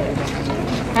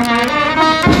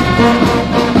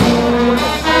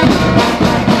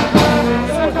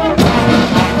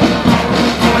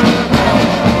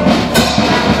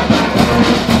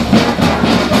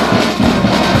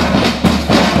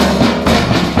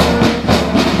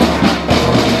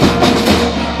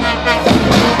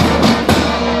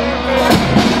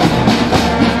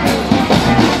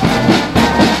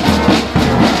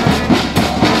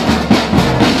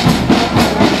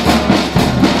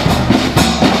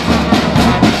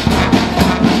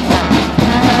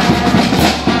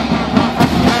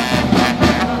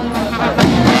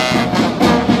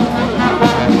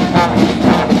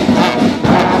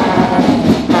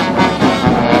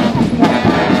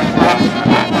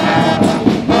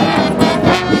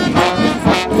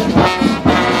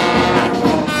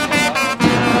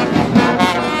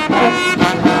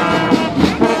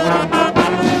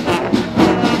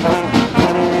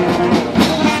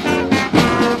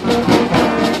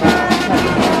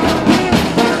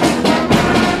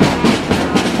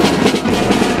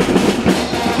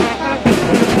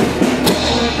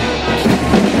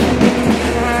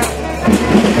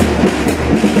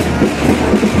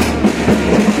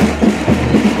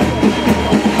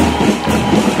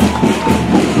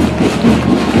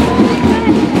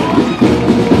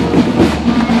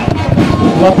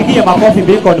 Tuwapigie makofi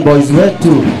Beacon Boys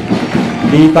wetu.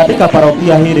 Ni katika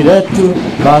parokia hili letu,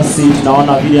 basi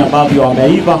tunaona vile ambavyo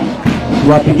wameiva.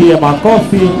 Tuwapigie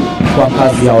makofi kwa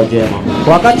kazi yao njema.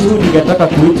 Kwa wakati huu ningetaka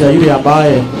kuita yule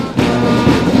ambaye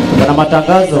kuna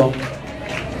matangazo,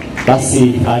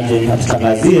 basi aje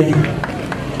atutangazie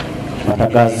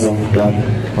matangazo ya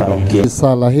parokia.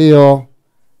 Sala hiyo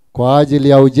kwa ajili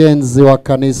ya ujenzi wa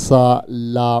kanisa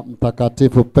la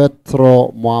Mtakatifu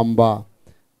Petro Mwamba,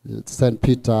 St.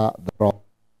 Peter the Rock.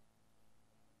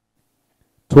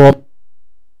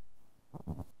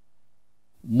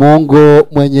 Mungu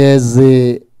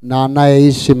mwenyezi na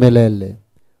anayeishi milele,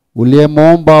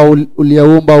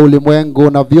 uliyeumba ulimwengu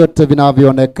na vyote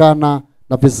vinavyoonekana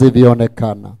na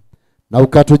visivyoonekana, na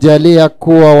ukatujalia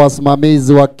kuwa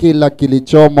wasimamizi wa kila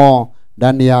kilichomo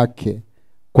ndani yake.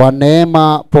 Kwa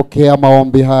neema pokea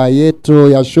maombi haya yetu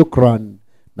ya shukran,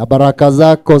 na baraka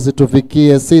zako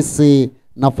zitufikie sisi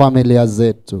na familia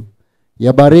zetu.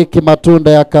 Yabariki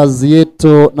matunda ya kazi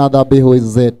yetu na dhabihu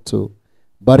zetu.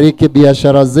 Bariki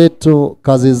biashara zetu,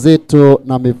 kazi zetu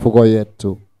na mifugo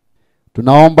yetu.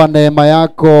 Tunaomba neema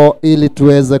yako ili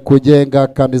tuweze kujenga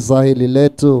kanisa hili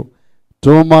letu.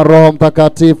 Tuma Roho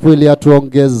Mtakatifu ili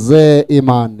atuongezee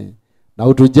imani na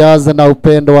utujaze na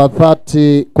upendo wa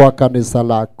dhati kwa kanisa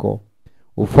lako.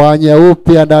 Ufanye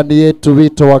upya ndani yetu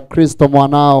wito wa Kristo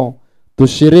mwanao,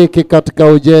 tushiriki katika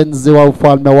ujenzi wa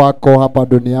ufalme wako hapa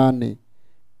duniani.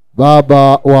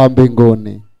 Baba wa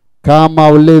mbinguni, kama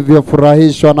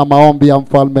ulivyofurahishwa na maombi ya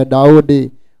mfalme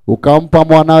Daudi, ukampa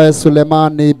mwanawe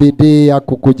Sulemani bidii ya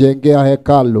kukujengea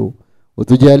hekalu,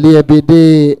 utujalie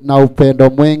bidii na upendo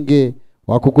mwingi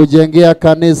wa kukujengea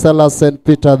kanisa la St.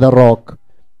 Peter the Rock.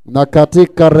 Na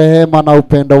katika rehema na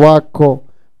upendo wako,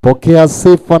 pokea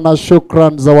sifa na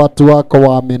shukran za watu wako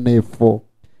waaminifu.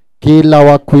 Kila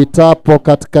wakuitapo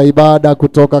katika ibada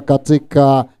kutoka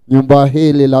katika nyumba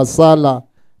hili la sala,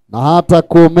 na hata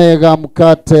kumega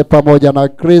mkate pamoja na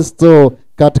Kristo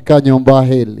katika nyumba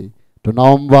hili.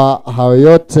 Tunaomba hayo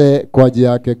yote kwa ajili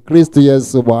yake Kristo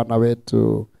Yesu Bwana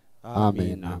wetu.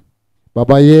 Amina.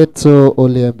 Baba yetu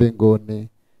uliye mbinguni,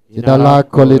 jina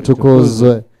lako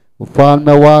litukuzwe,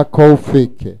 ufalme wako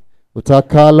ufike,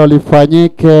 utakalo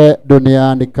lifanyike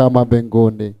duniani kama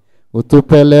mbinguni.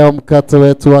 Utupe leo mkate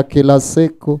wetu wa kila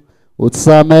siku,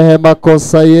 utusamehe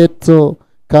makosa yetu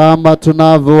kama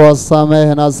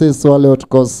tunavyowasamehe na sisi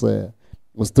waliotukosea.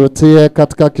 Usitutie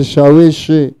katika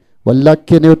kishawishi,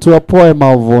 lakini utuopoe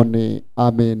maovuni.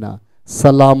 Amina.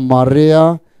 Salamu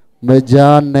Maria,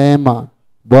 umejaa neema,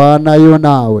 Bwana yu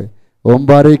nawe.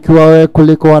 Umbarikiwa wewe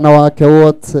kuliko wanawake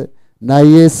wote, na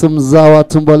Yesu mzao wa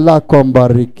tumbo lako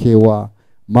mbarikiwa.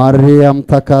 Maria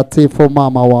mtakatifu,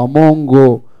 mama wa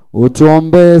Mungu,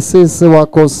 utuombee sisi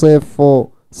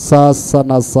wakosefu, sasa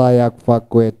na saa ya kufa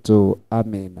kwetu.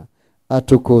 Amina.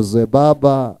 Atukuzwe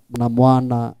Baba na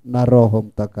Mwana na Roho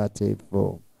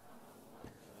Mtakatifu,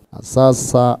 na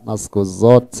sasa na siku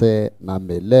zote na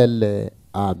milele.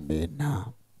 Amina.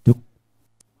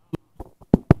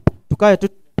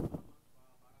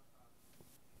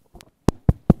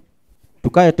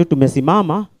 Tukae tu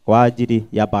tumesimama kwa ajili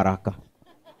ya baraka.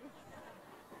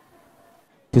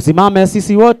 Tusimame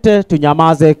sisi wote,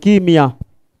 tunyamaze kimya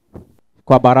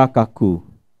kwa baraka kuu.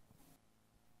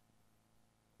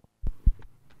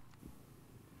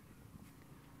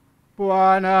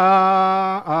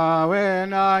 Bwana awe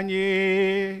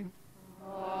nanyi.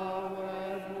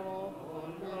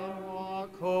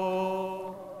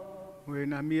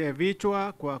 Uinamie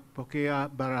vichwa kwa kupokea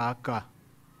baraka.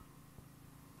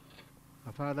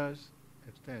 Fathers,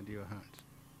 extend your hands.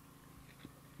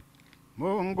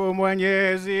 Mungu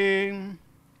Mwenyezi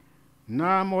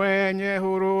na mwenye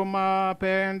huruma,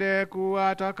 pende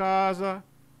kuwatakaza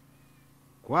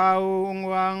kwa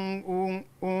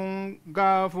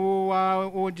ungafu wa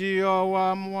ujio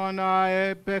wa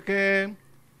mwanae pekee,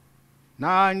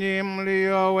 nanyi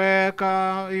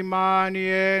mlioweka imani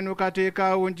yenu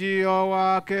katika ujio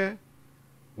wake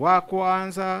wa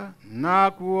kwanza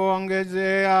na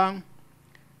kuongezea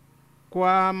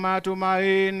kwa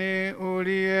matumaini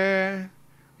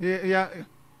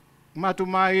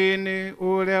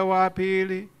ule wa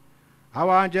pili,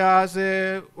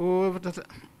 awajaze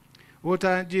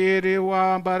utajiri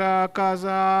wa baraka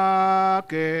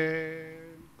zake.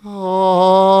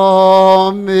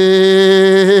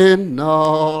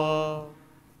 Amina.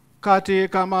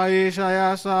 Katika maisha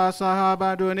ya sasa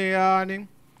hapa duniani,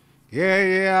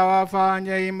 yeye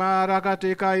awafanye imara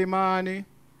katika imani,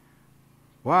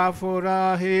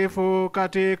 wafurahifu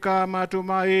katika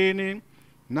matumaini,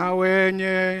 na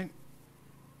wenye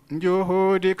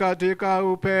juhudi katika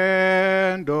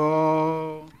upendo.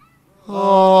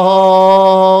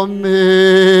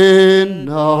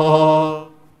 Amina.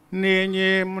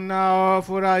 Ninyi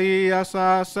mnaofurahia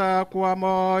sasa kwa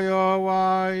moyo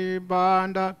wa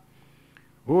ibada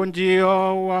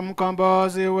ujio wa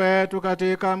mkombozi wetu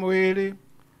katika mwili,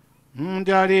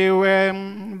 mjaliwe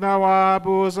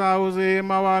thawabu za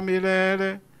uzima wa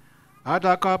milele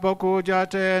atakapokuja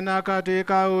tena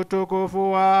katika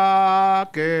utukufu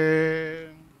wake.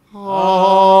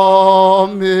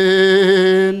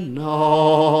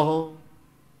 Amina.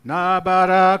 Na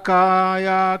baraka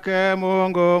yake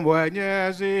Mungu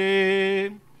Mwenyezi,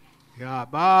 ya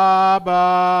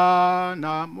Baba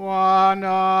na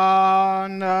Mwana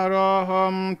na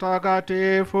Roho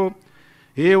Mtakatifu,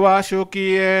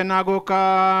 iwashukie na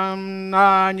kukaa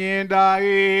nanyi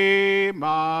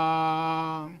daima.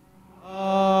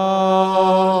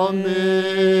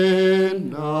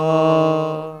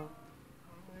 Amina.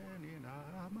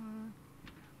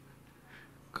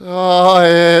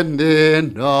 Kaeni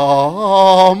na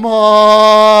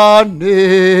amani.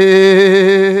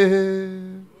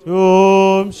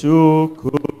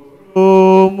 Tumshukuru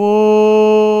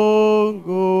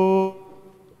Mungu.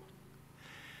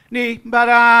 Ni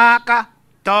baraka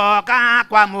toka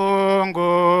kwa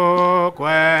Mungu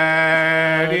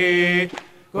kweli,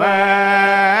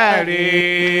 kweli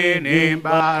ni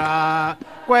baraka,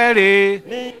 kweli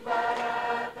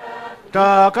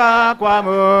toka kwa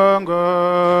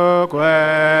Mungu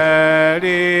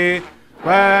kweli,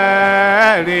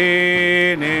 kweli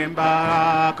ni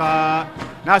baraka,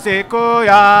 na siku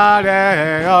ya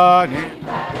leo ni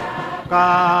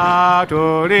baraka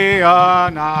tulio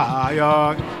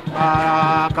nayo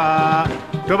baraka,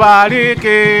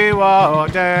 tubariki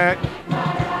wote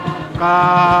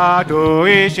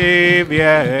tuishi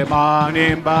vyema,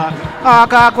 ni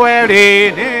baraka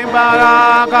kweli, ni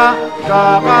baraka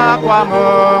toka kwa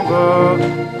Mungu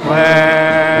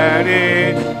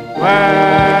kweli,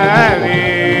 kweli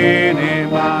ni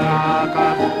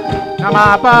baraka, na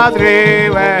mapadri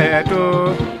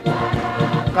wetu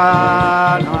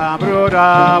na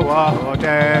bruda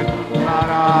wote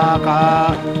baraka,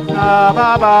 na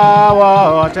baba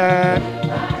wote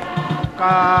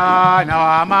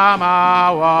na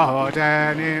mama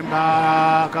wote ni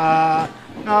baraka,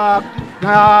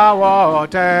 na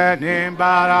wote ni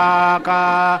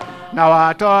baraka, na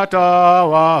watoto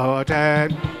wote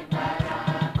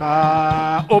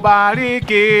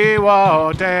ubariki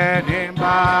wote ni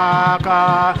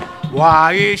baraka,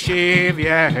 waishi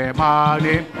vyema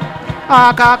ni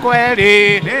baraka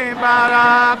kweli, ni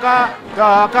baraka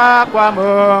toka kwa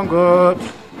Mungu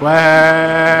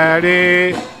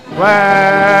kweli,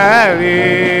 kweli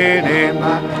ni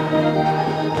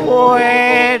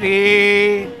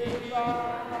kweli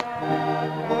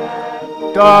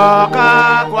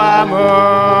toka kwa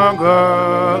Mungu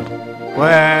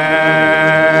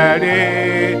kweli,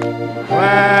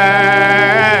 kweli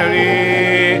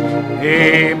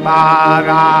ni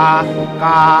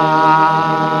baraka.